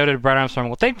 And as you noted, Brad Armstrong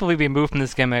will thankfully be moved from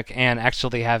this gimmick and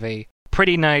actually have a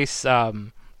pretty nice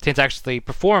chance to actually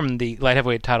perform the light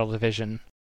heavyweight title division.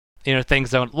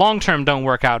 Things long-term don't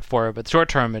work out for it, but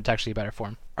short-term it's actually better for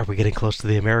him. Are we getting close to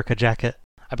the America jacket?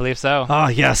 I believe so. Ah,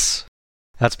 yes.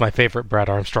 That's my favorite Brad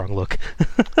Armstrong look.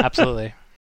 Absolutely.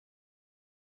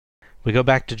 We go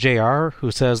back to JR,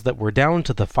 who says that we're down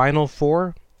to the final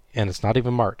 4, and it's not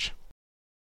even March.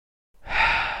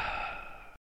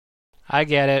 I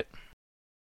get it.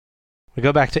 We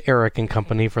go back to Eric and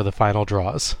company for the final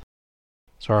draws.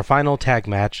 So our final tag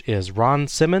match is Ron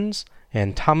Simmons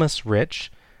and Thomas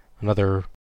Rich, another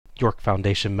York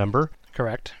Foundation member.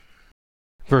 Correct.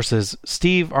 Versus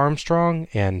Steve Armstrong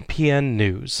and PN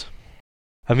News.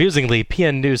 Amusingly,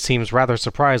 PN News seems rather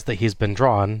surprised that he's been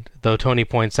drawn, though Tony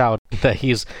points out that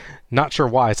he's not sure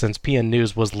why, since PN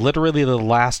News was literally the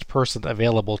last person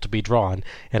available to be drawn,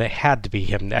 and it had to be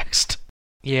him next.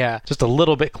 Yeah. Just a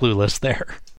little bit clueless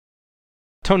there.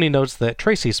 Tony notes that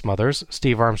Tracy Smothers,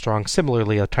 Steve Armstrong's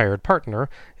similarly attired partner,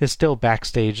 is still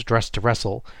backstage dressed to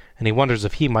wrestle, and he wonders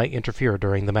if he might interfere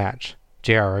during the match.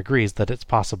 JR agrees that it's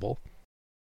possible.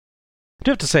 I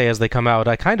do have to say, as they come out,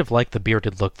 I kind of like the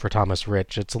bearded look for Thomas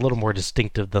Rich. It's a little more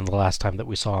distinctive than the last time that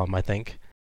we saw him, I think.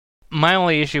 My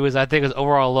only issue is I think his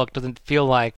overall look doesn't feel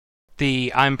like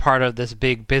the I'm part of this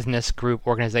big business group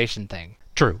organization thing.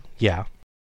 True, yeah.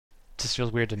 It just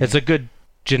feels weird to me. It's a good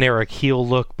generic heel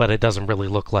look, but it doesn't really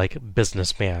look like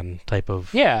businessman type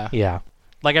of... Yeah. Yeah.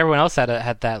 Like everyone else had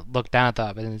that look down at the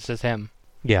top, and it's just him.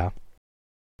 Yeah.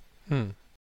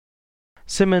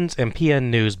 Simmons and PN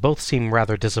News both seem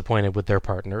rather disappointed with their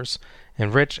partners,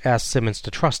 and Rich asks Simmons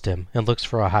to trust him and looks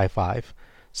for a high five.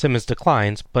 Simmons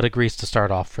declines, but agrees to start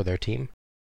off for their team.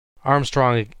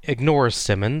 Armstrong ignores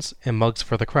Simmons and mugs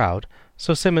for the crowd,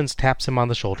 so Simmons taps him on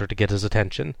the shoulder to get his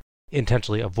attention,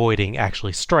 intentionally avoiding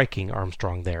actually striking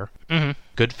Armstrong there. Mm-hmm.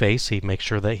 Good face, he makes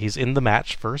sure that he's in the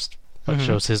match first, but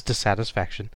shows his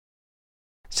dissatisfaction.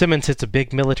 Simmons hits a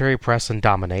big military press and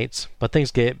dominates, but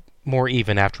things get more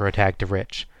even after a tag to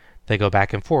Rich. They go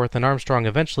back and forth, and Armstrong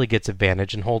eventually gets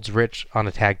advantage and holds Rich on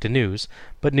a tag to News,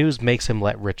 but News makes him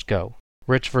let Rich go.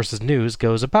 Rich versus News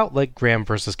goes about like Graham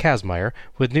versus Kazmaier,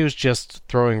 with News just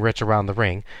throwing Rich around the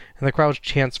ring, and the crowd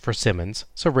chants for Simmons,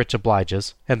 so Rich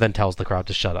obliges, and then tells the crowd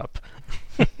to shut up.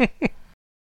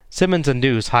 Simmons and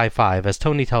News high-five as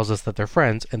Tony tells us that they're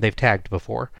friends and they've tagged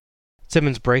before.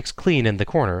 Simmons breaks clean in the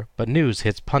corner, but News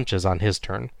hits punches on his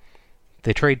turn.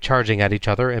 They trade charging at each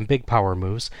other and big power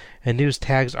moves, and News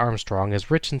tags Armstrong as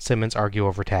Rich and Simmons argue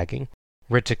over tagging.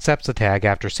 Rich accepts the tag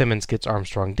after Simmons gets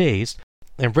Armstrong dazed,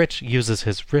 and Rich uses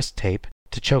his wrist tape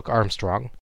to choke Armstrong.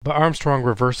 But Armstrong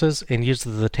reverses and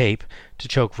uses the tape to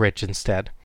choke Rich instead.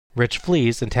 Rich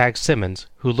flees and tags Simmons,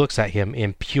 who looks at him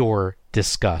in pure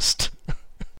disgust.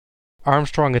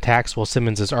 Armstrong attacks while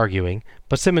Simmons is arguing,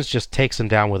 but Simmons just takes him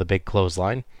down with a big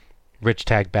clothesline. Rich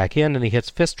tagged back in, and he hits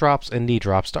fist drops and knee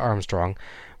drops to Armstrong,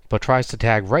 but tries to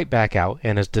tag right back out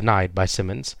and is denied by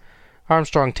Simmons.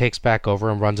 Armstrong takes back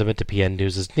over and runs him into PN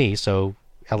News' knee, so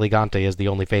Elegante is the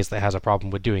only face that has a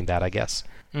problem with doing that, I guess.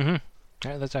 Yeah,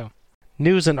 that's how.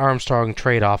 News and Armstrong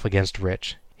trade off against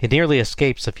Rich. He nearly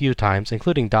escapes a few times,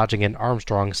 including dodging an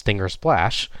Armstrong Stinger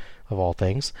Splash, of all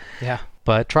things. Yeah.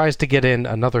 But tries to get in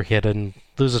another hit and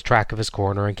loses track of his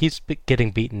corner and keeps getting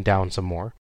beaten down some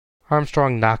more.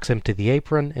 Armstrong knocks him to the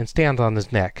apron and stands on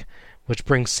his neck, which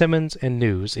brings Simmons and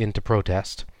News into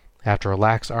protest. After a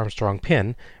lax Armstrong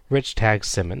pin, Rich tags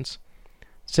Simmons.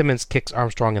 Simmons kicks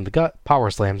Armstrong in the gut, power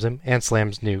slams him, and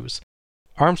slams News.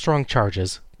 Armstrong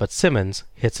charges, but Simmons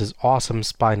hits his awesome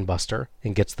spine buster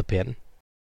and gets the pin.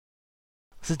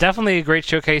 This is definitely a great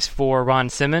showcase for Ron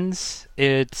Simmons.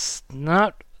 It's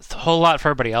not a whole lot for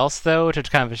everybody else, though, which is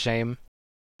kind of a shame.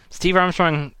 Steve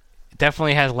Armstrong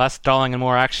definitely has less stalling and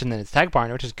more action than his tag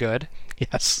partner, which is good.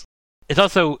 Yes. It's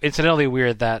also incidentally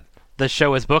weird that the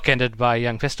show is bookended by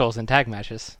Young Pistols in tag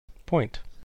matches. Point.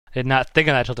 I did not think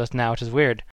of that till just now, which is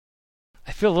weird.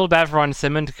 I feel a little bad for Ron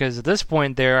Simmons because at this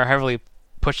point they are heavily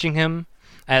pushing him,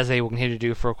 as they will continue to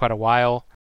do for quite a while.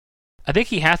 I think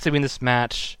he has to be in this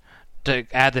match to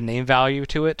add the name value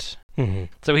to it. Mm-hmm.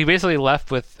 So he basically left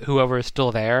with whoever is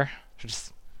still there, which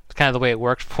is kind of the way it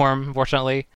worked for him,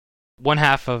 unfortunately. One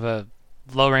half of a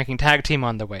low-ranking tag team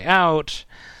on their way out,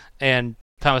 and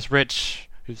Thomas Rich,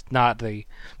 who's not the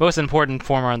most important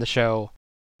performer on the show,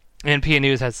 and PA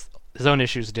News has his own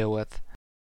issues to deal with.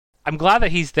 I'm glad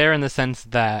that he's there in the sense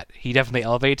that he definitely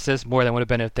elevates this more than would have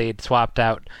been if they'd swapped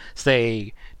out,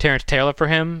 say, Terrence Taylor for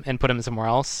him and put him somewhere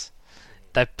else.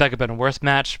 That could have been a worse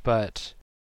match, but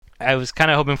I was kind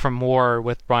of hoping for more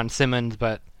with Ron Simmons,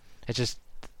 but it's just,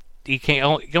 he can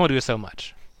only do so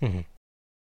much. Mm-hmm.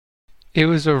 It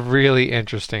was a really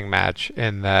interesting match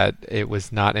in that it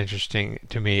was not interesting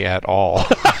to me at all.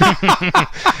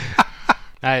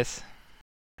 Nice.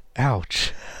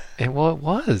 Ouch. And well, it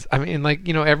was. I mean, like,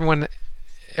 you know, everyone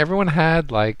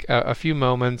had like a few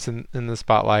moments in the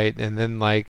spotlight, and then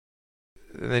like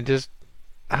they just,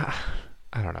 I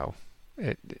don't know.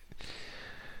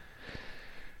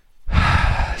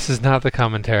 This is not the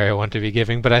commentary I want to be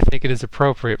giving, but I think it is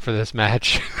appropriate for this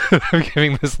match. I'm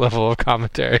giving this level of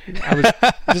commentary. I was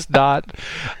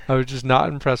just not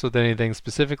impressed with anything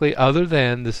specifically, other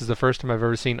than this is the first time I've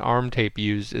ever seen arm tape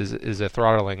used as a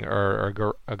throttling or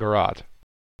a garrote.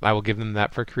 I will give them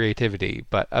that for creativity,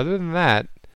 but other than that,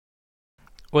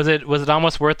 Was it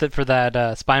almost worth it for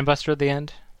that spine buster at the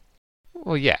end?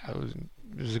 well, yeah, it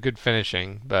was a good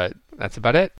finishing, but that's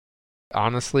about it.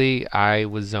 Honestly, I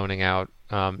was zoning out,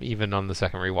 even on the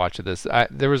second rewatch of this.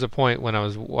 There was a point when I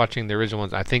was watching the original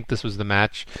ones, I think this was the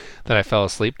match that I fell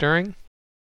asleep during.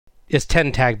 It's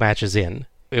 10 tag matches in.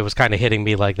 It was kind of hitting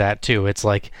me like that, too. It's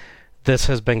like, this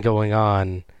has been going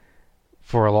on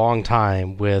for a long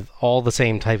time with all the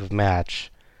same type of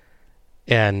match,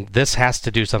 and this has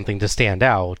to do something to stand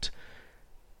out,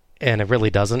 and it really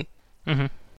doesn't. Mm-hmm.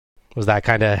 Was that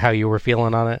kind of how you were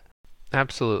feeling on it?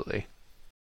 Absolutely.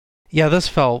 Yeah, this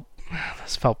felt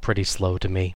pretty slow to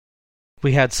me.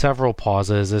 We had several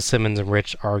pauses as Simmons and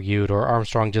Rich argued, or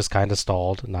Armstrong just kind of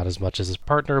stalled, not as much as his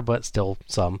partner, but still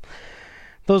some.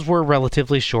 Those were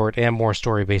relatively short and more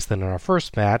story-based than in our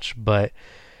first match, but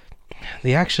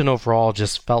the action overall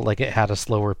just felt like it had a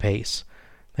slower pace.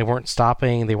 They weren't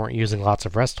stopping, they weren't using lots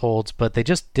of rest holds, but they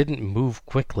just didn't move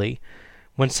quickly.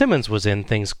 When Simmons was in,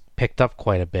 things picked up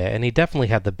quite a bit, and he definitely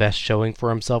had the best showing for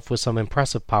himself with some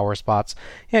impressive power spots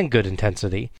and good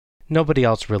intensity. Nobody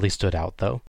else really stood out,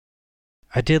 though.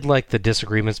 I did like the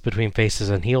disagreements between faces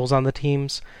and heels on the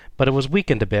teams, but it was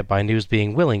weakened a bit by News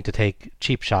being willing to take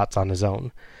cheap shots on his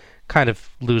own. Kind of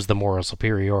lose the moral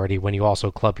superiority when you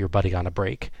also club your buddy on a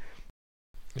break.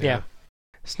 Yeah.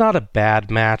 It's not a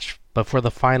bad match, but for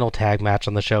the final tag match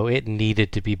on the show, it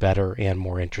needed to be better and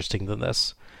more interesting than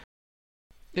this.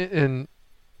 And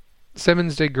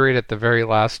Simmons did great at the very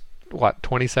last,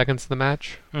 20 seconds of the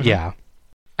match? Mm-hmm. Yeah.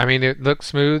 I mean, it looked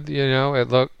smooth, it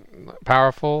looked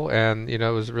powerful, and, it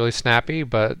was really snappy,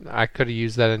 but I could have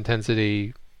used that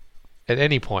intensity at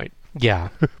any point Yeah.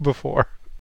 before.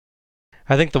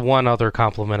 I think the one other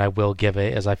compliment I will give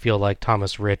it is I feel like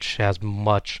Thomas Rich has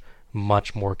much,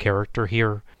 much more character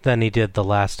here than he did the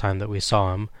last time that we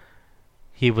saw him.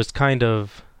 He was kind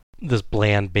of this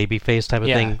bland babyface type of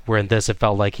thing, where in this it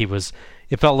felt like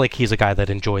he's a guy that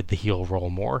enjoyed the heel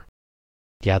role more.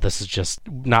 Yeah, this is just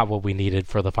not what we needed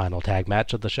for the final tag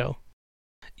match of the show.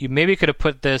 You maybe could have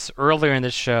put this earlier in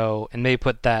the show and maybe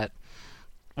put that.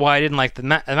 Well, I didn't like the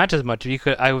match as much.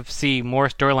 I would see more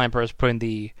storyline purpose putting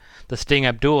the Sting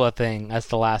Abdullah thing as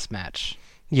the last match.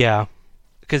 Yeah.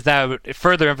 Because that would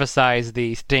further emphasize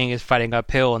the Sting is fighting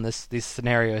uphill in these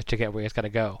scenarios to get where he's got to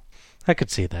go. I could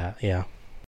see that, yeah.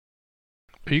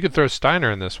 You could throw Steiner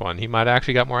in this one. He might have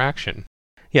actually got more action.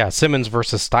 Yeah, Simmons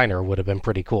versus Steiner would have been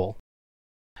pretty cool.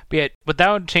 But yet,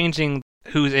 without changing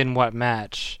who's in what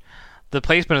match, the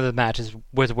placement of the match is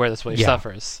where this really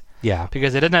suffers. Yeah.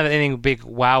 Because it doesn't have any big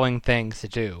wowing things to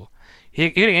do. You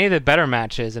get any of the better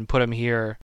matches and put them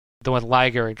here, the one with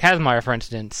Liger and Kazmaier, for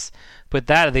instance, put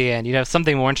that at the end. You'd have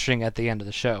something more interesting at the end of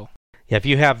the show. Yeah, if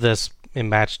you have this in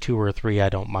match 2 or 3, I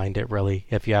don't mind it, really.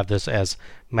 If you have this as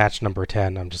match number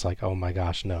 10, I'm just like, oh my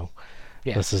gosh, no.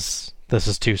 Yeah. This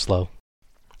is too slow.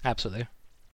 Absolutely.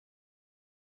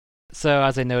 So,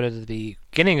 as I noted at the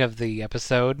beginning of the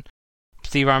episode,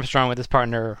 Steve Armstrong with his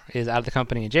partner is out of the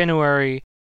company in January.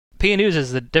 PN News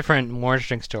is a different, more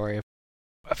interesting story.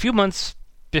 A few months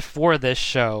before this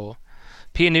show,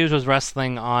 PN News was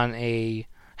wrestling on a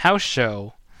house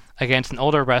show against an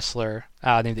older wrestler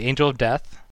named the Angel of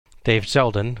Death. Dave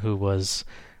Sheldon, who was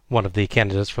one of the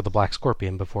candidates for the Black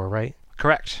Scorpion before, right?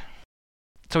 Correct.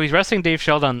 So he's wrestling Dave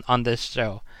Sheldon on this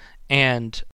show,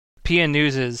 and PN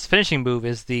News' finishing move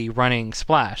is the running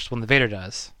splash, when the Vader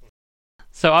does.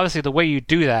 So obviously the way you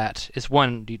do that is,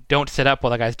 one, you don't sit up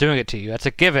while the guy's doing it to you. That's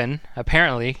a given,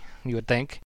 apparently, you would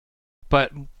think.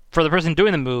 But for the person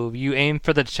doing the move, you aim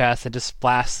for the chest and just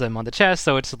blast them on the chest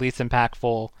so it's at least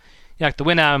impactful. You like to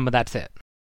win at him, but that's it.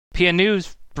 PN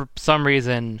News, for some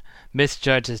reason,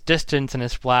 misjudged his distance and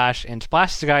his splash and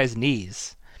splashed the guy's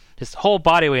knees. His whole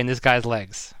body weight in this guy's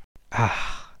legs.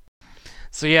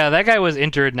 So yeah, that guy was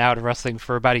injured and out of wrestling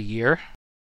for about a year.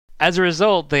 As a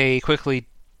result, they quickly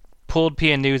pulled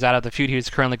PN News out of the feud he was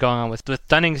currently going on with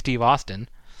stunning Steve Austin.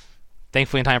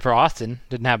 Thankfully in time for Austin.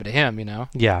 Didn't happen to him, you know.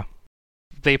 Yeah.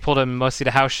 They pulled him mostly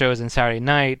to house shows and Saturday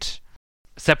night,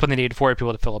 except when they needed 40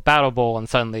 people to fill a Battle Bowl, and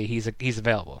suddenly he's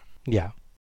available. Yeah.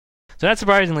 So not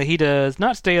surprisingly, he does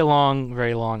not stay along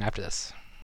very long after this.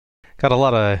 Got a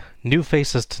lot of new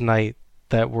faces tonight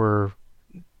that we're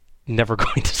never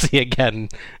going to see again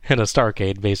in a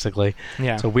Starrcade, basically.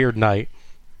 Yeah. It's a weird night.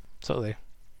 Absolutely.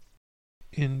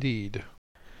 Indeed.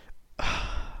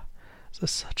 This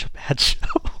is such a bad show.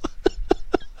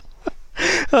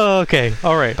 Oh, okay,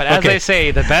 all right. But as they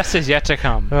say, the best is yet to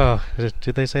come. Oh,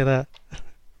 did they say that?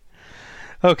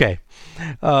 Okay.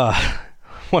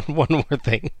 One more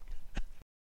thing.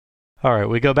 All right,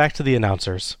 we go back to the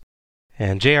announcers.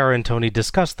 And JR and Tony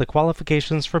discuss the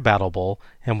qualifications for Battle Bowl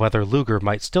and whether Luger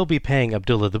might still be paying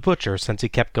Abdullah the Butcher since he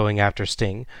kept going after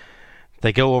Sting.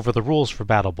 They go over the rules for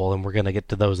Battle Bowl, and we're going to get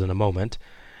to those in a moment.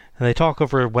 And they talk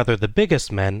over whether the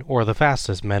biggest men or the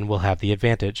fastest men will have the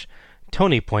advantage.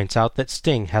 Tony points out that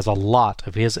Sting has a lot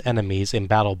of his enemies in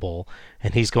Battle Bowl,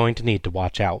 and he's going to need to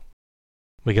watch out.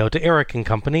 We go to Eric and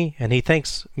company, and he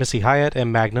thanks Missy Hyatt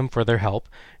and Magnum for their help,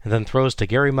 and then throws to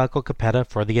Gary Michael Capetta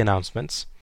for the announcements.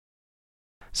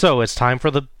 So it's time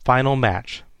for the final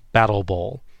match, Battle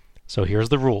Bowl. So here's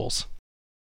the rules.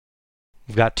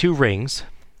 We've got 2 rings.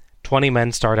 20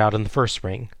 men start out in the first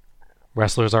ring.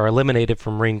 Wrestlers are eliminated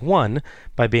from Ring 1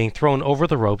 by being thrown over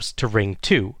the ropes to Ring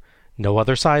 2. No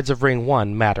other sides of Ring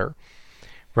 1 matter.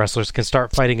 Wrestlers can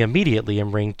start fighting immediately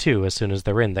in Ring 2 as soon as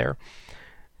they're in there.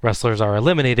 Wrestlers are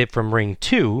eliminated from Ring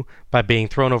 2 by being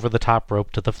thrown over the top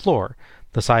rope to the floor.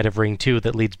 The side of Ring 2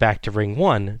 that leads back to Ring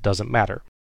 1 doesn't matter.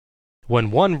 When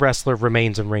one wrestler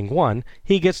remains in Ring 1,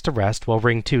 he gets to rest while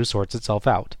Ring 2 sorts itself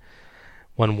out.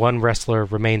 When one wrestler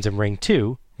remains in Ring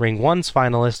 2, Ring 1's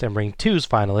finalist and Ring 2's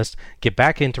finalist get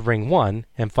back into Ring 1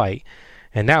 and fight,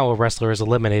 and now a wrestler is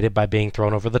eliminated by being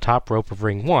thrown over the top rope of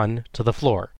Ring 1 to the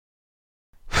floor.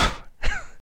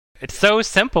 It's so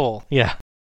simple. Yeah.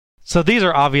 So these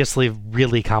are obviously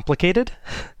really complicated,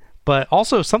 but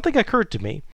also something occurred to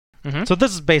me. Mm-hmm. So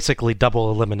this is basically double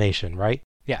elimination, right?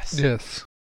 Yes. Yes.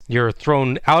 You're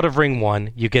thrown out of Ring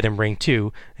 1, you get in Ring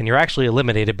 2, and you're actually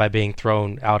eliminated by being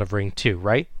thrown out of Ring 2,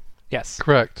 right? Yes.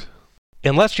 Correct.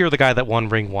 Unless you're the guy that won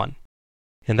Ring 1.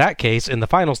 In that case, in the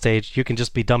final stage, you can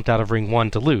just be dumped out of Ring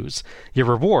 1 to lose. Your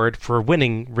reward for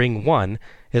winning Ring 1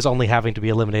 is only having to be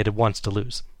eliminated once to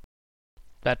lose.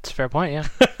 That's a fair point, yeah.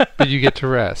 But you get to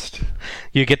rest.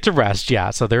 You get to rest,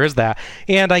 yeah, so there is that.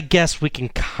 And I guess we can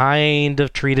kind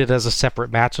of treat it as a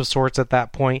separate match of sorts at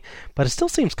that point, but it still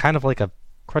seems kind of like a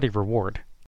cruddy reward.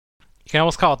 You can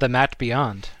almost call it the match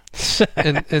beyond.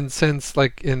 and since,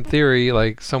 like, in theory,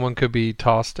 like, someone could be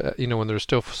tossed, when they're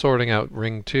still sorting out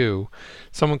Ring 2,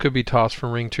 someone could be tossed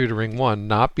from Ring 2 to Ring 1,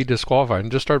 not be disqualified,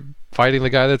 and just start fighting the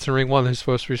guy that's in Ring 1 who's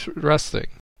supposed to be resting.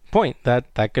 Point.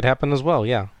 That could happen as well,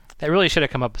 yeah. That really should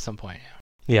have come up at some point.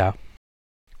 Yeah.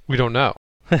 We don't know.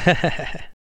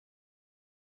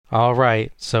 All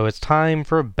right, so it's time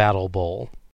for Battle Bowl.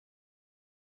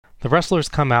 The wrestlers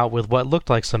come out with what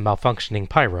looked like some malfunctioning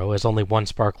pyro, as only one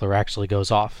sparkler actually goes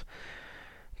off.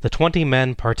 The 20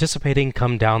 men participating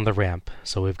come down the ramp,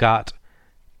 so we've got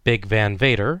Big Van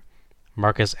Vader,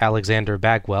 Marcus Alexander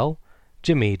Bagwell,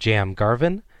 Jimmy Jam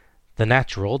Garvin, The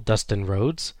Natural Dustin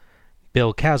Rhodes,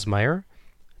 Bill Kazmaier,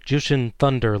 Jushin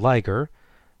Thunder Liger,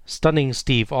 Stunning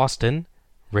Steve Austin,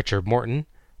 Richard Morton,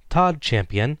 Todd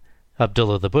Champion,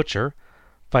 Abdullah the Butcher,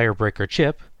 Firebreaker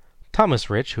Chip, Thomas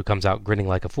Rich, who comes out grinning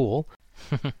like a fool,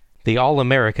 the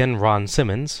All-American Ron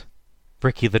Simmons,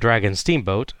 Ricky the Dragon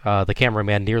Steamboat. The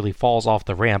cameraman nearly falls off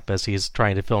the ramp as he's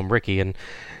trying to film Ricky, and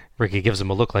Ricky gives him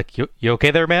a look like, you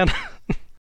okay there, man?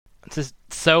 Just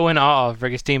so in awe of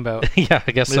Ricky Steamboat. Yeah,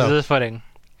 I guess Loses so. his footing.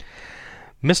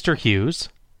 Mr. Hughes,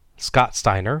 Scott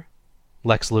Steiner,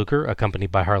 Lex Luger,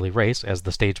 accompanied by Harley Race as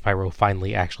the stage pyro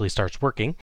finally actually starts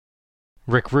working,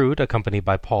 Rick Rude, accompanied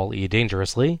by Paul E.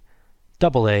 Dangerously,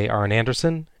 Double A. Arn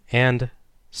Anderson, and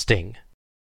Sting.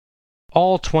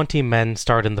 All 20 men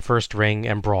start in the first ring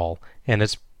and brawl, and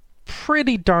it's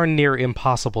pretty darn near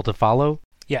impossible to follow,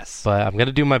 Yes. but I'm going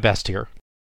to do my best here.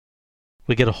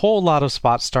 We get a whole lot of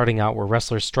spots starting out where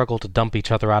wrestlers struggle to dump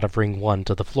each other out of ring 1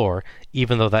 to the floor,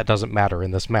 even though that doesn't matter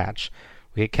in this match.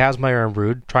 We get Kazmaier and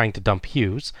Rude trying to dump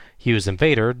Hughes, Hughes and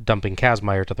Vader dumping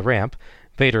Kazmaier to the ramp.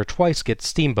 Vader twice gets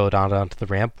Steamboat onto the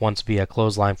ramp, once via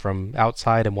clothesline from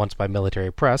outside and once by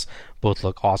military press. Both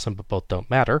look awesome, but both don't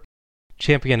matter.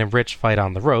 Champion and Rich fight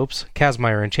on the ropes.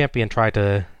 Kazmaier and Champion try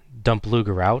to dump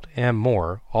Luger out, and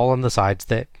more, all on the sides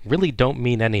that really don't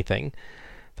mean anything.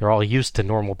 They're all used to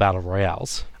normal battle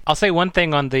royales. I'll say one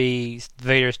thing on the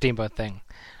Vader Steamboat thing.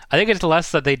 I think it's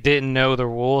less that they didn't know the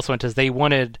rules, so much as they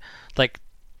wanted,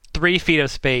 3 feet of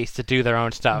space to do their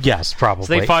own stuff. Yes, probably.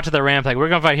 So they fought to the ramp, we're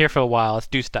going to fight here for a while, let's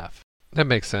do stuff. That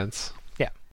makes sense.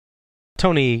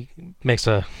 Tony makes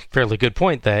a fairly good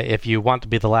point that if you want to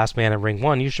be the last man in ring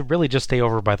 1, you should really just stay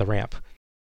over by the ramp.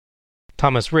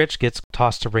 Thomas Rich gets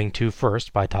tossed to ring 2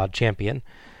 first by Todd Champion.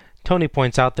 Tony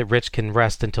points out that Rich can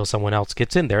rest until someone else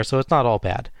gets in there, so it's not all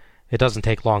bad. It doesn't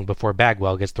take long before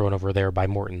Bagwell gets thrown over there by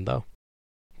Morton, though.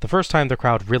 The first time the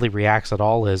crowd really reacts at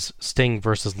all is Sting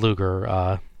versus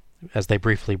Luger, as they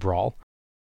briefly brawl.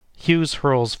 Hughes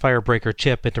hurls Firebreaker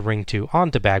Chip into ring 2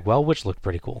 onto Bagwell, which looked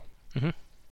pretty cool. Mm-hmm.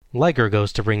 Liger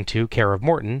goes to ring 2, care of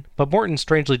Morton, but Morton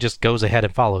strangely just goes ahead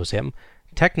and follows him.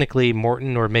 Technically,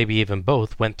 Morton, or maybe even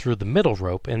both, went through the middle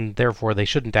rope, and therefore they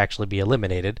shouldn't actually be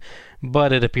eliminated,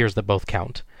 but it appears that both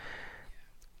count.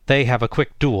 They have a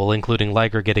quick duel, including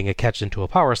Liger getting a catch into a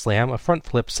power slam, a front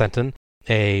flip senton,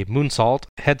 a moonsault,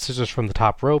 head scissors from the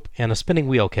top rope, and a spinning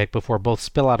wheel kick before both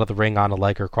spill out of the ring on a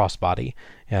Liger crossbody,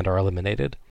 and are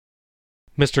eliminated.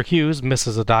 Mr. Hughes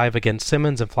misses a dive against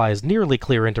Simmons and flies nearly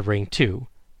clear into ring 2.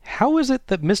 How is it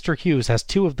that Mr. Hughes has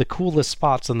 2 of the coolest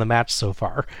spots in the match so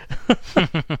far?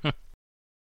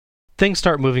 Things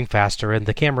start moving faster, and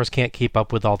the cameras can't keep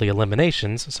up with all the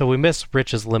eliminations, so we miss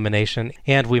Rich's elimination,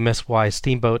 and we miss why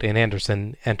Steamboat and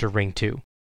Anderson enter ring 2.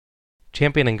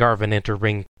 Champion and Garvin enter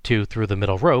ring 2 through the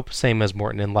middle rope, same as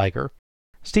Morton and Liger.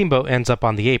 Steamboat ends up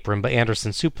on the apron, but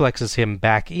Anderson suplexes him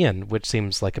back in, which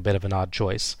seems like a bit of an odd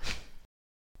choice.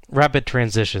 Rapid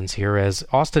transitions here as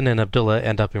Austin and Abdullah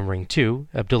end up in ring 2.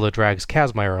 Abdullah drags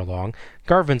Kazmaier along.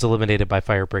 Garvin's eliminated by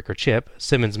Firebreaker Chip.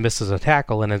 Simmons misses a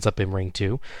tackle and ends up in ring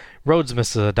 2. Rhodes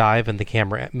misses a dive and the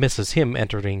camera misses him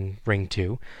entering ring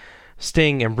 2.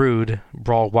 Sting and Rude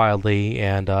brawl wildly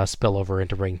and spill over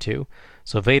into ring 2.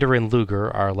 So Vader and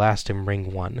Luger are last in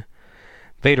ring 1.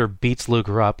 Vader beats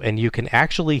Luger up, and you can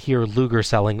actually hear Luger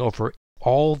selling over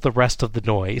all the rest of the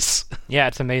noise. Yeah,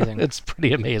 it's amazing. It's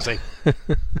pretty amazing.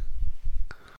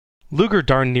 Luger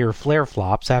darn near flare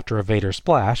flops after a Vader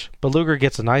splash, but Luger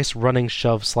gets a nice running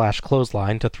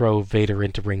shove/clothesline to throw Vader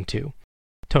into ring 2.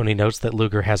 Tony notes that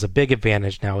Luger has a big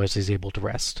advantage now as he's able to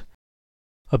rest.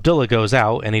 Abdullah goes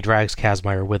out, and he drags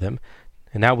Kazmaier with him.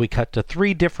 And now we cut to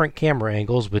 3 different camera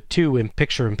angles with 2 in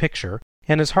picture-in-picture,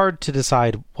 and it's hard to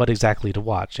decide what exactly to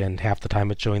watch, and half the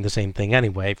time it's showing the same thing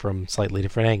anyway from slightly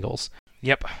different angles.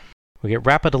 Yep. We get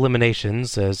rapid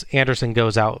eliminations as Anderson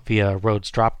goes out via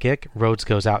Rhodes' dropkick, Rhodes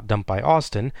goes out dumped by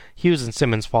Austin, Hughes and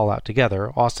Simmons fall out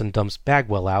together, Austin dumps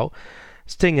Bagwell out,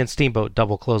 Sting and Steamboat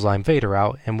double clothesline Vader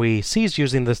out, and we cease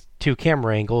using the 2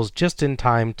 camera angles just in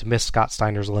time to miss Scott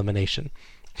Steiner's elimination.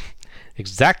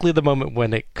 Exactly the moment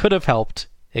when it could have helped,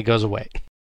 it goes away.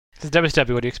 It's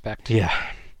WCW, what do you expect? Yeah.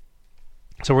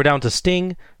 So we're down to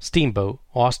Sting, Steamboat,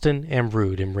 Austin, and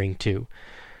Rude in ring 2.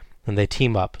 And they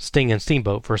team up, Sting and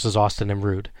Steamboat versus Austin and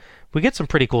Rude. We get some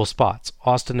pretty cool spots.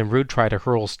 Austin and Rude try to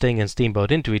hurl Sting and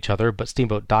Steamboat into each other, but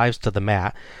Steamboat dives to the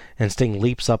mat, and Sting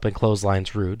leaps up and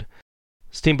clotheslines Rude.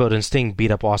 Steamboat and Sting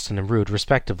beat up Austin and Rude,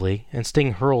 respectively, and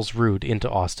Sting hurls Rude into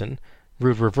Austin.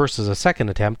 Rude reverses a second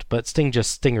attempt, but Sting just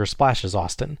stinger splashes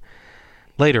Austin.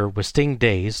 Later, with Sting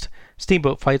dazed,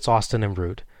 Steamboat fights Austin and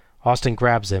Rude. Austin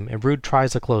grabs him, and Rude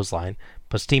tries a clothesline,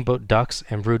 but Steamboat ducks,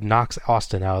 and Rude knocks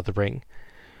Austin out of the ring.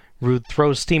 Rude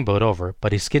throws Steamboat over,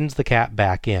 but he skins the cat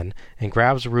back in, and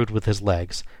grabs Rude with his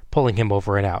legs, pulling him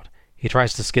over and out. He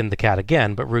tries to skin the cat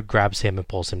again, but Rude grabs him and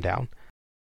pulls him down.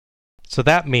 So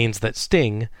that means that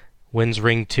Sting wins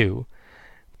ring 2,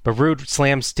 but Rude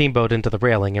slams Steamboat into the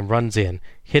railing and runs in,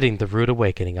 hitting the Rude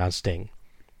Awakening on Sting.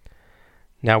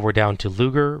 Now we're down to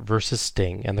Luger versus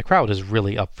Sting, and the crowd is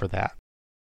really up for that.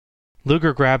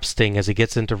 Luger grabs Sting as he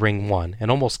gets into ring 1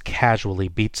 and almost casually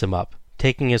beats him up,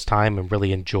 taking his time and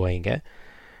really enjoying it.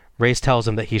 Race tells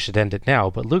him that he should end it now,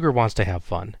 but Luger wants to have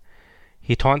fun.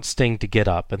 He taunts Sting to get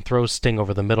up and throws Sting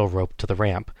over the middle rope to the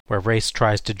ramp, where Race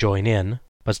tries to join in,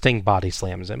 but Sting body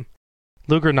slams him.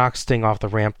 Luger knocks Sting off the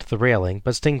ramp to the railing,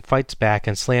 but Sting fights back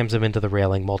and slams him into the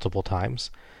railing multiple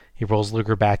times. He rolls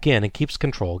Luger back in and keeps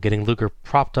control, getting Luger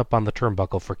propped up on the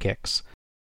turnbuckle for kicks.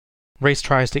 Race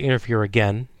tries to interfere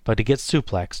again, but he gets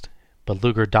suplexed, but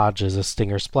Luger dodges a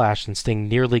Stinger splash and Sting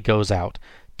nearly goes out,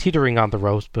 teetering on the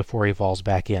ropes before he falls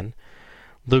back in.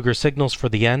 Luger signals for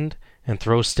the end and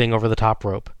throws Sting over the top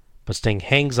rope, but Sting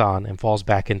hangs on and falls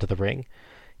back into the ring.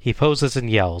 He poses and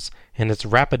yells, and it's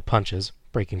rapid punches,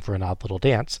 breaking for an odd little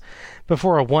dance,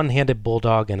 before a one-handed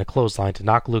bulldog and a clothesline to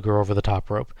knock Luger over the top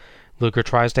rope. Luger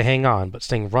tries to hang on, but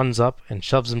Sting runs up and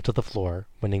shoves him to the floor,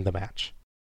 winning the match.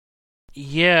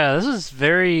 Yeah, this is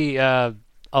very, a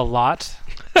lot.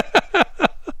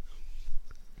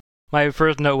 My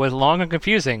first note was long and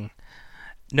confusing.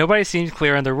 Nobody seems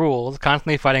clear on the rules,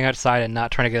 constantly fighting outside and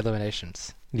not trying to get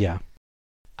eliminations. Yeah.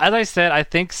 As I said, I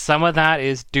think some of that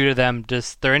is due to them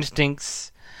just their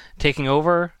instincts taking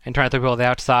over and trying to throw people on the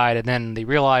outside, and then they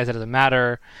realize it doesn't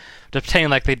matter, just pretending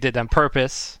like they did it on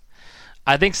purpose.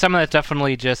 I think some of that's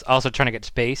definitely just also trying to get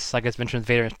space, like it's mentioned with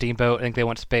Vader and Steamboat. I think they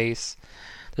want space.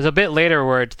 There's a bit later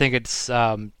where I think it's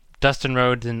Dustin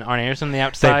Rhodes and Arn Anderson on the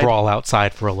outside. They brawl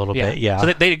outside for a little bit, yeah. So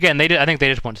I think they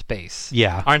just want space.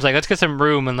 Yeah. Arn's like, let's get some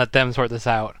room and let them sort this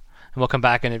out, and we'll come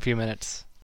back in a few minutes.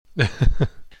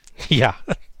 Yeah.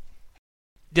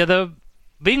 Yeah, the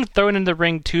being thrown in the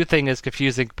ring 2 thing is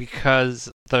confusing because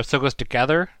they're so close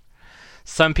together.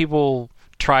 Some people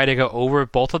try to go over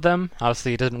both of them.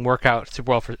 Obviously, it doesn't work out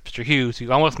super well for Mr. Hughes,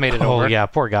 who almost made it over. Oh, yeah,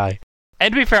 poor guy.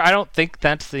 And to be fair, I don't think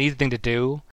that's an easy thing to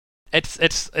do.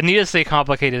 It's a needlessly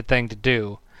complicated thing to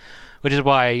do, which is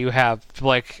why you have people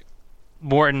like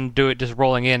Morton do it just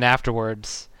rolling in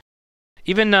afterwards.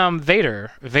 Even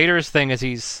Vader. Vader's thing is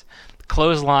he's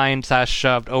clotheslined /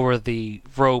 shoved over the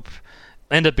rope,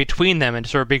 end up between them, and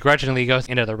sort of begrudgingly goes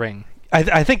into the ring.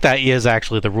 I think that is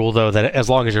actually the rule, though, that as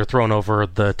long as you're thrown over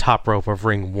the top rope of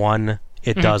ring 1,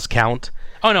 it does count.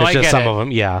 Oh, no, it's I just get some it. of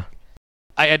them, yeah.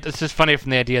 It's just funny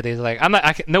from the idea that he's like,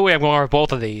 no way I'm going over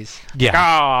both of these. Yeah.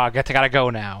 I gotta go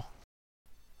now.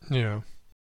 Yeah.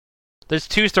 There's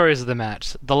 2 stories of the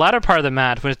match. The latter part of the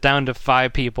match, when it's down to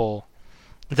 5 people,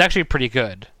 is actually pretty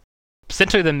good.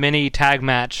 Essentially the mini tag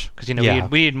match, because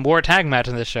we need more tag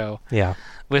matches in this show. Yeah.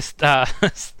 With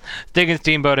Sting and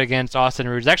Steamboat against Austin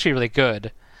Rude is actually really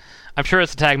good. I'm sure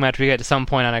it's a tag match we get at some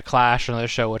point on a Clash or another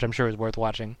show, which I'm sure is worth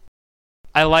watching.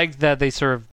 I like that they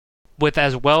sort of, with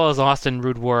as well as Austin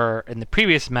Rude were in the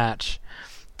previous match,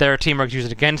 their teamwork used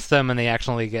it against them and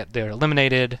they're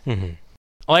eliminated. Mm-hmm.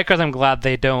 I like because I'm glad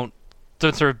they don't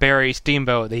sort of bury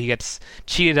Steamboat, that he gets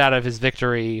cheated out of his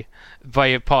victory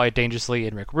by Paulie Dangerously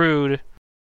and Rick Rude.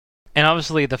 And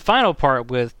obviously the final part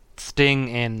with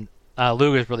Sting and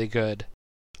Luger is really good.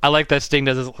 I like that Sting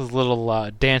does his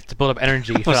little dance to build up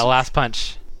energy for that last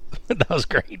punch. That was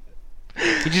great.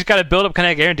 You just got to build up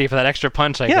kinetic energy for that extra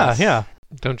punch, I guess. Yeah.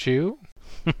 Don't you?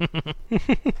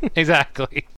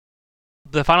 Exactly.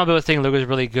 The final bit with Sting and Luger is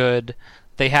really good.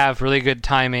 They have really good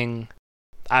timing,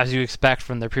 as you expect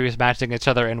from their previous matches against each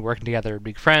other and working together to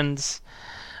be friends.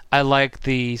 I like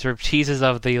the sort of teases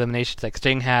of the eliminations like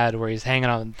Sting had, where he's hanging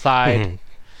on the side. Mm-hmm.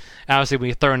 And obviously, when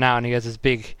he's thrown out and he has this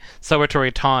big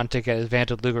celebratory taunt to get his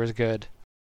advantage, Luger is good.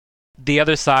 The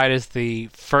other side is the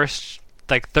first,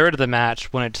 third of the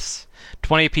match, when it's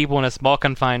 20 people in a small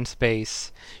confined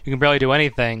space. You can barely do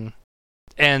anything,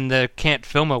 and they can't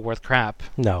film it worth crap.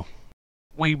 No.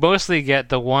 We mostly get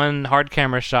the one hard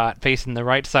camera shot facing the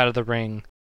right side of the ring.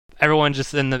 Everyone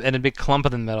just in a big clump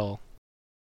in the middle.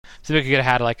 So we could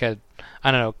have had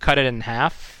cut it in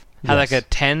half. Have like a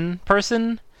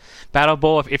 10-person Battle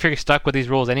Bowl. If you're stuck with these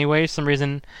rules anyway, for some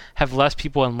reason, have less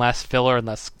people and less filler and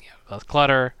less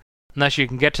clutter, unless you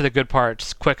can get to the good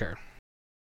parts quicker.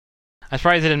 I'm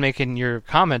surprised they didn't make in your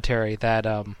commentary that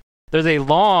there's a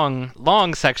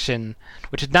long section,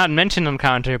 which is not mentioned on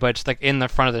commentary, but it's in the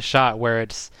front of the shot, where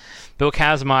it's Bill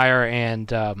Kazmaier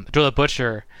and Abdullah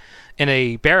Butcher in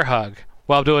a bear hug,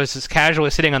 while Abdullah is just casually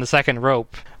sitting on the second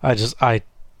rope. I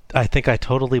think I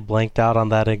totally blanked out on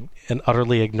that and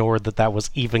utterly ignored that was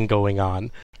even going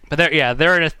on. But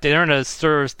they're in a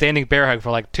sort of standing bear hug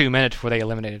for 2 minutes before they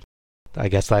eliminated. I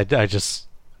guess I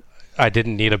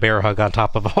didn't need a bear hug on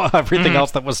top of everything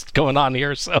else that was going on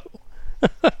here, so.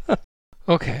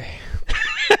 Okay.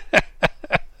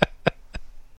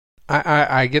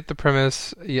 I get the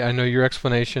premise. Yeah, I know your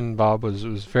explanation, Bob, was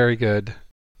very good.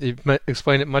 You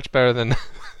explained it much better than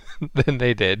than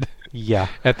they did Yeah.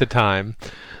 at the time.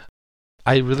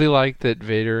 I really liked that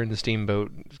Vader and the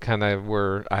Steamboat kind of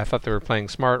were, I thought they were playing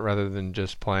smart rather than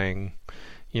just playing,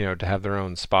 to have their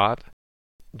own spot.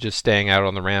 Just staying out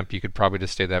on the ramp, you could probably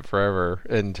just stay that forever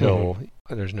until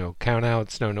there's no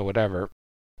countouts, no whatever.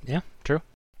 Yeah, true.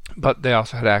 But they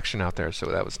also had action out there, so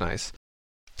that was nice.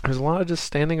 There's a lot of just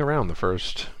standing around the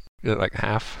first,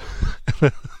 half.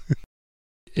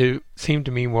 It seemed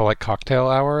to me more like cocktail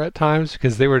hour at times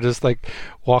because they were just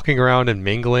walking around and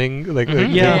mingling.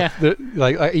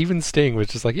 Even Sting was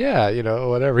just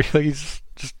whatever. He's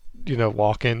just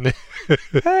walking.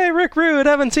 Hey, Rick Rude,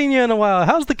 haven't seen you in a while.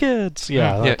 How's the kids?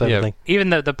 That type of thing. Even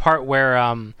the part where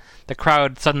the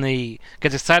crowd suddenly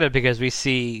gets excited because we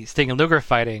see Sting and Luger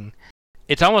fighting.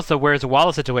 It's almost a Where's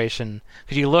Wallace situation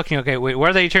because you look and okay, wait, where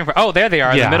are they cheering for? Oh, there they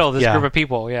are in the middle of this group of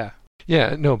people. Yeah.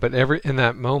 Yeah, no, but in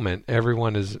that moment,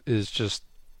 everyone is just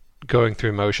going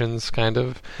through motions, kind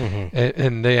of,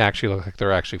 and they actually look like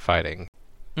they're actually fighting.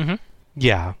 Mm-hmm.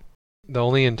 Yeah. The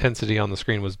only intensity on the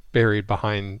screen was buried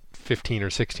behind 15 or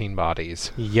 16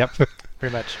 bodies. Yep.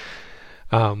 Pretty much.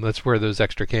 That's where those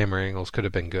extra camera angles could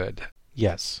have been good.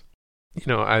 Yes.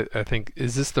 I think,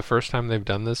 is this the first time they've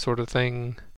done this sort of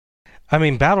thing? I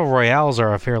mean, battle royales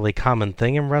are a fairly common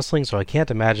thing in wrestling, so I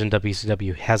can't imagine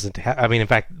WCW hasn't. In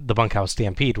fact, the Bunkhouse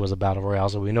Stampede was a battle royale,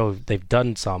 so we know they've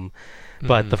done some.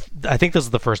 But I think this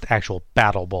is the first actual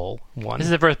Battle Bowl one. This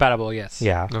is the first Battle Bowl, yes.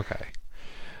 Yeah. Okay.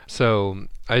 So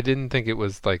I didn't think it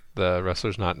was like the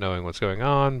wrestlers not knowing what's going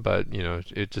on, but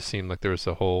it just seemed like there was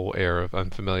a whole air of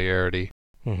unfamiliarity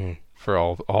for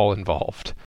all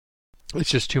involved. It's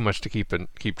just too much to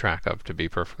keep track of, to be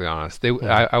perfectly honest.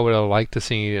 I would have liked to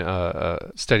see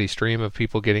a steady stream of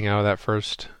people getting out of that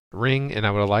first ring, and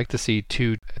I would have liked to see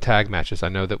 2 tag matches. I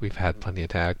know that we've had plenty of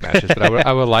tag matches, but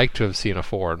I would like to have seen a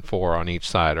 4-on-4 on each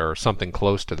side, or something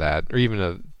close to that, or even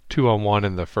a 2-on-1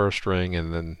 in the first ring,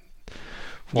 and then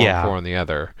 4-on-4 on the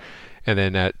other. And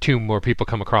then 2 more people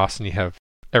come across, and you have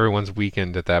everyone's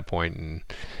weakened at that point, and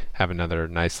have another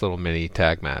nice little mini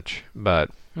tag match. But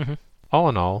all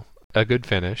in all, a good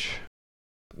finish.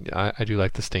 I do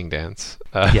like the Sting dance.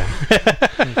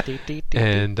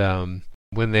 And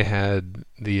when they had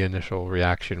the initial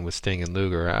reaction with Sting and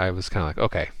Luger, I was kind of like,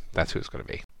 okay, that's who it's going to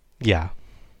be. Yeah.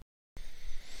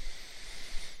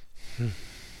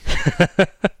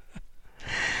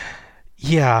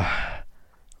 Yeah.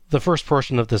 The first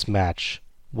portion of this match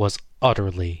was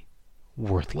utterly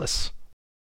worthless.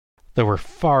 There were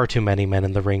far too many men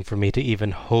in the ring for me to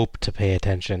even hope to pay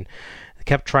attention. They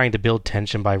kept trying to build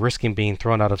tension by risking being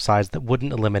thrown out of sides that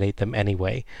wouldn't eliminate them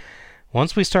anyway.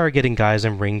 Once we started getting guys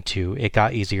in ring 2, it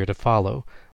got easier to follow.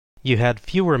 You had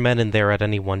fewer men in there at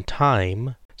any one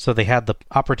time, so they had the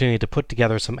opportunity to put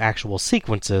together some actual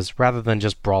sequences rather than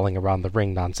just brawling around the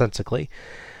ring nonsensically.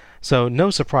 So no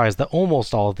surprise that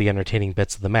almost all of the entertaining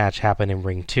bits of the match happened in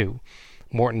ring 2.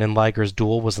 Morton and Liger's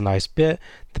duel was a nice bit.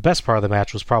 The best part of the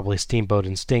match was probably Steamboat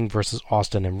and Sting versus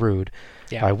Austin and Rude.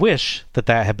 Yeah. I wish that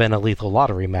had been a Lethal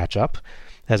Lottery matchup,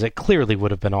 as it clearly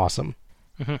would have been awesome.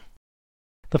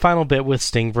 The final bit with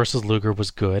Sting versus Luger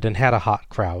was good and had a hot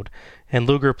crowd, and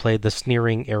Luger played the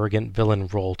sneering, arrogant villain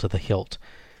role to the hilt.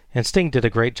 And Sting did a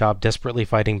great job desperately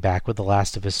fighting back with the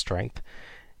last of his strength.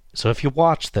 So if you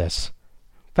watch this,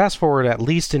 fast forward at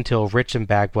least until Rich and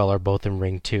Bagwell are both in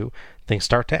ring 2. Things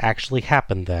start to actually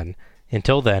happen then.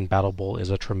 Until then, Battle Bowl is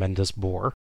a tremendous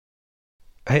bore.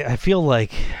 I feel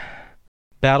like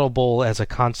Battle Bowl as a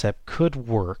concept could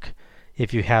work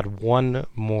if you had one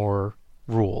more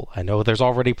rule. I know there's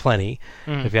already plenty.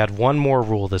 If you had one more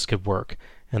rule, this could work.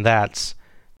 And that's,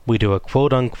 we do a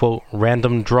quote-unquote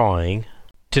random drawing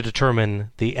to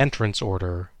determine the entrance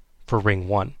order for ring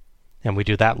 1. And we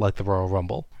do that like the Royal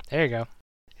Rumble. There you go.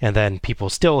 And then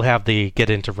people still have the get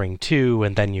into ring 2,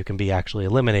 and then you can be actually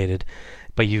eliminated.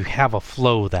 But you have a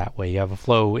flow that way. You have a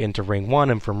flow into ring 1,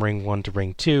 and from ring 1 to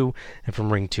ring 2, and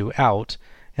from ring 2 out,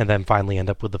 and then finally end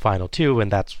up with the final 2,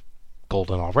 and that's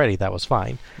golden already. That was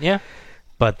fine. Yeah.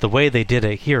 But the way they did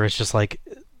it here is just like,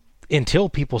 until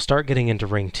people start getting into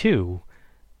ring 2,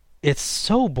 it's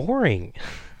so boring.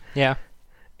 Yeah.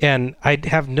 And I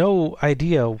have no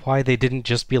idea why they didn't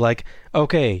just be like,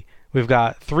 okay, we've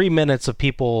got 3 minutes of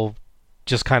people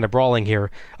just kind of brawling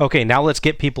here. Okay, now let's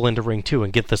get people into ring 2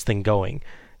 and get this thing going.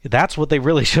 That's what they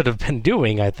really should have been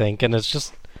doing, I think. And it's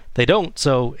just, they don't,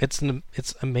 so it's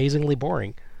amazingly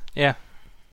boring. Yeah.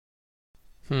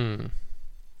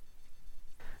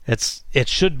 It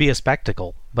should be a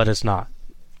spectacle, but it's not.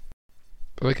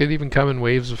 It could even come in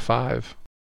waves of 5.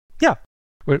 Yeah.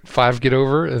 When 5 get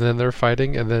over, and then they're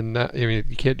fighting, and then you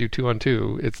can't do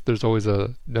 2-on-2. There's always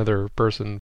another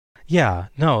person. Yeah,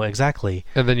 no, exactly.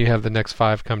 And then you have the next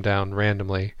 5 come down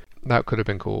randomly. That could have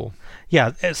been cool.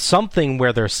 Yeah, it's something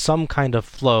where there's some kind of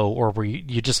flow, or where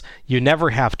you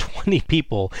never have 20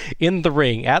 people in the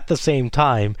ring at the same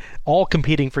time, all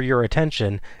competing for your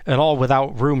attention, and all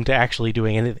without room to actually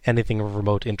doing anything of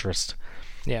remote interest.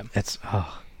 Yeah. It's,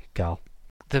 gal.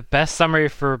 The best summary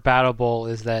for Battle Bowl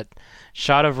is that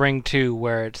shot of Ring 2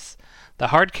 where it's the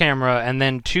hard camera and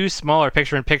then 2 smaller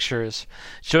picture-in-pictures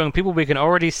showing people we can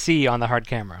already see on the hard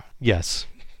camera. Yes.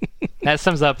 That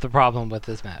sums up the problem with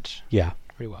this match. Yeah.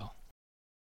 Pretty well.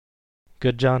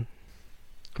 Good, John?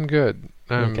 I'm good.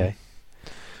 Okay.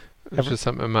 There's just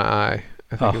something in my eye.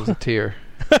 I think it was a tear.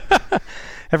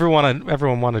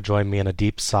 Everyone want to join me in a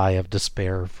deep sigh of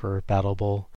despair for Battle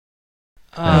Bowl.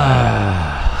 It's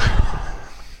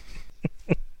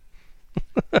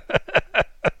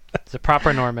a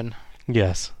proper Norman.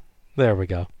 Yes. There we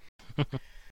go.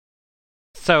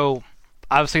 So,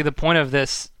 obviously the point of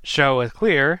this show is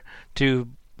clear, to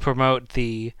promote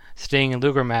the Sting and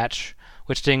Luger match,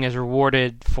 which Sting is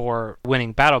rewarded for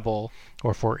winning Battle Bowl.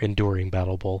 Or for enduring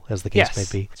Battle Bowl, as the case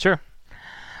may be. Sure.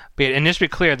 And just to be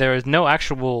clear, there is no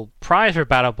actual prize for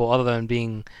Battle Bowl other than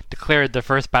being declared the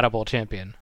first Battle Bowl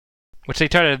champion, which they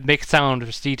try to make sound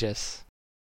prestigious.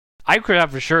 I could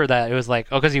have for sure that it was like,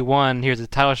 because he won, here's a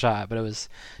title shot, but it was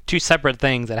 2 separate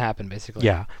things that happened, basically.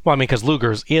 Yeah. Well, I mean, because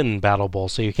Luger's in Battle Bowl,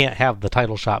 so you can't have the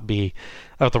title shot be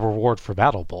the reward for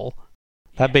Battle Bowl.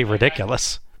 That'd be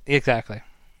ridiculous. Exactly.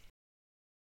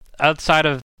 Outside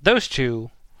of those 2,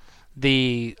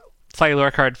 the slightly lower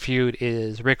card feud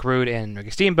is Rick Rude and Ricky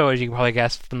Steamboat, as you can probably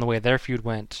guess from the way their feud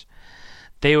went.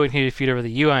 They would need to feud over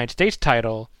the United States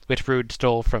title, which Rude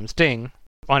stole from Sting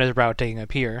on his route taking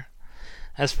up here.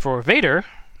 As for Vader,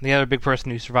 the other big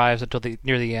person who survives until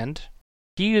near the end,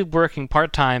 he working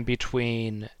part-time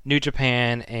between New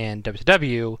Japan and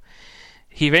WCW.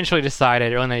 He eventually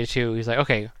decided, early 92, he's like,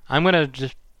 okay, I'm going to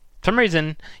just, for some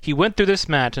reason, he went through this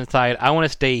match and decided, I want to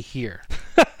stay here.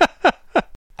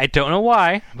 I don't know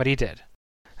why, but he did.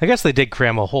 I guess they did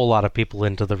cram a whole lot of people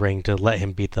into the ring to let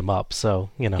him beat them up,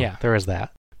 so, there is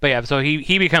that. But yeah, so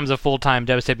he becomes a full-time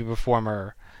WCW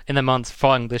performer in the months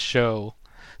following this show,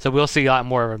 so we'll see a lot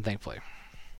more of him, thankfully.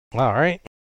 All right.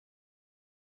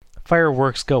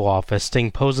 Fireworks go off as Sting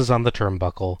poses on the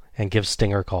turnbuckle and gives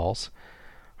Stinger calls.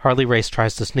 Harley Race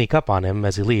tries to sneak up on him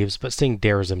as he leaves, but Sting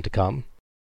dares him to come.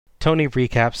 Tony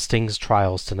recaps Sting's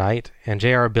trials tonight, and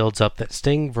JR builds up that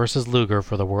Sting versus Luger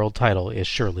for the world title is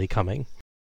surely coming.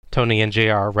 Tony and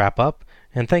JR wrap up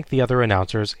and thank the other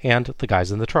announcers and the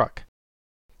guys in the truck.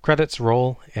 Credits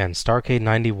roll, and Starrcade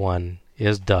 91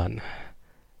 is done.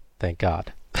 Thank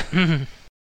God.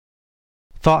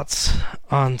 Thoughts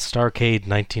on Starrcade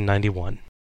 1991?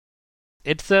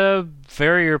 It's a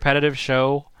very repetitive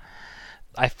show.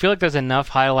 I feel like there's enough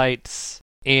highlights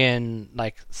in,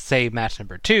 like, say, match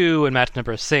number 2 and match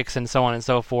number 6 and so on and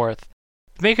so forth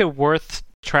to make it worth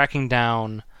tracking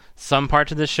down some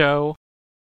parts of the show.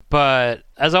 But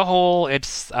as a whole,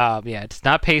 it's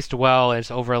not paced well.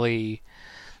 It's overly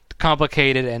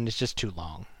complicated and it's just too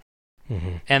long.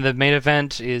 Mm-hmm. And the main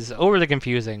event is overly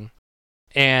confusing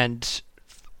and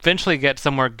eventually get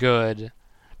somewhere good.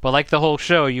 But like the whole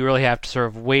show, you really have to sort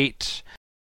of wade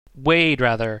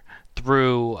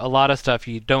through a lot of stuff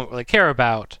you don't really care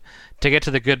about to get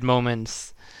to the good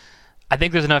moments. I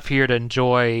think there's enough here to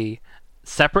enjoy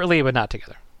separately, but not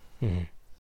together. Mm-hmm.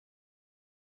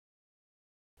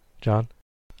 John?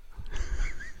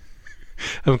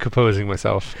 I'm composing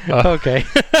myself. Okay.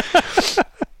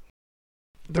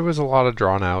 There was a lot of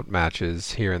drawn-out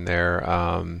matches here and there.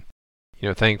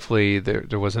 Thankfully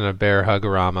there wasn't a bear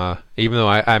hugorama. Even though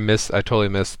I totally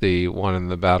missed the one in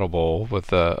the Battle Bowl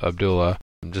with Abdullah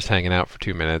just hanging out for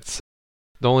 2 minutes.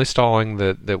 The only stalling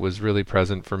that was really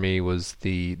present for me was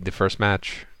the first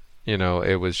match.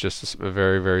 It was just a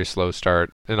very, very slow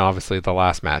start, and obviously the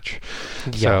last match.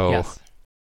 Yeah, so yes.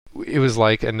 It was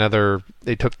like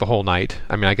they took the whole night.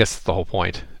 I mean, I guess that's the whole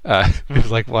point. It was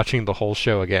like watching the whole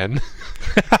show again.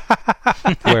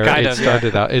 Where it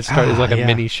started out, it's like a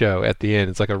mini show at the end.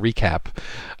 It's like a recap.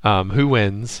 Who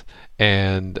wins,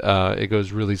 and it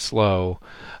goes really slow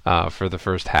for the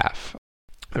first half.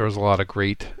 There was a lot of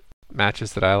great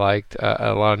matches that I liked,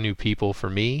 a lot of new people for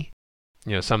me.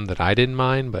 Some that I didn't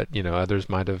mind, but others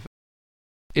might have.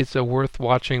 It's a worth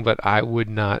watching, but I would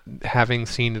not, having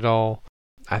seen it all.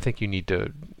 I think you need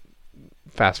to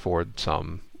fast forward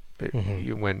some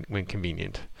when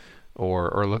convenient,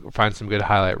 or find some good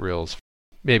highlight reels.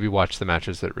 Maybe watch the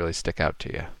matches that really stick out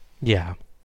to you. Yeah.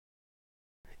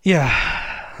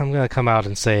 I'm gonna come out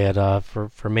and say it.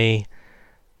 For me,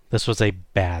 this was a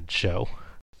bad show.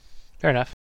 Fair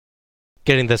enough.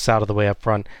 Getting this out of the way up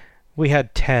front, we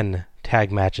had 10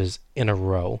 tag matches in a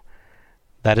row.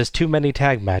 That is too many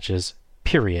tag matches,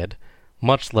 period,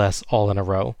 much less all in a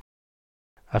row.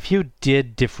 A few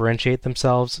did differentiate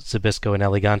themselves, Zbyszko and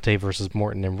Elegante versus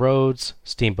Morton and Rhodes,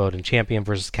 Steamboat and Champion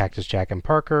versus Cactus Jack and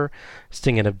Parker,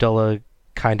 Sting and Abdullah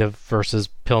kind of versus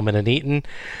Pillman and Eaton.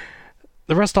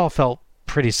 The rest all felt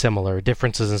pretty similar,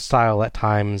 differences in style at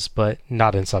times, but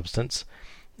not in substance.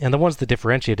 And the ones that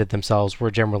differentiated themselves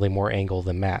were generally more angle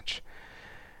than match.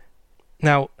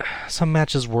 Now, some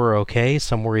matches were okay,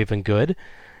 some were even good.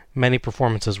 Many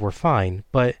performances were fine,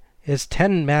 but it's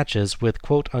 10 matches with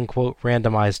quote-unquote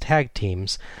randomized tag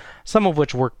teams, some of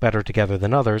which work better together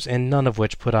than others, and none of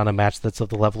which put on a match that's of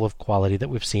the level of quality that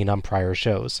we've seen on prior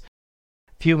shows.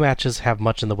 Few matches have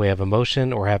much in the way of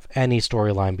emotion or have any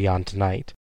storyline beyond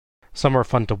tonight. Some are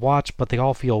fun to watch, but they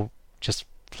all feel just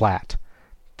flat.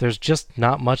 There's just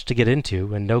not much to get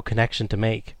into and no connection to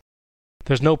make.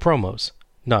 There's no promos.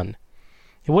 None.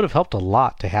 It would have helped a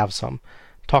lot to have some.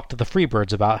 Talk to the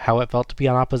Freebirds about how it felt to be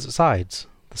on opposite sides.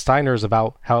 The Steiners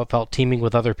about how it felt teaming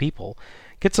with other people.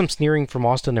 Get some sneering from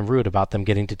Austin and Rude about them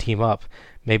getting to team up.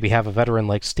 Maybe have a veteran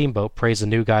like Steamboat praise a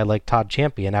new guy like Todd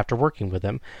Champion after working with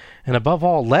him. And above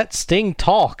all, let Sting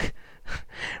talk!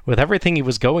 With everything he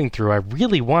was going through, I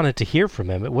really wanted to hear from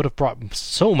him. It would have brought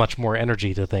so much more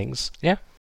energy to things. Yeah.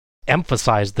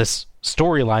 Emphasize this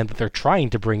storyline that they're trying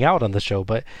to bring out on the show,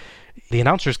 but the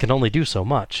announcers can only do so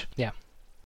much. Yeah.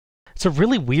 It's a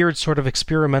really weird sort of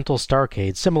experimental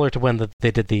Starrcade, similar to when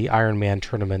they did the Iron Man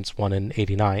tournaments one in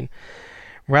 '89.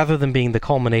 Rather than being the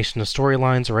culmination of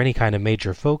storylines or any kind of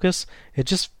major focus, it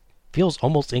just feels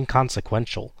almost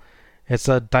inconsequential. It's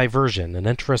a diversion, an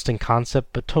interesting concept,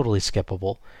 but totally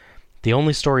skippable. The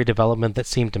only story development that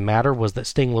seemed to matter was that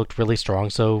Sting looked really strong,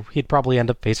 so he'd probably end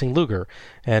up facing Luger.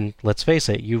 And let's face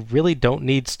it, you really don't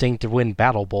need Sting to win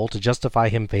Battle Bowl to justify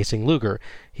him facing Luger.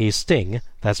 He's Sting.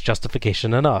 That's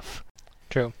justification enough.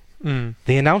 True.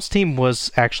 The announce team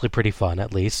was actually pretty fun,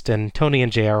 at least, and Tony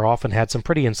and JR often had some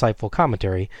pretty insightful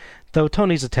commentary, though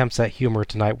Tony's attempts at humor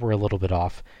tonight were a little bit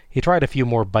off. He tried a few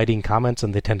more biting comments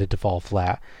and they tended to fall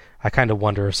flat. I kind of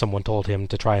wonder if someone told him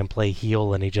to try and play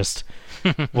heel and he just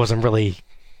wasn't really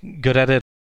good at it.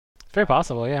 Very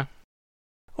possible, yeah.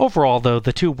 Overall, though,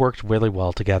 the two worked really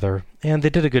well together, and they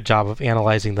did a good job of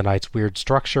analyzing the night's weird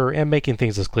structure and making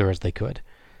things as clear as they could.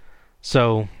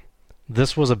 So,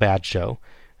 this was a bad show,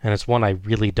 and it's one I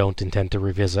really don't intend to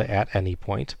revisit at any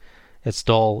point. It's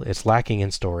dull, it's lacking in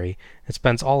story, it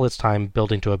spends all its time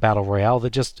building to a battle royale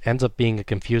that just ends up being a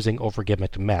confusing,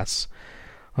 over-gimmicked mess.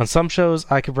 On some shows,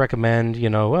 I could recommend,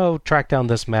 track down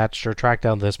this match or track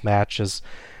down this match as,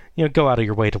 go out of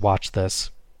your way to watch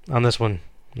this. On this one,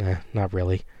 not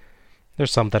really.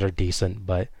 There's some that are decent,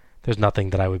 but there's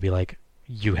nothing that I would be like,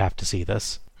 you have to see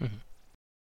this. Mm-hmm.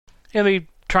 Let me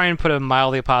try and put a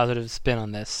mildly positive spin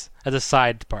on this as a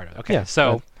side part of it. Okay, yeah,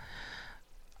 so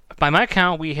by my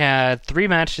count, we had 3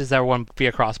 matches that were won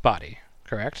via crossbody,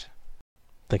 correct?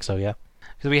 Think so, yeah.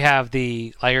 Because we have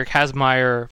the Liger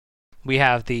Kazmaier, we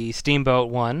have the Steamboat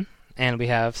one, and we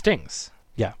have Sting's.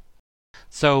 Yeah.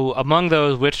 So among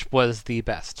those, which was the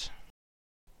best?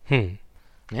 Yeah.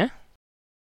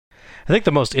 I think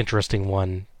the most interesting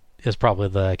one is probably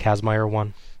the Kazmaier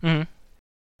one. Mm-hmm.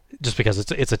 Just because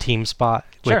it's a team spot,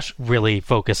 Sure. which really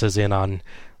focuses in on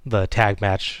the tag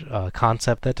match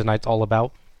concept that tonight's all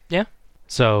about. Yeah.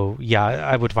 So, yeah,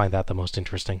 I would find that the most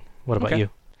interesting. What about you?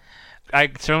 I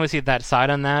certainly see that side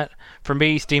on that. For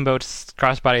me, Steamboat's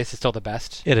crossbody is still the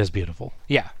best. It is beautiful.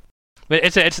 Yeah. But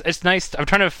it's nice. I'm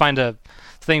trying to find a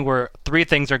thing where 3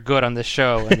 things are good on this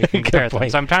show and we can compare them.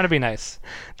 So I'm trying to be nice.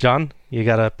 John, you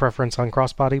got a preference on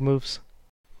crossbody moves?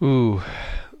 Ooh,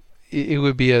 it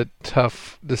would be a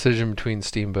tough decision between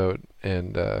Steamboat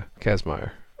and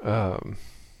Kazmaier. No,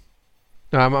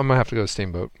 I'm going to have to go with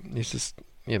Steamboat. He's just,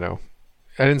 I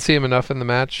didn't see him enough in the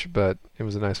match, but it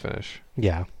was a nice finish.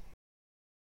 Yeah.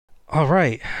 All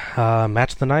right.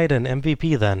 Match of the night and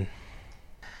MVP then.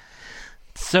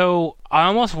 So I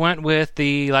almost went with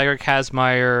the Liger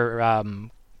Kazmaier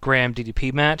Graham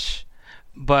DDP match,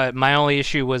 but my only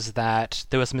issue was that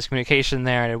there was some miscommunication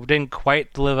there, and it didn't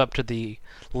quite live up to the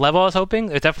level I was hoping.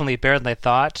 It was definitely better than I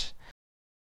thought.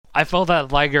 I felt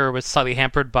that Liger was slightly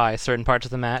hampered by certain parts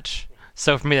of the match,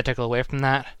 so for me that took away from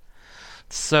that.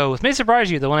 So it may surprise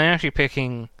you, the one I'm actually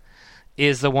picking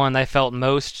is the one I felt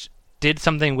most did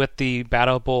something with the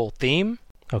Battle Bowl theme.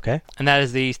 Okay. And that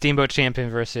is the Steamboat Champion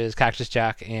versus Cactus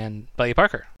Jack and Buddy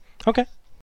Parker. Okay.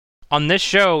 On this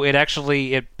show,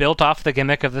 it built off the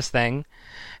gimmick of this thing,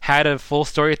 had a full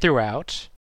story throughout.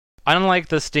 Unlike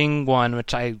the Sting one,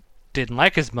 which I didn't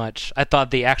like as much, I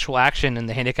thought the actual action in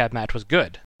the handicap match was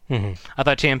good. Mm-hmm. I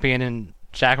thought Champion and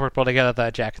Jack worked well together. I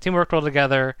thought Jack and Team worked well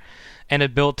together. And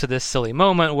it built to this silly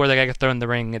moment where the guy gets thrown in the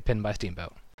ring and pinned by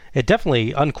Steamboat. It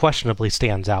definitely, unquestionably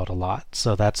stands out a lot.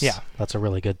 So that's a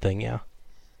really good thing, yeah.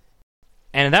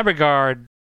 And in that regard,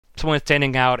 someone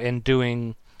standing out and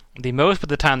doing the most with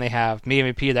the time they have, me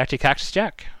MVP, is actually Cactus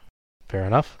Jack. Fair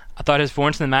enough. I thought his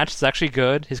performance in the match is actually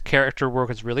good. His character work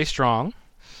is really strong.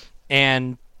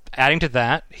 And adding to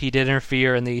that, he did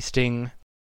interfere in the Sting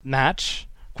match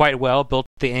quite well, built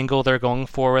the angle they're going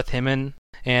for with him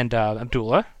and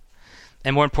Abdullah.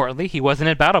 And more importantly, he wasn't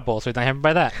in Battle Bowl, so he's not hampered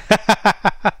by that.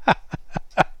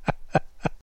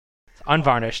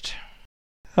 Unvarnished.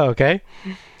 Okay.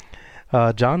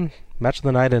 John, match of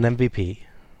the night and MVP.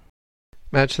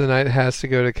 Match of the night has to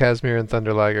go to Casimir and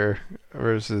Thunder Liger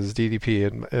versus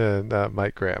DDP and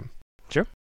Mike Graham. Sure.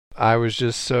 I was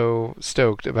just so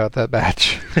stoked about that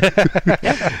match.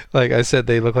 Like I said,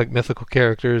 they look like mythical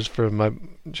characters from my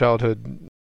childhood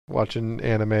watching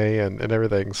anime and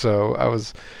everything. So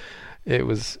it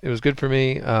was good for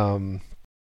me.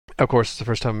 Of course, it's the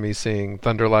first time of me seeing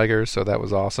Thunder Liger, so that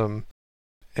was awesome.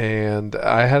 And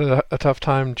I had a tough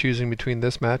time choosing between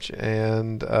this match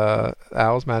and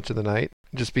Al's match of the night,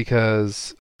 just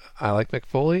because I like Mick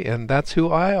Foley, and that's who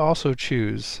I also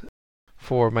choose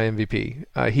for my MVP.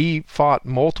 He fought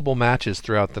multiple matches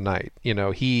throughout the night. You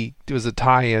know, he was a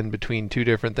tie-in between two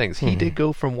different things. He did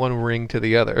go from one ring to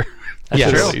the other.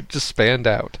 That's true. It just spanned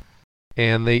out.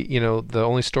 And the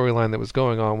only storyline that was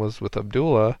going on was with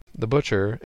Abdullah, the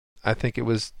Butcher. I think he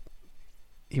was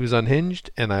unhinged,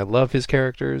 and I love his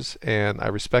characters, and I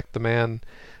respect the man.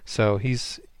 So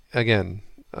he's, again,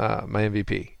 my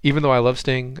MVP. Even though I love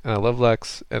Sting, and I love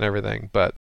Lex, and everything,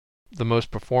 but the most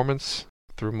performance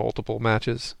through multiple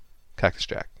matches, Cactus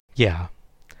Jack. Yeah.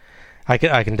 I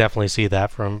can definitely see that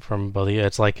from both of you.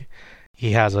 It's like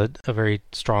he has a very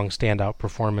strong standout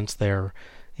performance there,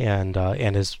 and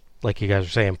is, like you guys are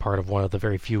saying, part of one of the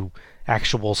very few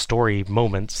actual story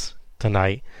moments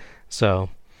tonight. So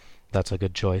that's a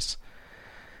good choice.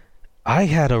 I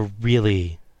had a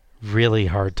really, really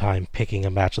hard time picking a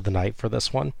match of the night for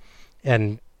this one.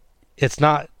 And it's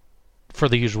not for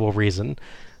the usual reason.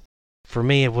 For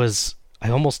me, it was, I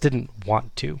almost didn't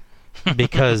want to.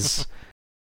 Because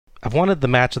I wanted the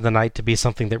match of the night to be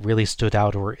something that really stood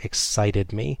out or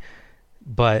excited me.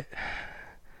 But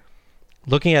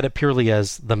looking at it purely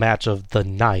as the match of the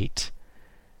night,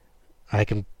 I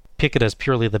can pick it as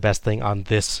purely the best thing on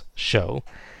this show,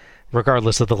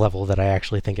 regardless of the level that I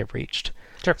actually think it reached.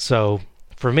 Sure. So,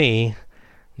 for me,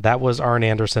 that was Arn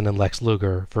Anderson and Lex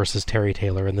Luger versus Terry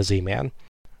Taylor and the Z-Man.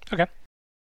 Okay.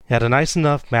 Had a nice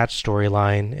enough match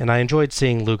storyline, and I enjoyed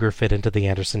seeing Luger fit into the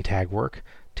Anderson tag work.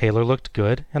 Taylor looked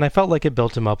good, and I felt like it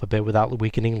built him up a bit without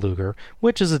weakening Luger,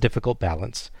 which is a difficult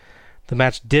balance. The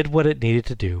match did what it needed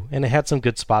to do, and it had some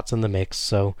good spots in the mix,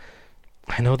 so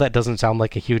I know that doesn't sound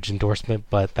like a huge endorsement,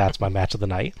 but that's my match of the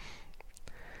night.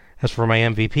 As for my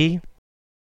MVP,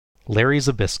 Larry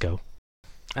Zbyszko.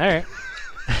 All right.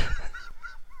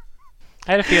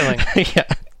 I had a feeling. Yeah.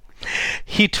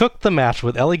 He took the match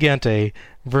with Elegante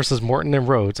versus Morton and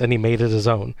Rhodes, and he made it his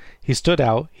own. He stood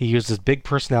out. He used his big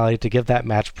personality to give that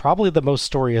match probably the most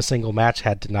story a single match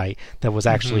had tonight that was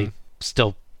actually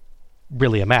still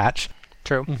really a match.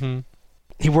 True. Mm-hmm.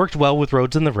 He worked well with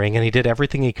Rhodes in the ring, and he did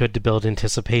everything he could to build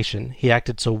anticipation. He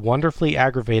acted so wonderfully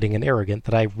aggravating and arrogant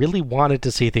that I really wanted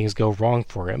to see things go wrong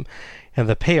for him, and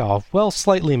the payoff, while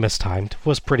slightly mistimed,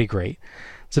 was pretty great.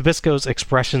 Zbyszko's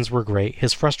expressions were great,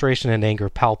 his frustration and anger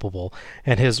palpable,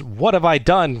 and his "what have I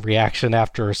done" reaction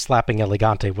after slapping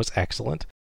Elegante was excellent.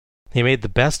 He made the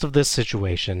best of this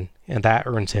situation, and that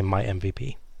earns him my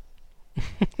MVP.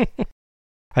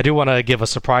 I do want to give a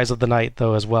surprise of the night,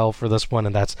 though, as well for this one,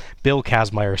 and that's Bill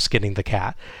Kazmaier skinning the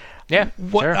cat. Yeah,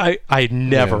 sure. I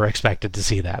never expected to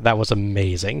see that. That was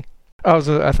amazing. I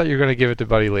thought you were going to give it to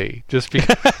Buddy Lee, just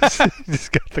because he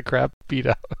just got the crap beat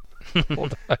out the whole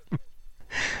time.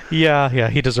 Yeah,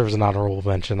 he deserves an honorable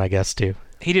mention, I guess, too.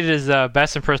 He did his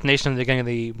best impersonation at the beginning of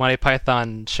the Monty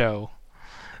Python show.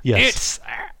 Yes.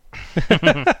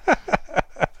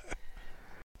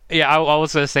 Yeah, I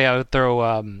was going to say I would throw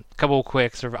a couple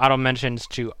quick sort of auto mentions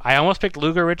to... I almost picked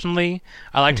Luger originally.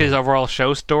 I liked his overall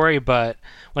show story, but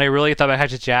when I really thought about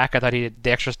Cactus Jack, I thought he did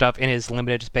the extra stuff in his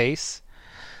limited space.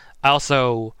 I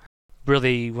also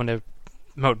really want to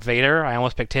promote Vader. I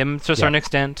almost picked him to a certain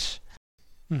extent.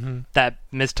 Mm-hmm. That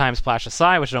mistime splash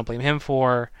aside, which I don't blame him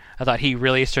for, I thought he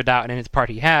really stood out in his part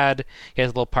he had. He has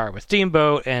a little part with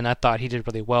Steamboat, and I thought he did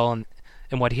really well in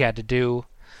what he had to do.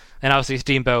 And obviously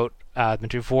Steamboat,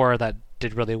 mentioned before, that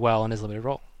did really well in his limited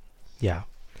role. Yeah.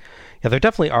 Yeah, there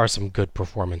definitely are some good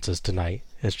performances tonight.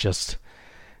 It's just,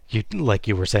 like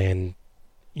you were saying,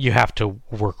 you have to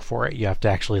work for it. You have to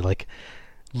actually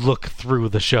look through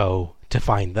the show to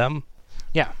find them.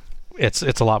 Yeah. It's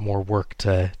a lot more work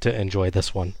to enjoy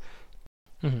this one.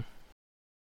 Mm-hmm.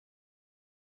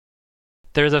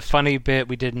 There's a funny bit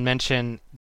we didn't mention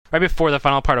right before the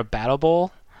final part of Battle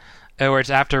Bowl, where it's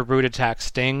after Root attacks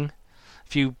Sting.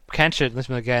 If you catch it,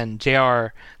 listen again, JR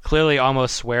clearly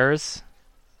almost swears.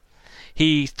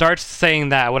 He starts saying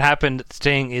that what happened to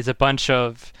Sting is a bunch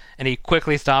of... And he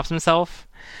quickly stops himself.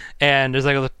 And there's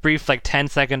a brief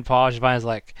 10-second pause. Giovanni's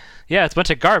like, yeah, it's a bunch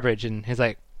of garbage. And he's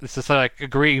like, it's just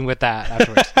agreeing with that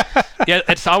afterwards. Yeah,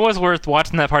 it's almost worth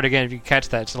watching that part again if you catch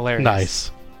that. It's hilarious.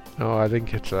 Nice. Oh, I didn't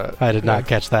catch that. I did not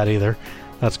catch that either.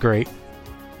 That's great.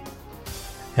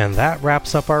 And that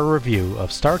wraps up our review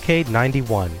of Starrcade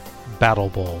 91, Battle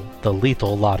Bowl, the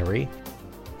Lethal Lottery.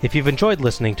 If you've enjoyed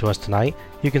listening to us tonight,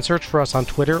 you can search for us on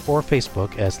Twitter or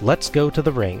Facebook as Let's Go to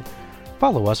the Ring.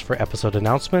 Follow us for episode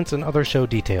announcements and other show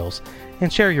details,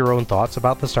 and share your own thoughts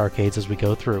about the Starrcades as we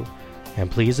go through. And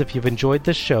please, if you've enjoyed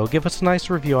this show, give us a nice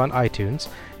review on iTunes,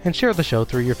 and share the show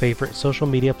through your favorite social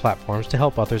media platforms to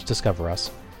help others discover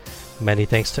us. Many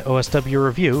thanks to OSW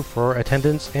Review for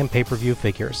attendance and pay-per-view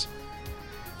figures.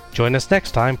 Join us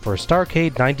next time for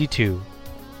Starrcade 92,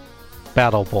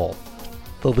 Battle Bowl,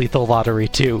 the Lethal Lottery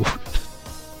 2.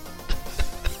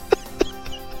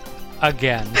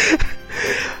 Again.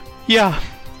 Yeah,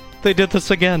 they did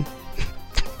this again.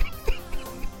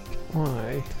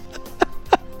 Why?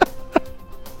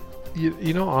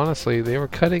 You know, honestly, they were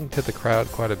cutting to the crowd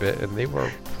quite a bit, and they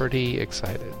were pretty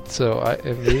excited. So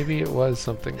and maybe it was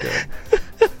something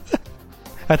good.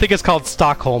 I think it's called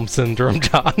Stockholm Syndrome,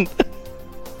 John.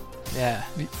 Yeah.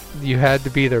 You had to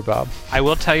be there, Bob. I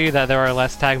will tell you that there are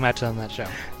less tag matches on that show.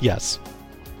 Yes.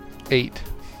 8.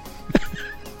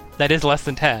 That is less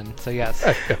than 10, so yes.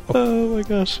 Oh my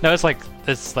gosh. No, it's like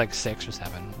 6 or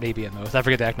 7, maybe at most. I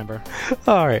forget the exact number.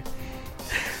 Alright.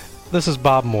 This is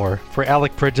Bob Moore for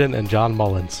Alec Pridgeon and John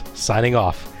Mullins, signing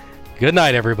off. Good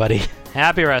night, everybody.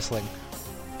 Happy wrestling.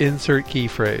 Insert key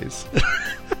phrase.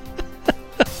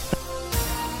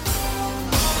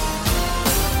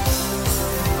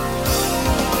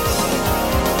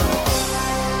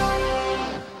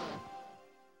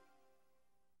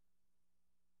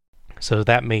 So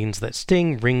that means that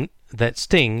Sting wins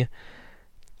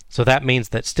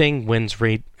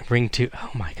ring 2.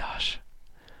 Oh my gosh.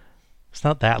 It's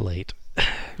not that late.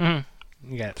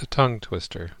 Mm-hmm. You got it. It's a tongue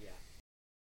twister.